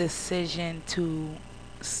make the decision to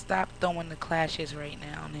stop throwing the clashes right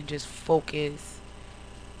now and just focus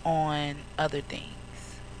on other things?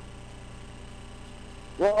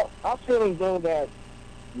 Well, I feel as though that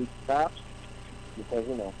we stopped because,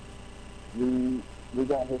 we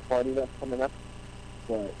got his party that's coming up,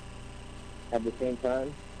 but at the same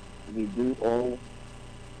time, we do owe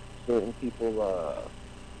certain people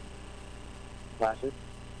classes,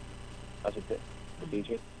 I should say, the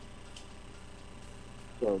DJ.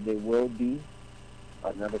 So there will be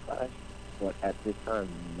another class, but at this time,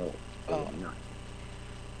 no,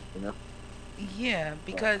 not. Yeah,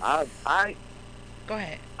 because I go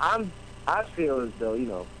ahead. I feel as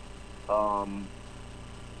though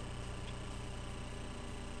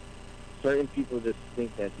certain people just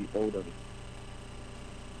think that you owe them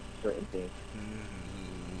certain things.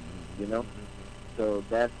 You know, so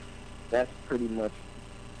that's pretty much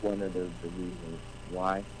one of the reasons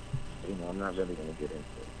why. I'm not really gonna get into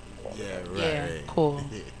it. Yeah, right. Yeah, cool.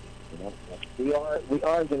 We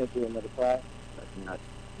are gonna do another class, but not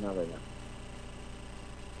right now.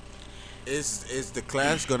 Is the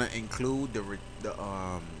class gonna include the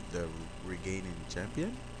regaining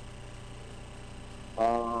champion?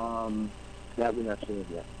 That we're not sure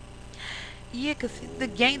yet. Yeah, cause the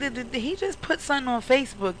game he just put something on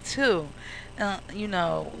Facebook too.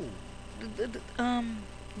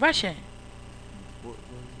 Russian.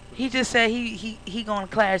 He just said he gonna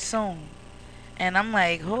clash soon. And I'm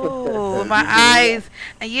like, oh, my eyes.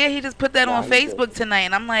 And yeah, he just put that on Facebook tonight.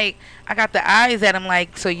 And I'm like, I got the eyes at him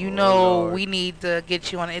like, so we need to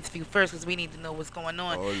get you on an interview first because we need to know what's going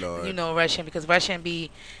on. Oh, Lord. Russian, because Russian be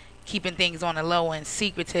keeping things on the low and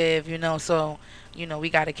secretive, so, we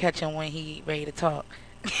got to catch him when he ready to talk.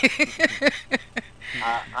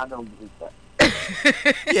 I don't believe that.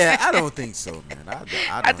 Yeah, I don't think so, man.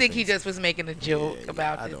 I think he just was making a joke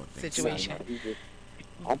about the situation.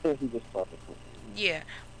 I think he just talking. Yeah,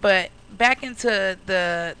 but back into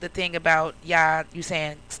the thing about you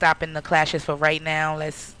saying stopping the clashes for right now.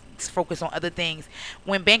 Let's focus on other things.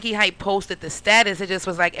 When Banky Hype posted the status, it just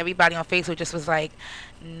was like everybody on Facebook just was like,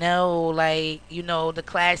 no, like the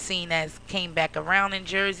clash scene that came back around in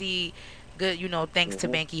Jersey. Good, thanks to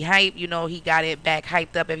Banky Hype, he got it back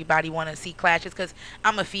hyped up. Everybody want to see clashes because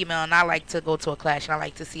I'm a female and I like to go to a clash and I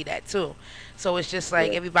like to see that too. So it's just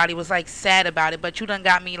like everybody was like sad about it, but you done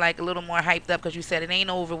got me like a little more hyped up because you said it ain't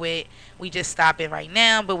over with. We just stopping right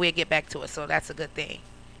now, but we'll get back to it. So that's a good thing.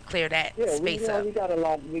 Clear that space up. We got a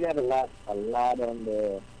lot on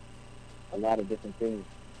a lot of different things.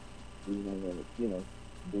 We want to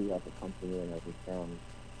do as a company and as a town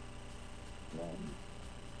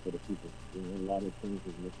for the people. A lot of things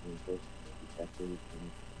is missing first. That's really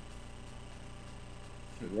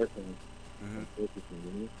working and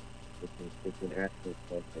focusing, different aspects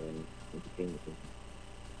of entertainment.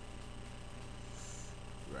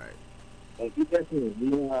 Right. And we definitely,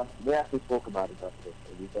 we actually spoke about it yesterday,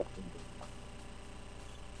 so we definitely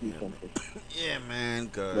do something. Yeah, man,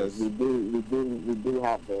 cause we do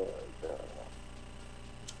have the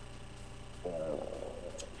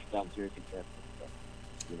Stop Jersey Test and stuff,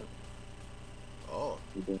 Oh.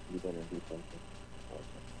 We definitely gonna do something.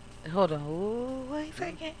 Hold on. Ooh, wait a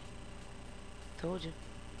second. Told you.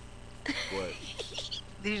 What?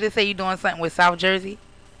 Did you just say you doing something with South Jersey?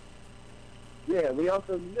 Yeah, we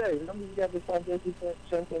also remember you got the South Jersey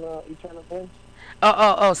champion Eternal Flames?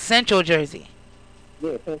 Oh, Central Jersey.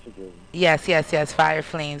 Yeah, Central Jersey. Yes, Fire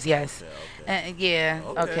Flames, yes. Okay. Yeah,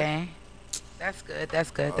 Okay. okay. That's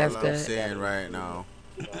good. All I'm saying right now.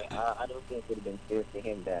 I don't think it would have been fair for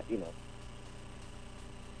him that,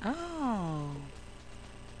 Oh.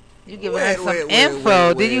 You giving us some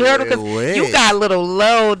info. Did you hear it? Because you got a little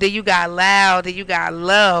low, then you got loud, then you got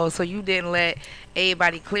low. So you didn't let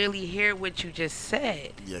everybody clearly hear what you just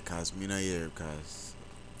said. Yeah, cause me not hear, cause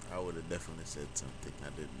I would have definitely said something. I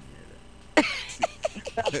didn't hear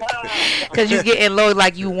that. Because you getting low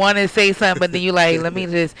like you want to say something, but then you like, let me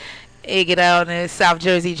just egg it out and it's South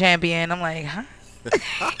Jersey champion. I'm like, huh?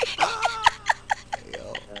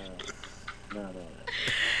 No.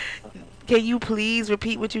 Can you please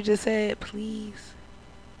repeat what you just said, please?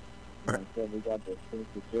 I said we got the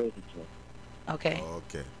Central Jersey champion. Okay. Oh,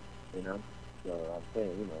 okay. So I'm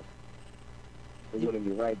saying, it wouldn't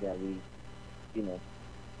be right that we,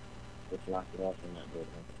 just lock it off and not do it.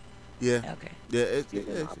 Yeah. Okay. Yeah, it's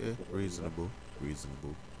reasonable.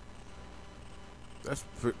 That's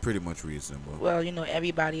pretty much reasonable. Well,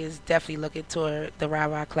 everybody is definitely looking toward the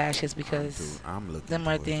Rah-Rah clashes because I'm looking them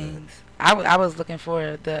are toward things. I was looking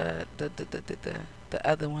for the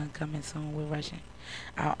other one coming soon with Russian.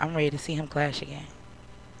 I'm ready to see him clash again.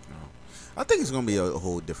 I think it's gonna be a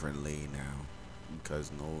whole different lane now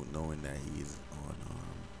because knowing that he's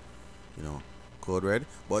on Code Red,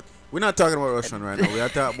 but we're not talking about Russian right now. We are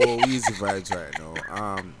talking about Weezy Vibes right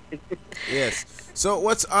now. Yes. So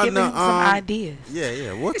what's on Give the him some ideas?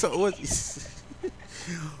 Yeah. What's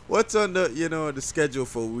on the the schedule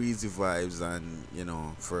for Weezy Vibes and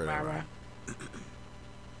further? Rah-Rah.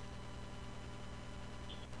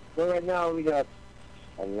 So right now we got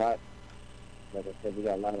a lot. Like I said, we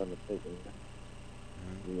got a lot on the plate.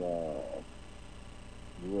 We're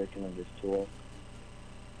working on this tour.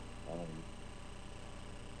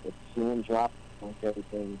 It's soon drop once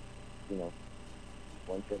everything,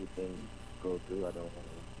 once everything goes through, I don't want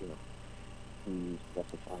to, to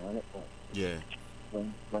specify on it, but yeah.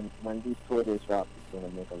 When these tour days drop, it's going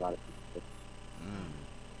to make a lot of people sick.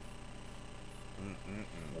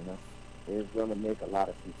 You know, it's going to make a lot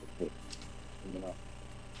of people sick. You know.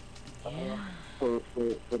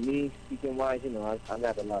 For me, speaking wise, I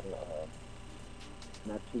got a lot of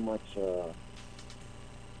not too much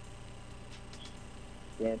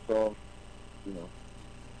dance off,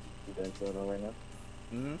 events going on right now.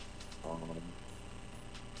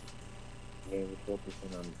 Mainly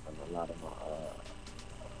focusing on a lot of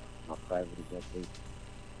my private events.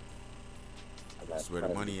 That's where the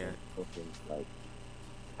money at. Booking, like,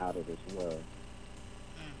 out of this world.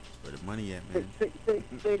 Where the money at, man?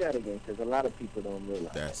 Say that again, because a lot of people don't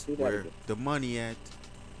realize. That's where the money at.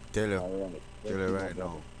 Tell her. All right. Tell her right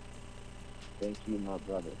now. Thank you, my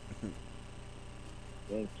brother.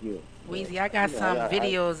 Thank you. Weezy, I got some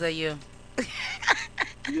videos of you.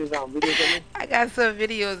 You got videos of me? I got some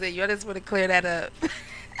videos of you. I just want to clear that up.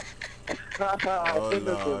 Oh,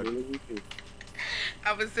 Lord.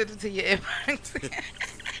 I'm going to send it to your inbox.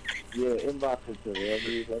 Yeah, inbox it to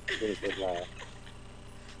me. That's a good lie.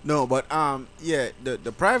 No, but yeah,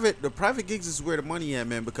 the private gigs is where the money at,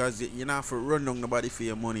 man, because you're not for run down nobody for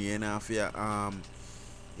your money, you're not for your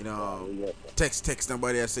text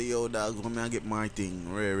nobody and say, yo, dogs, when I get my thing,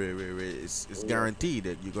 it's guaranteed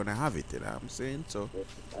that you're gonna have it, you know what I'm saying? So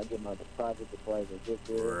I get my deposit before I even get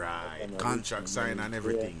there. Right, contract sign and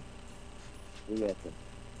everything. Yeah.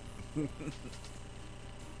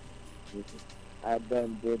 I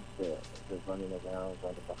done did the running around,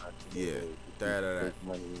 running behind people. Yeah, that.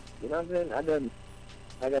 Money. You know what I'm saying? I done,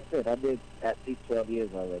 like I said, I did at least 12 years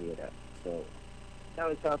already of that. So now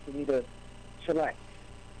it's time for me to chillax. You know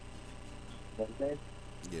what I'm saying?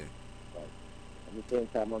 Yeah. But at the same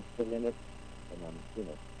time, I'm still in it, and I'm,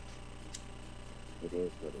 it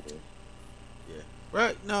is what it is. Yeah.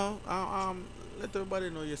 Right. No. Let everybody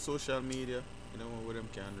know your social media. Where them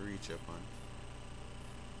can reach up on.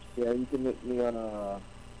 Yeah, you can meet me on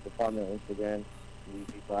the partner on Instagram,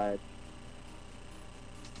 Weezy5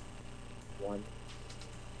 1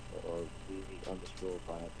 or Weezy_5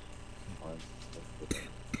 on Instagram.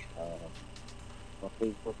 My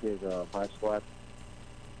Facebook is My Squad,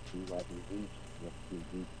 BYBZ,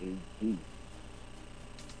 BBAG.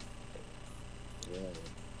 Yeah.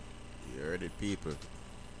 You heard it, people.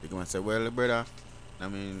 You can say, well, brother,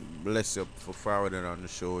 bless you for forwarding on the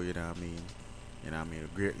show, you know what I mean?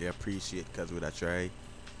 Greatly appreciate because we'd try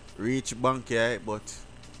reach Bunky, but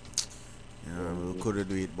we couldn't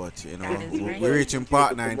do it, but we're reaching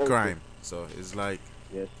partner in crime. So it's like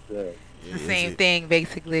yes, sir. The same thing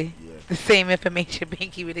basically. Yeah. The same information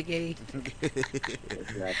Binky would have gave.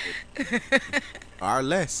 Exactly. Or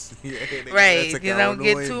less. Right. You don't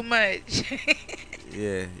get too much.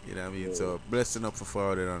 Yeah, you know what I mean? So blessing up for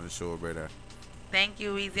forwarding on the show, brother. Thank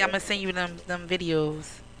you, Weezy. I'm gonna send you them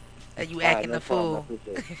videos. You acting the fool.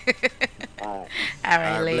 All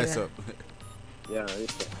right, later. Bless up. Yeah,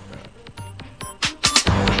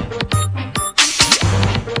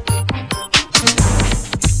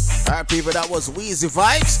 Alright, people, that was Weezy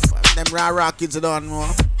Vibes. Them rah kids don't know.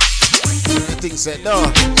 Things said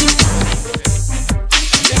no.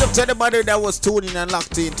 Big up to everybody that was tuning and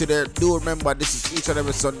locked into there. Do remember, this is each and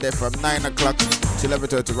every Sunday from 9 o'clock to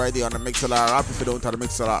 11:30 right there on the MixLR app. If you don't have the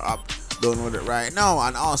MixLR app, download it right now.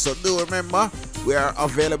 And also do remember, we are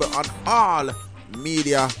available on all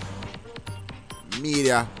media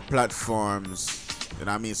platforms. You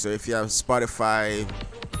know what I mean? So if you have Spotify,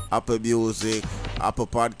 Apple Music, Apple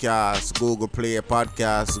Podcasts, Google Play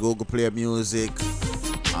Podcasts, Google Play Music,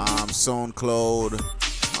 SoundCloud,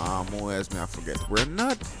 who else may I forget? We're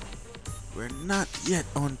not yet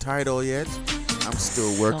on Tidal yet. I'm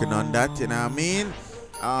still working on that, you know what I mean?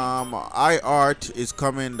 iHeart is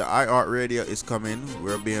coming. The iHeart Radio is coming.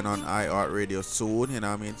 We're being on iHeart Radio soon, you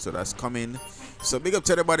know what I mean? So that's coming. So big up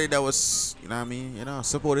to everybody that was, you know what I mean,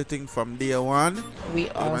 supporting thing from day one. We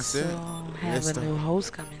also have a new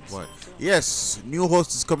host coming. What? Yes, new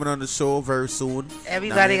host is coming on the show very soon.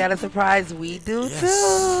 Everybody got a surprise. We do too.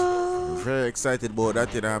 We're very excited about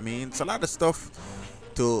that, you know what I mean? It's a lot of stuff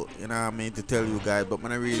to, you know what I mean, to tell you guys, but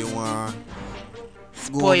when I really want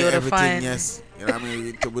spoil the fun. Yes. You know what I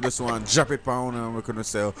mean? We just want to drop it pound and we're going to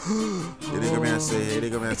say, they come here and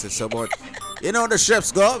say, so, but, the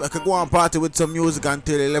chefs go. I could go and party with some music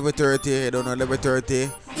until 11:30. I don't know, 11:30.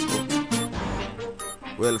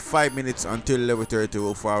 Well, 5 minutes until 11:30,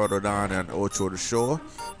 we'll forward on and outro the show.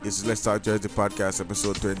 This is Let's Talk Jersey Podcast,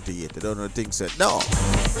 episode 28. I don't know the thing said, no.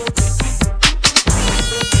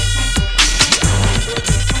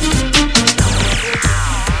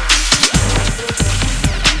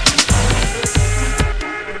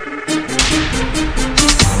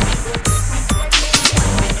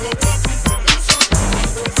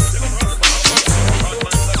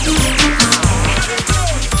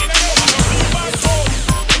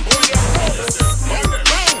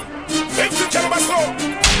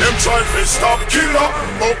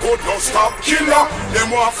 but could not stop killer.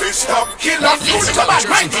 Them want to stop killer. You the bad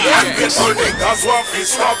mind. And people niggas want to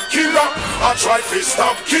stop killer. I try to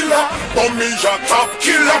stop killer, but me a top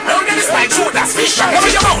killer. Now this like Judas Fisher.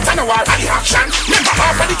 Never your mouth and the wall for the action. Remember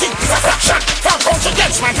half of the king is a fraction. From country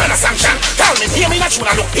against man trying to sanction. Tell me, hear me not tune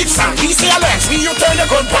and look it's song. We see alerts, we you turn the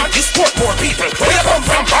gun back. This port more people. Where you come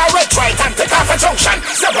from? Bar red try and take off a junction.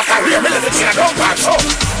 Say what I hear me live in a gun back. So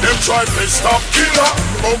them try to stop killer,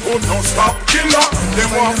 but could not stop killer. Them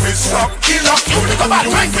want to stop killer. You the bad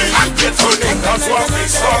mind. And people niggas want to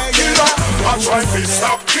stop killer. I try to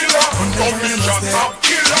stop killer, but me a top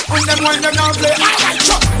killer. When them now play, I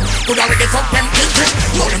chop. Could already fuck them thinking.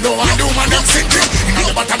 You don't know what I do, man, them sinking. In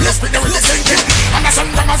the bottomless pit, they're really sinking. And the sun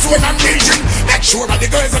come as well and raging. Make sure that the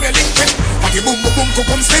girls are linking. But the boom, boom, boom,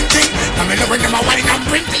 come stinking. Come in, bring them a wine and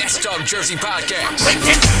bring. Let's Talk Jersey Podcast.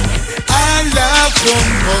 I love boom,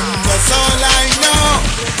 boom, that's all I know.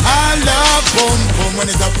 I love boom, boom when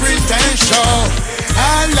it's a pretend show.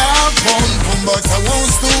 I love boom, boom, but I won't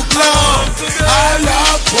stoop low. I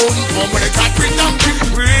love boom, boom when it's a pretend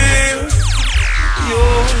real.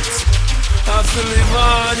 Youth, have to live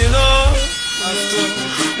on, you know.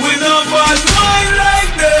 We no bad mind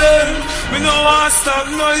like them. We no want stop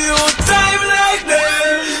no youth time like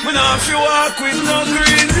them. We no have to walk with no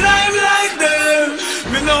green lime like them.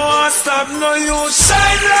 We no want stop no youth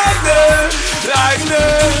shine like them. Like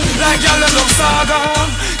them, like y'all love saga.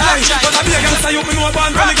 Hey, but I be a girl say you me know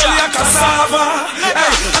about when the girl like cassava.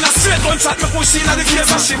 Hey, and a straight one shot me push in at the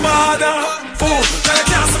face of she mother. Oh, now you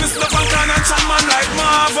can't see me step and turn and chat man like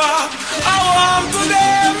Marva. I want to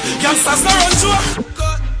them, youngsters no run through.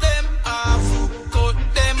 Cut them off, cut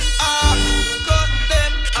them off, cut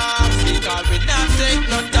them off. Because we not take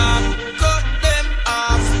no time. Cut them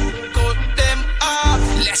off, cut them off.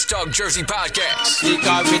 Let's Talk Jersey Podcast.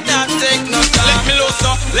 Because we not take no time. Let me loose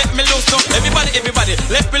now, let me loose now. Everybody,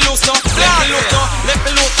 let me loose now, let me loose now, let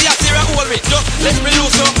me loose. Yeah, see I hold it. Let me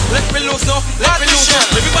loose now, let me loose now, let me loose now.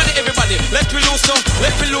 Everybody, let me loose now,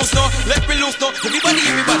 let me loose now, let me loose now. Everybody,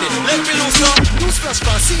 let me loose now. News flash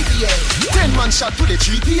from CPA. 10 man shot to the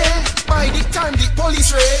GPA. By the time the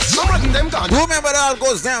police raid, some of them gone. Remember that all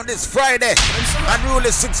goes down this Friday. Unruly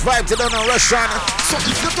 6-5 to down on Russian. So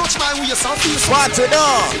if you touch mine with yourself, feel so. What to do?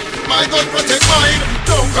 My gun protect mine.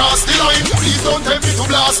 Don't cross the line. Please don't tell me to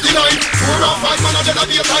blast the line. 4 or 5 man are dead at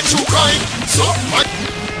the time to crime. So my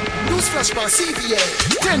news flash from CPA.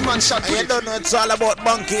 10 man shot to you don't know it's all about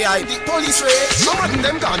Bunky Eye. The police raid. Some of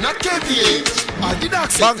them gone, not KPA. I did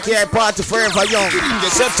accept Bunky Eye party forever young.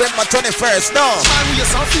 September 21st, no.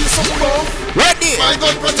 Ready? My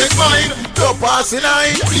gun protect mine. Don't pass the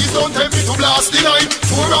line. Please don't tell me to blast the line.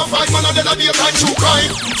 4 or 5 man are dead at the time to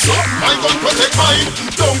crime. So my gun protect mine.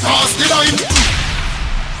 Don't pass the line.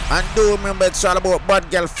 And do remember it's all about Bad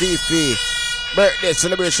Girl Fifi. Birthday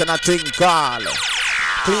celebration at Twin Call.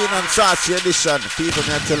 Clean and saucy edition. People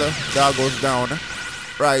may tell her that goes down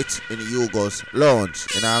right in the Hugo's lounge.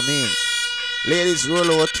 You know what I mean? Ladies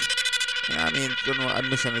roll out. You know what I mean? You know,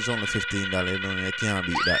 admission is only $15. You know, you can't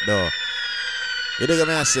beat that though. You dig what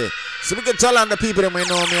I say? So we can tell on the people that may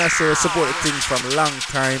know me I say support the thing from a long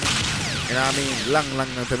time. You know what I mean?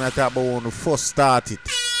 Long time I talk about when we first started.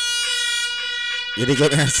 You dig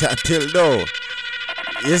what I say? Until now.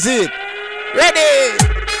 You see it? Ready?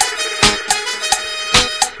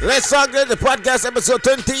 Let's talk the podcast episode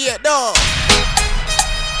 28 now.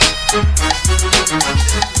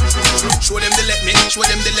 Show them the let me, show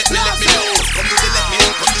them the let me know. Come do the let me,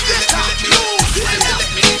 come do the let me know. Show them the let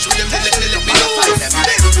me, show them the let me know.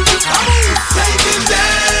 Taking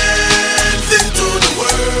dancing to the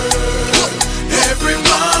world.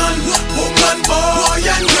 Everyone, woman, boy,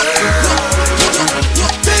 and girl.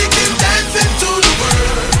 Taking dancing to the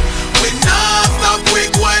world. We not stop, we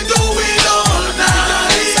go and do it all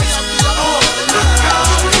night.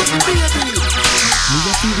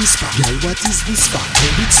 Whisper, girl, what is this for?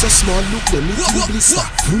 When it's so small, look, them it will blister.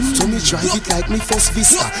 So me drive it like me first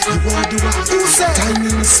vista. You are the one who said Time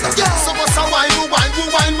Minister. Yeah, so what's a wine, wine.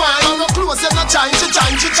 I'm not close, you're not chine.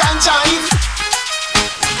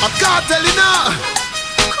 I can't tell you now.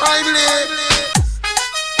 Crime late.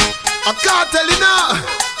 I can't tell you now.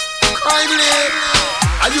 Crime late.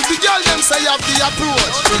 And you the girl, them say you have the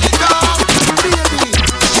approach. Baby.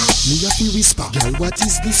 Me a fi whisper, girl, what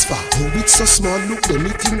is this for? Oh, it's so small, look, them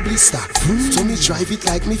it in blister. So me drive it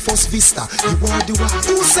like me first vista. You are the one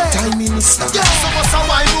who said Time Minister. Yeah, so what's a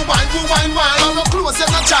wine. I'm not close, you're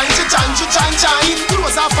not chine.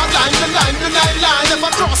 Close up a line.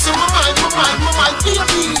 Never cross in my mind,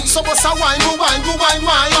 baby. So what's a wine, go wine, go wine,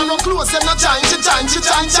 wine. I'm not close, and not giant, giant.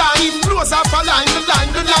 Close up a line, the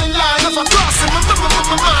line. If I cross in my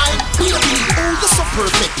mind. Baby, oh, you're so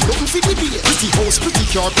perfect. Looking for the beer. Pretty house, pretty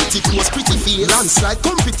car, pretty clothes, pretty face. Landslide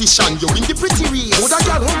competition, you win the pretty race. Oh, that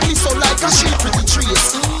girl hungry so like a sheep, pretty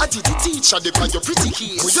trees. I did the teacher, they buy your pretty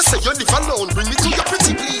keys. When you say you live alone, bring me to your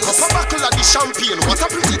pretty place. Cup a buckle of the champagne, what a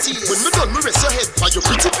pretty taste. When me done, me rest your head by your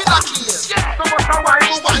pretty villa keys. So what's a wine,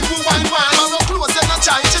 go wine, go wine, wine. I'm not close, and not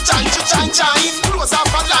giant. Close up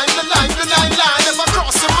a line, the line. Never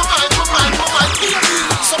cross in my mind.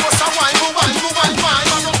 So what's a wine, go wine, go wine, wine.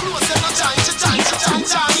 I'm not close, and not giant.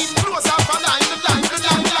 Close up a line, the line.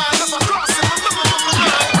 Never cross in my mind.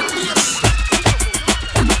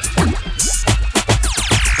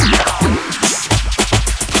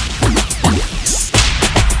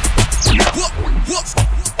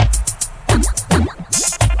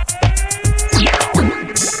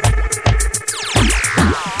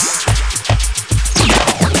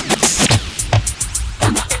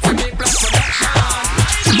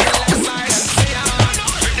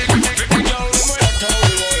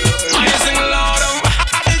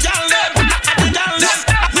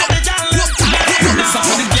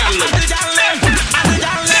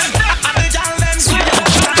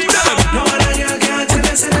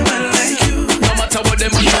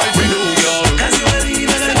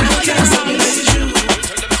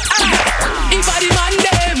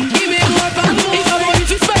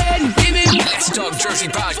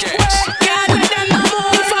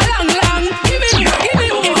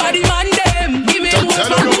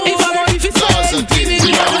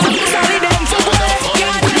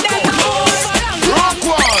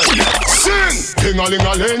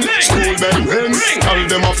 Ting-a-ling-a-ling, school bell ring. Tell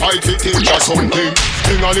them a fight to teach us something.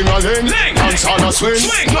 Ting-a-ling-a-ling, dance on a swing.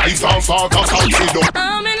 Knife and fork a fight for them.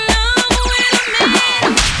 I'm in love with a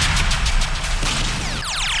man.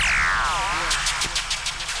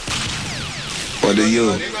 What do you?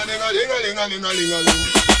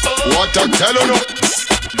 What I tell you?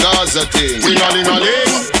 Gaza thing.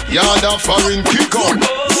 Ting-a-ling-a-ling, yard a foreign kick up.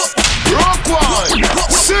 Rock one,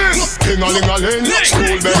 sing. Ting-a-ling-a-ling,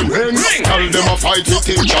 school bell ring. Tell them a fight to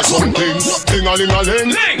teach us something.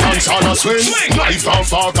 Ting-a-ling-a-ling, dance on a swing. Knife and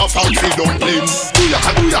fork a fight for dumpling.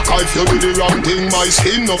 Booyaka, if you do the wrong thing. My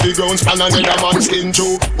skin of the ground span another man's skin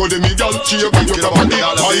too. But the middle shape with your property.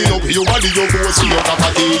 Tying up your body, you go see your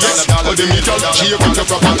property. Yes, but the middle shape with your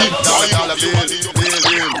property. Tying up your body, you go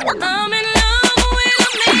see your property. I'm in love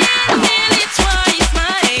with a man, nearly twice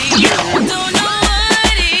my age. Don't know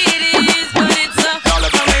what it is, but it's a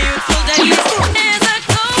beautiful day. As I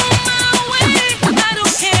go my way, I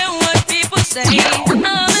don't care what people say. I'm in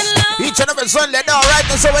love. Each and every Sunday, now right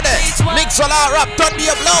this over there. Mix all our rap, turn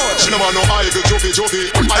the upload. She never know I go jovi. She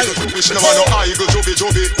never know I go jovi.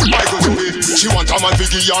 She want a man to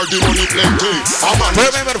give her the money plenty. A man.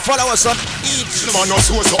 Remember to follow us on each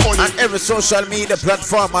and every social media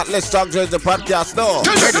platform at Let's Talk Jersey Podcast. No.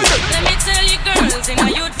 Let me tell you, girls, in my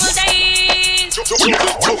youthful days,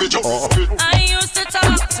 I used to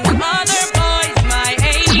talk to other boys my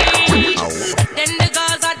age. Then the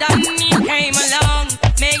girls are done, he came along,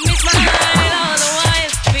 make me smile all the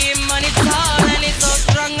while. Be money tall and it's so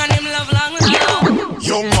strong and him love long.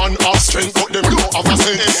 Young man have strength, but them don't have a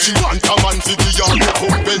sense. She want a man to be your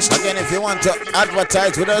recompense. Again, if you want to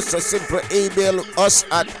advertise with us, so simply email us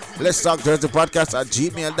at Let's Talk Jersey Podcast at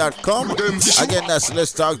gmail.com. Again, that's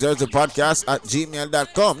Let's Talk Jersey Podcast at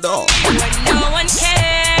gmail.com. No. When no one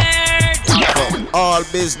cared. For all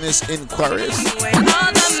business inquiries. When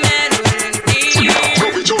all the men were in fear.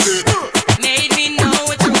 Made me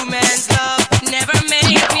know a true man's love. Never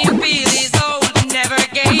made me feel his old. Never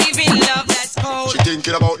gave me love that's cold. She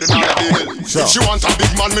thinking about the dollar bill. If she want a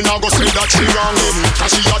big man, me now go say that she wrong.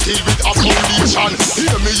 Cause she a deal with a foundation.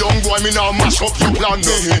 Hear me young boy, me now mash up your plan.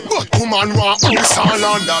 But woman want house and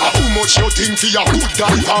land. How much you think for your good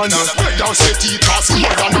dive on? Red down set it cost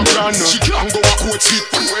more than a grand. She can't go a coat seat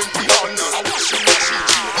 20 on.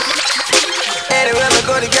 Anywhere me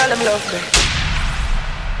go, the girl them love me.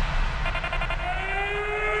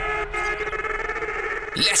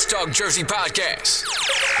 Let's Talk Jersey Podcast.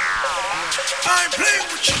 I ain't playing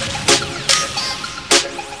with you.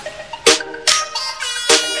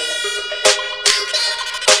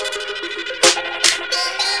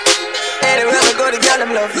 Anywhere me go, the girl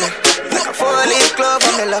them love me. Like a 4-leaf glove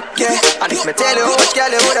on me luck, yeah. And if me tell you how much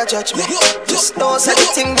girl you woulda judge me, just know say the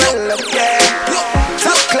thing well up, yeah.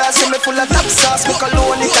 Top class, and me full of top sauce. Me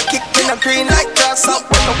cologne, it a kick in a green like grass up.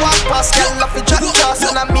 When me walk past, girl off the drop toss.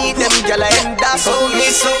 And I meet them, girl I end up. Oh, me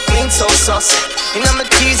so clean, so saucy. You know my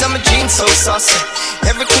tees and my jeans so saucy.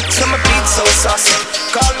 Every kick to my beat so saucy.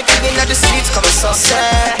 Call me king of the streets, come saucy.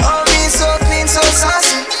 Oh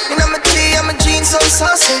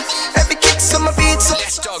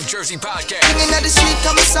Jersey Podcast. Singing at the street,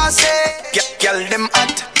 come saucy. Girl, them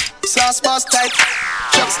hot. Sauce boss type.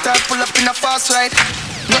 Truck star pull up in a fast ride.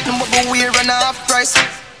 Nothing but the wear and a half price.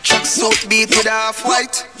 Truck suit beat with a half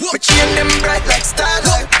white. We chain them bright like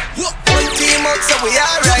starlight. One team out so we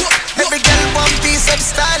alright. Every girl one piece of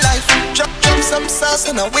star life. Drop some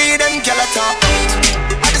sauce and a weed and girl a top.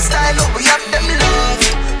 At the style up we have them love.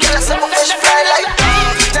 Girl a some fish fry like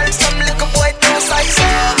dove. Tell some little boy no size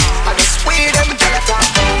up. I just weed them girl a top.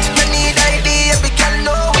 You need ID every girl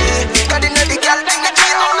know it. Got in the girl thing a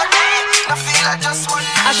chain all the day. I feel I just want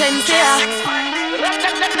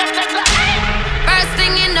First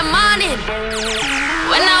thing in the morning,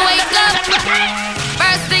 when I wake up.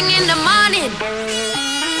 First thing in the morning,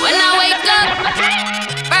 when I wake up.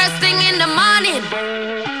 First thing in the morning,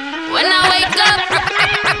 when I wake up.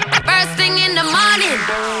 First thing in the morning,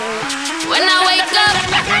 when I wake up.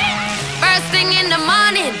 First thing in the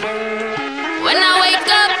morning, when I wake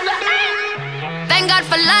up. Thank God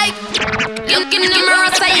for life. Look in the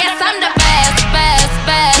mirror, say yes, I'm the best, best,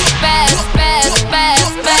 best, best, best,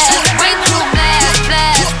 best, best. Way too blessed,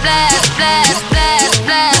 blessed, blessed, blessed, blessed,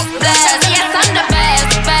 blessed, blessed. Yes, I'm the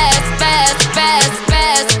best, best, best, best,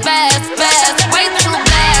 best, best, best. Way too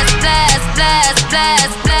blessed, blessed, blessed,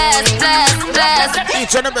 blessed, blessed, blessed, blessed.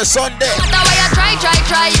 Each and every Sunday. The way I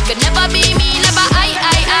try, you could never be me, never I.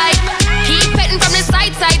 Keep petting from the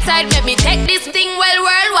side, make me take this thing well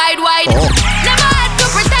worldwide, wide. Never had to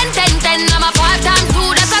pretend, I'm a part-time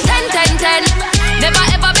too, that's a 10. Never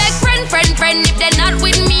ever beg friend. If they're not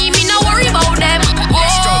with me no worry about them.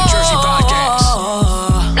 Strong Jersey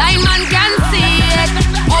Podcast. Blind man can see it.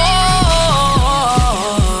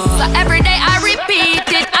 So every day I repeat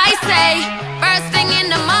it. I say, first thing in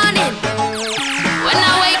the morning, when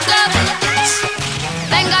I wake up,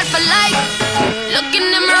 thank God for life. Look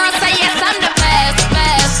in the mirror, say yes, I'm the best.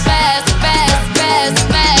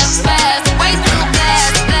 Way too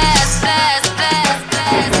blessed.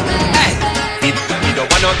 You don't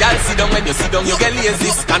want no girl sit down. When you sit down you get lazy.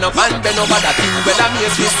 Stand up and bend over. That thing well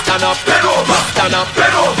amazing. Stand up, bend over. Stand up,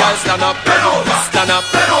 bend over. Girl stand up, bend over. Stand up,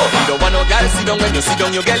 bend over. You don't want no girl sit down. When you sit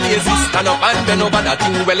down you get lazy. Stand up and bend over. That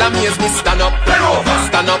thing well amazing. Stand up, bend over.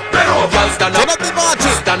 Stand up, bend over. Girl stand up.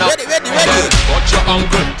 Stand up. Ready. Watch your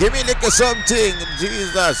uncle. Give me a little something,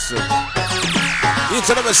 Jesus. Each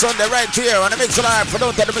and every Sunday right here on the Mixer Live. For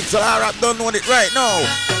don't tell the Mixer Live, don't know it right now.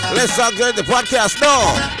 Let's talk during the podcast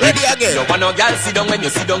now. Ready again. You want no girl sit down. When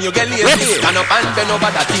you sit down you get lazy. Ready. Stand up and bend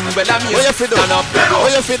over. That thing well amazing. Where you fit Stand up, bend over.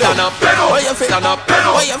 Where you fit Stand up, bend over. Where you fit Stand up, bend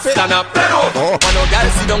over. Where you fit Stand up, bend over. Want no girl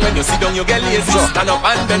sit down. When you sit down you get lazy. Stand up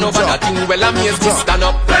and bend over. That thing well amazing. Stand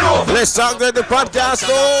up, bend over. Let's talk during the podcast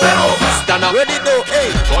now. Stand up. Ready now.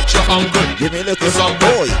 Hey. Touch your uncle. Give me a little some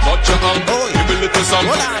boy. Touch your uncle. Give me a little some.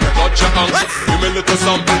 Touch your uncle. Give me a little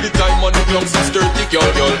some. The time money comes 6:30. Girl.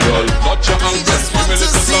 Touch your uncle. Give me a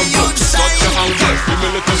little some. Touch your uncle. Give me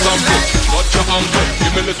a little some. Touch your uncle.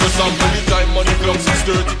 Give me a little some. The time money comes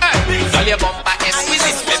 6:30. Girl, your bumper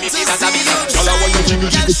exquisite. Let me see that a bit. Girl, I want you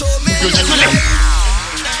jiggle.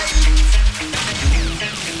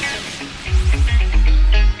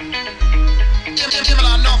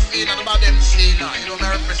 Enough about them say now. You know me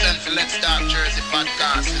represent for Let's Talk Jersey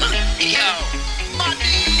Podcast. Yo,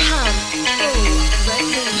 buddy.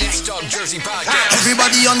 Let's Talk Jersey Podcast.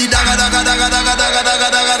 Everybody on the daga.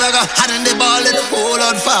 And then they ball in the whole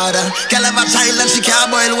Lord Father. Girl have a child and she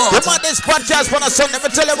can't boil water. Come on, this podcast for a Sunday. Let me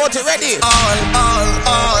tell you about it. Ready? All.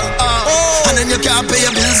 And then you can't pay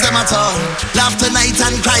your bills them at all. Laugh tonight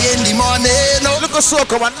and cry in the morning. No. Look at so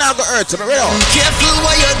come on now go hurt to me. Careful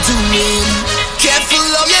what you're doing. Careful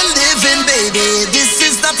how you're living, baby. This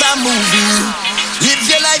is not a movie. Live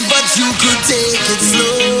your life, but you could take it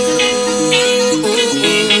slow.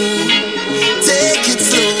 Take it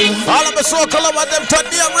slow. All of the so-called about them turn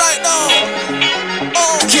me up right now.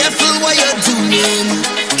 Careful what you're doing.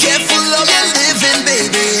 Careful how you're living,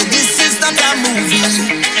 baby. This is not a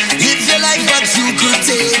movie. Live your life, but you could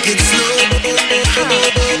take it slow.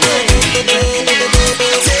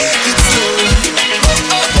 Take it slow.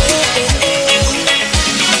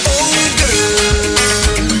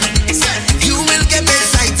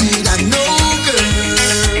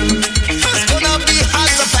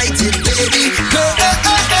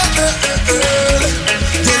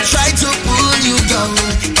 They'll try to pull you down,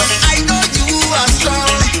 but I know you are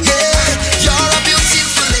strong. Yeah, you're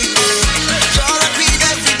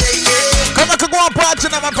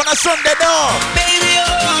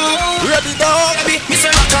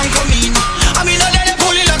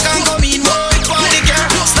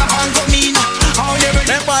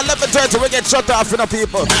 11:30 we get shut off, you know,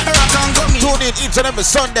 people. Tune in each and every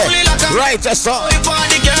Sunday. Right, just so.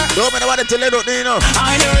 Don't make nobody tell you nothing, you know.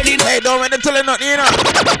 Hey, don't make them tell you nothing, you know.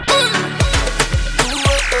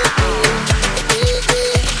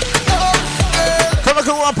 Come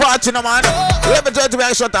on, one party, no man. 11:30 we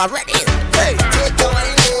get shut off. Ready? Hey.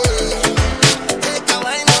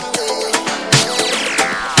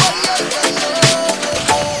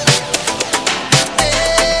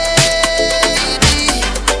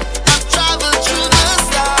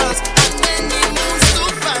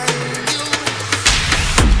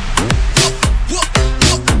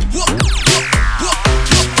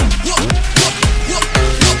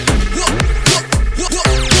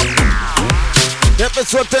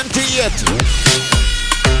 Episode 28.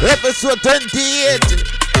 Episode 28.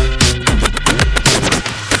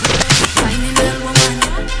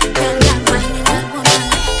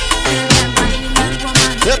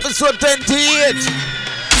 Episode 28.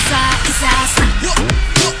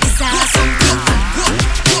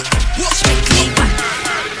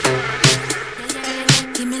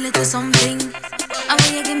 Give me a little something. I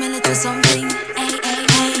want you give me a little something. Hey, hey,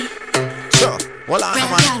 hey. Sure. Well,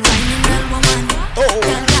 I'm on.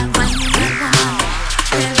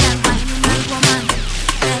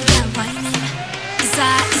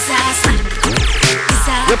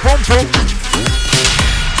 The pump pump.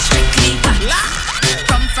 Strictly back.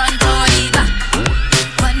 From front or the back.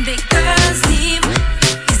 One big girl's team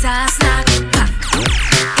is a snack pack.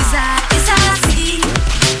 Is a scene.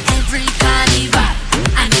 Every carnival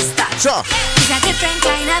and it's that. Sure. It's a different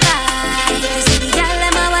kind of vibe. You see the girl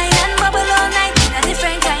them a wine and bubble all night. A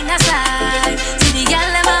different kind of style. See the girl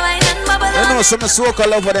them a wine and bubble all night. I know some soca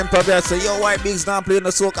love for them probably. I say, yo, white bigs not playing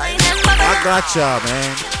the soca. I gotcha,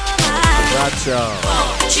 man. Gotcha.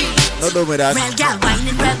 No do me that. Red girl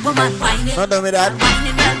whining, red woman whining. No do me that.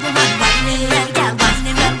 Whining, red woman whining. Red girl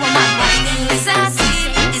whining, red woman whining. It's a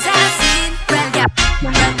scene, it's a scene. Red girl,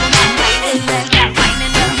 red woman whining. Red girl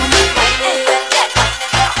whining, red woman whining.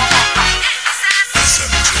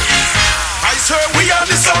 I swear we are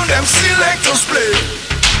the sound them selectors play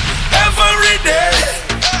every day,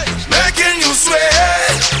 making you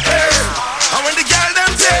sweat. And when the girl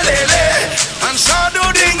them tell and shadow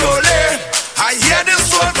dingole, I hear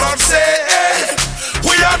this one from say,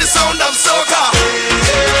 we are the sound of soca.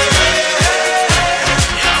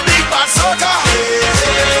 Big bad soca.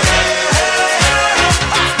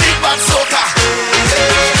 Big bad soca.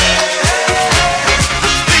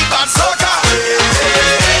 Big bad soca.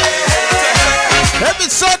 Every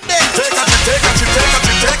Sunday. Take a trip, take a trip, take a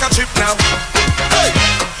trip, take a trip now. Hey,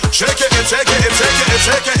 shake it, shake it, shake it,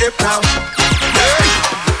 shake it, hip now. Hey,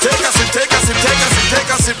 take a sip, take a sip, take a sip, take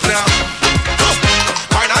a sip now.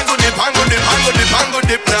 Pango dip, pango dip, pango dip, pango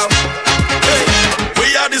dip now. Hey,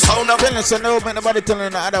 we are the sound of. Tell us so no, man, nobody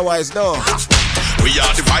telling you otherwise, no. We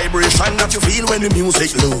are the vibration that you feel when the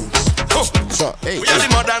music lows. So, hey, we are the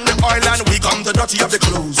mud and the oil and we come the dirty of the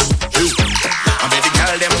clothes. I made the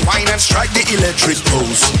girl them wine and strike the electric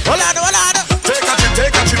pose. Hold on. Take a trip,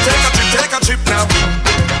 take a trip, take a trip, take a trip now.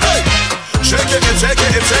 Hey, shake it, shake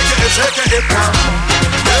it, shake it, shake it, hip now.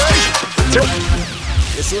 Hey.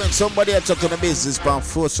 You see when somebody else talking business on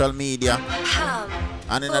social media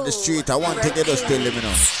and in the street, I want to get us tell them, you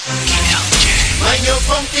know. Mind your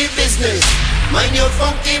funky business. Mind your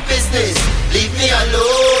funky business. Leave me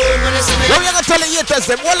alone when I see me. Now you're gonna tell the haters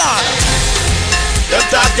them, hold on. You're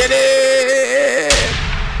talking it.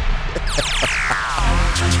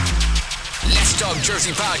 Let's Talk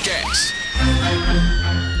Jersey Podcast.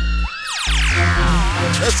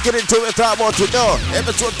 Let's get into it. Talk about it now.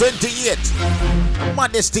 Episode 28.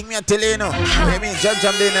 Maddest thing me I tell you, you know. I mean, jump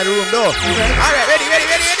in the room though. Alright, ready.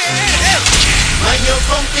 Mind your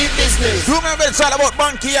funky business. Do remember it's all about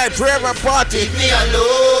Monkey Eye Forever Party. Leave me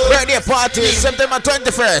alone. Birthday party, September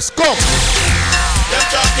 21st. Come.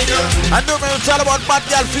 And do remember it's all about Bad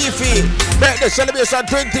Girl Fifi. Birthday celebration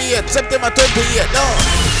 28th, September 28th. No.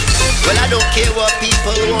 Well, I don't care what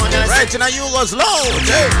people wanna say. Right now, you goes loud.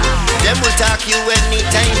 Hey. Them will talk you any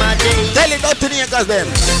time of day. Tell it not to niggas them.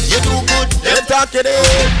 You do good, them talk it.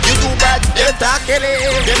 You do bad, them talk it.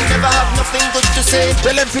 Them never have nothing good to say.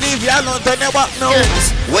 Tell them Philip, you don't turn your back now.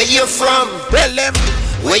 Yes. Where you from? Tell them.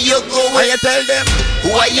 Where you going? Where you tell them?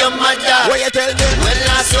 Who are your mother? Where you tell them? When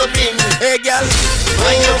last you been? Hey girl.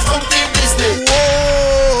 Where you funky business?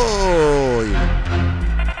 Whoa.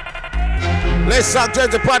 Let's Talk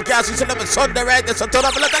Jersey Podcast. You should have a Sunday, right? Let's turn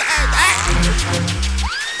up a little.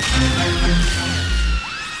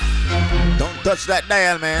 Don't touch that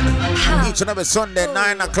dial, man. Each and every Sunday,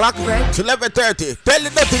 9 o'clock to 11:30. Tell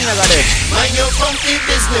them nothing you got there. Mind your funky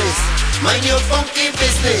business. Mind your funky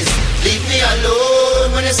business. leave me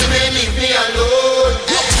alone. When you see me, leave me alone.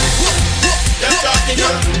 Them talking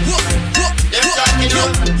you. Them talking you.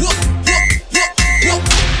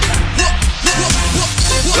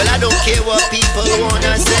 Well, I don't care what people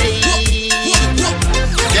wanna say.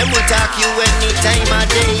 Them will talk you any time of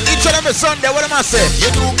day. Each and every Sunday, what am I saying? You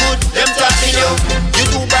do good, them talking you. You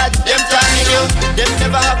do bad, them talking you. Them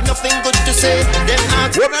never have nothing good to say. Them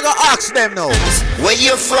ask. What am I gonna ask them now? Where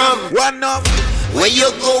you from? One up. Where you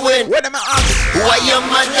going? What am I ask? Who are your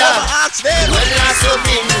mother? Ask them. Well, last of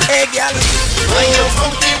him. Hey, girl. Mind your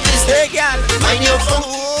funky business. Hey, girl. Mind your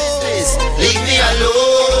funky business. Leave me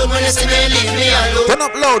alone. When you see me, leave me alone. Turn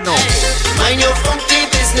up loud now. Mind your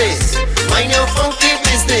funky business. Mind your funky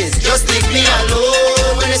business. Just leave me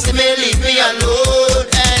alone. When you see me, leave me alone.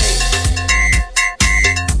 Hey.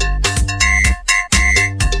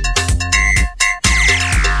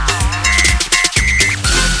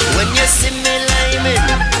 When you see me liming,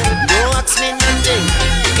 don't ask me nothing.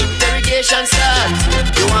 Interrogation start.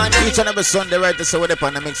 You want each and every Sunday, right? So we're up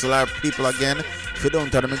on the Mixlr people again. If you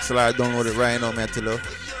don't have the Mixlr, download it right now, man.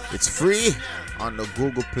 It's free on the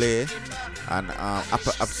Google Play and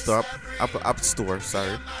App Store.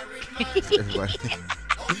 Sorry, everybody.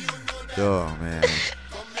 Oh man,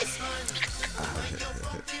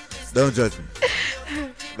 don't judge me.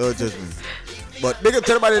 Don't judge me. But big up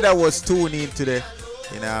to everybody that was tuning in today.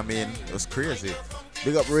 You know what I mean? It was crazy.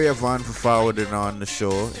 Big up Rayvon for forwarding on the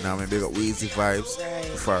show. You know what I mean? Big up Weezy Vibes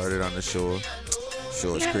for forwarding on the show.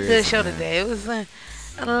 Show was crazy. Good show today. It was a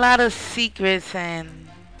lot of secrets and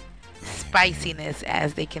spiciness,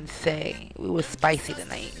 as they can say. We were spicy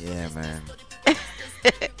tonight. Yeah, man.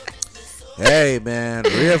 Hey, man.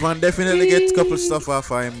 Rayvon definitely gets a couple stuff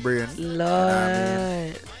off of him brain. Lord. You know what I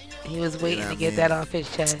mean? He was waiting to get that off his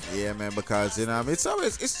chest. Yeah, man, because, you know what I mean?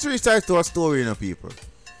 It's three sides to a story, you know, people.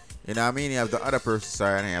 You know what I mean? You have the other person's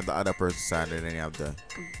side, and you have the other person's side, and then you have the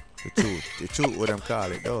truth. The truth, what them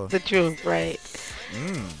call it, though. The truth, right.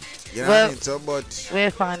 You know what I mean? So, but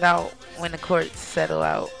we'll find out when the courts settle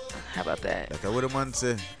out. How about that? Like what the man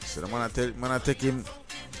say. So the man I take him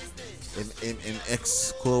in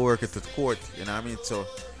ex-co-worker to the court. You know what I mean? So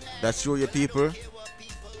that show you people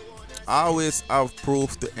always have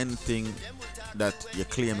proof to anything that you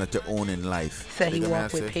claim that you own in life. Said he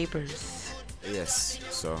walked with papers. Yes.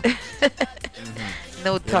 So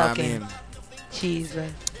no talking. You know what I mean?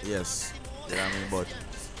 Jesus. Yes. You know what I mean? But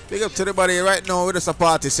big up to everybody right now. With us a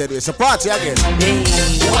party, said it's a party again. Hey.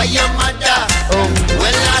 Why your mother?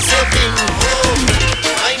 Well, I said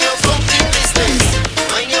mind your funky business.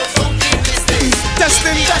 Mind your funky business.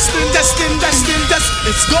 Testing.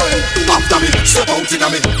 It's going after me. Step out in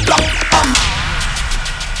me. Black.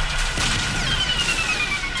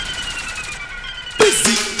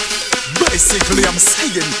 Busy. Basically, I'm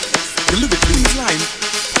saying the lyrical line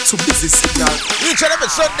to busy signal. Each and every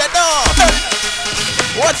Sunday, no.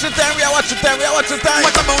 Watch the time, watch the time.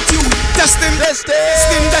 What about you? Testing. It's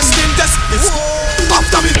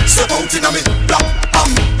after me. Step out in me. Black.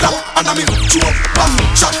 And I'm in. Chew back.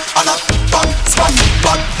 Shot. And a bang. Span.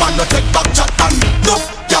 Bang. Man, no take back. Chat. And no.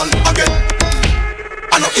 Y'all again.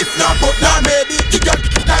 I know if not, but now maybe. You get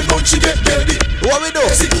 9 months, she get baby. What we do?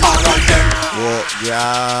 See all right then. What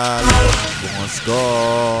y'all? Let's go.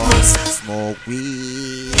 Smoke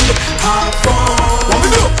weed. Have fun. What we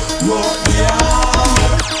do? What y'all?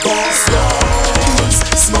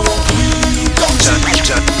 Smoke weed. Don't cheat.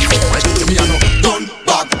 Me a no gun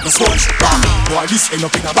bag, no sponge bag. Boy, this ain't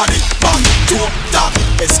up in a body bag. Dope tag,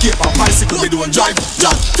 escape on bicycle, we don't drive.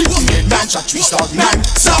 Jack, 58, 9 shot, 3 star, 9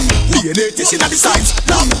 stop. DNA testing at the signs.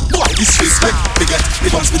 Boy, this respect, they get the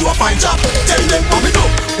guns, we do a fine job. Tell them what we do.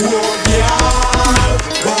 Oh yeah,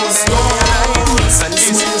 boss guns, and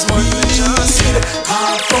this is what we just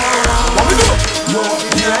have fun. What we do? Oh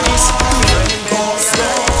yeah, boss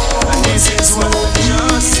guns, and this is what we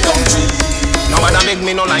just don't cheat. No one make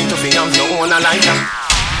me no light to be have no own a lighter.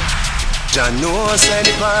 Jah know say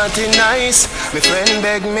the party nice. My friend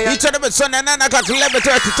beg me. Each and every Sunday 9 o'clock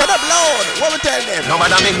 11:30. Turn up loud. What we tell them? No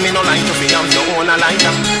one make me no light to be have no own a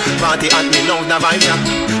lighter. Party at me love the vibe ya.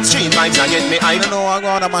 Street vibes I get me hype. I know I go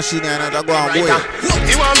on a machine and I go on boy.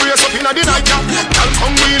 You want brace up inna the night ya? Girl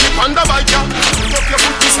come wheel it on the bike ya. Put up your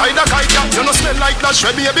foot beside the kite ya. You no smell like that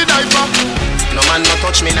shred baby diaper. No man no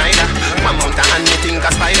touch me neither. One mount a hand me think a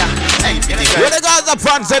spider. Hey, pretty girl. Where the guys up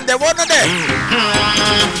front and they one of them.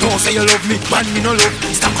 Don't say you love me, man me no love.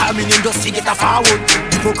 Stop calling me just to get a forward.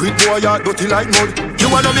 Hypocrite boy, you dirty like mud. You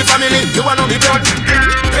wanna be family, you wanna be blood.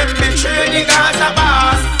 Them be training as a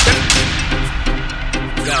boss.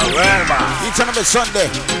 Each and every Sunday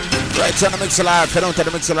Right on the Mixer Live. If you don't tell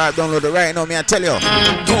the Mixer Live, download it right now, me I tell you.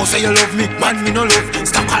 Don't say you love me, man, me no love.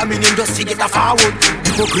 Stop calling me name just to get a forward.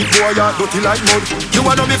 Hypocrite boy, you dirty like mud. You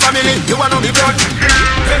wanna know me family, you wanna know me blood.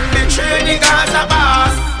 Them me training as a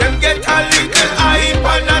boss. Them get a little hype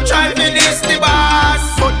and a try me this the boss.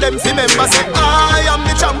 But them fi member say, I am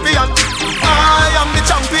the champion. I am the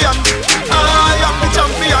champion. I am the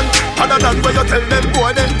champion. Other than where you tell them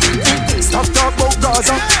boy then. Stop talk about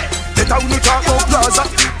Gaza. Let how you talk about Gaza.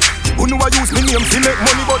 Who know I use me name to make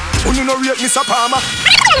money, but who know rate Mr. Palmer.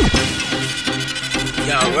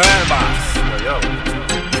 Yo, world boss. Yo.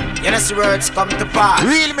 Yes, the words come to pass.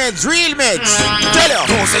 Real mates. Tell you.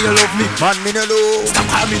 Don't say you love me, man, me no love. Stop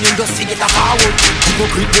calling me name just to get a forward.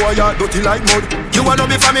 Hypocrite boy, you dirty like mud. You wanna know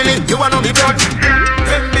me family, you wanna know me blood.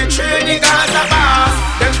 Them me training as a boss.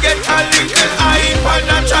 Them get a little hype and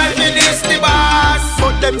a try me this the boss.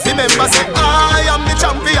 But them fi member say, I am the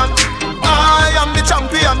champion. I am the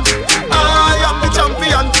champion. I am the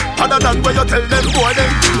champion. Other than where you tell them boy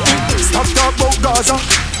them. Stop talk about Gaza.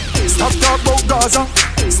 Stop talk about Gaza.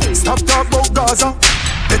 Stop talk about Gaza.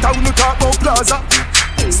 Let how you talk about Plaza.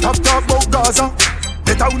 Stop talk about Gaza.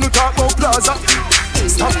 Let how you talk about Plaza.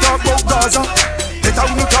 Stop talk about Gaza. Let how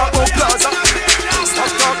you talk about Plaza.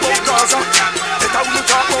 Stop talk about Gaza. Let how you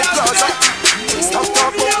talk about Plaza. Stop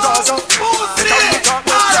talk about Gaza. Let how you talk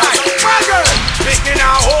about Plaza. My girl, make me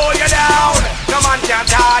now hold you down. No man can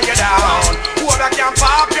tie you down. Whoever can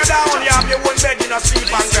pop you down, you have your own bed in a sleep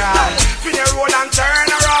and ground. Spin your roll and turn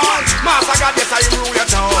around. Master God, yes, I rule your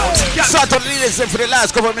town. Saturday listen for the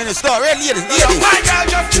last couple of minutes. No, right, ladies. My girl,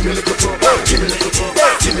 just give me a little give me a little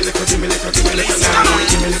give me a little give me a little give me a little give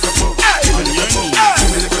me a little give me a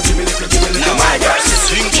little give me a little my girl,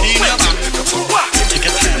 swing in your back. Take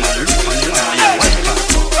your time and look on your eye.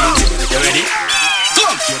 You ready?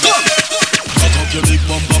 Come. Cock up your big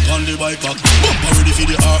bump up on the bike back. Bumper ready for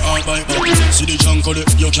the RR bike back. See the junk on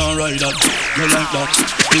it, you can't ride that. You like that,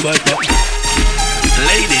 the bike back.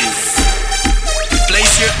 Ladies,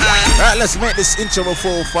 place your hand. Alright, let's make this intro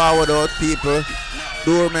before we forward out, people.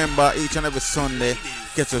 Do remember, each and every Sunday,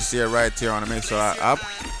 catch us here right here on the Mixer app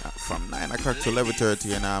from 9 o'clock to 11:30,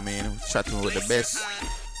 you know what I mean? Chatting with the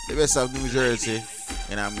best of New Jersey,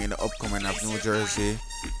 you know what I mean? The upcoming of New Jersey,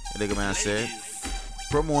 you know what I say?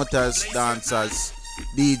 Promoters, dancers,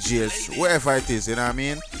 DJs, wherever it is, you know what I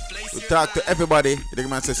mean? We talk to everybody, you know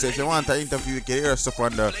what I say? If you want an interview, you can hear us up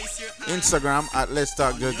on the Instagram at Let's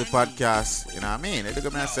Talk Jersey Podcast, you know what I mean? You know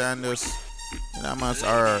what I say? And just, you know,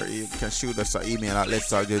 or you can shoot us an email at Let's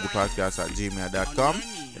Talk Jersey Podcast at gmail.com.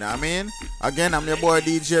 You know what I mean? Again, I'm your boy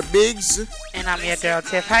DJ Biggs. And I'm your girl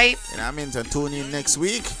Tiff Hype. You know what I mean? So tune in next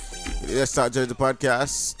week. Let's Talk Jersey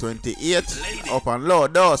Podcast 28 up and low.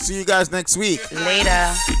 No, see you guys next week.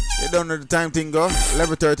 Later. You don't know the time thing go.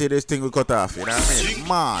 11:30 this thing will cut off. You know what I mean?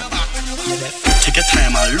 Man. Take your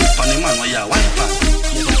time and look on the man while you're wine pan.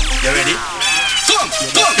 You ready? Come.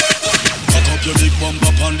 Cock up your big bump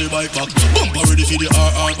up on the bike back. Bumper ready for the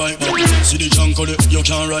RR bike back. See the junk on it, you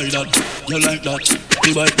can't ride that. You like that,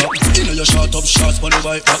 the bike back. You know you short up shots on the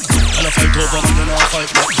bike back. Tell a fight over and you know fight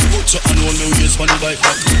back. So I know me waist on the bike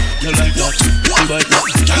back. You like that, the bike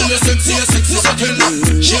back. Girl, you sexy something.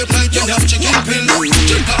 Shape like you have chicken pill.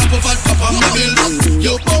 Drink a apple fat pop on my bill.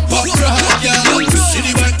 You bump up right, girl. See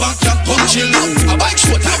the bike back, you punching. A bike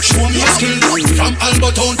show type, show me your skill. From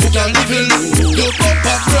Albertown to Galneville. You bump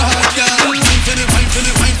up right, girl. Time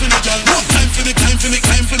for the girl.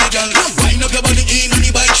 Time for me, girl. Wind up your body in on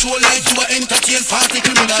the bike, show like you are entertain party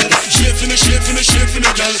criminal. Shape for me,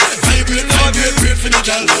 girl. Vibrate for me,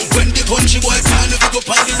 girl. When the country boy call if you go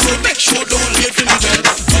on the road, make sure don't late for me, girl.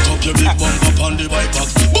 Cock up your big bump up on the bike back.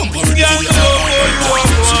 Bumper ready for the bike back.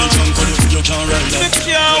 See the junk on it, you can't ride that.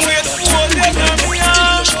 Can't wait to hold you down,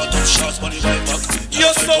 yeah. Short up shots on the bike back.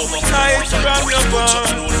 You're so tight from your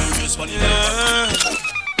bum. Yeah.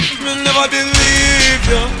 Me never believe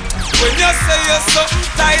you when you say you're so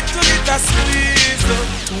tight to it a squeeze.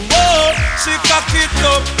 Whoa, she cock it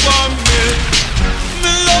up for me.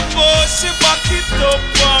 Me love her, she back it up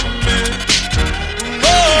for me.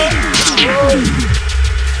 Whoa,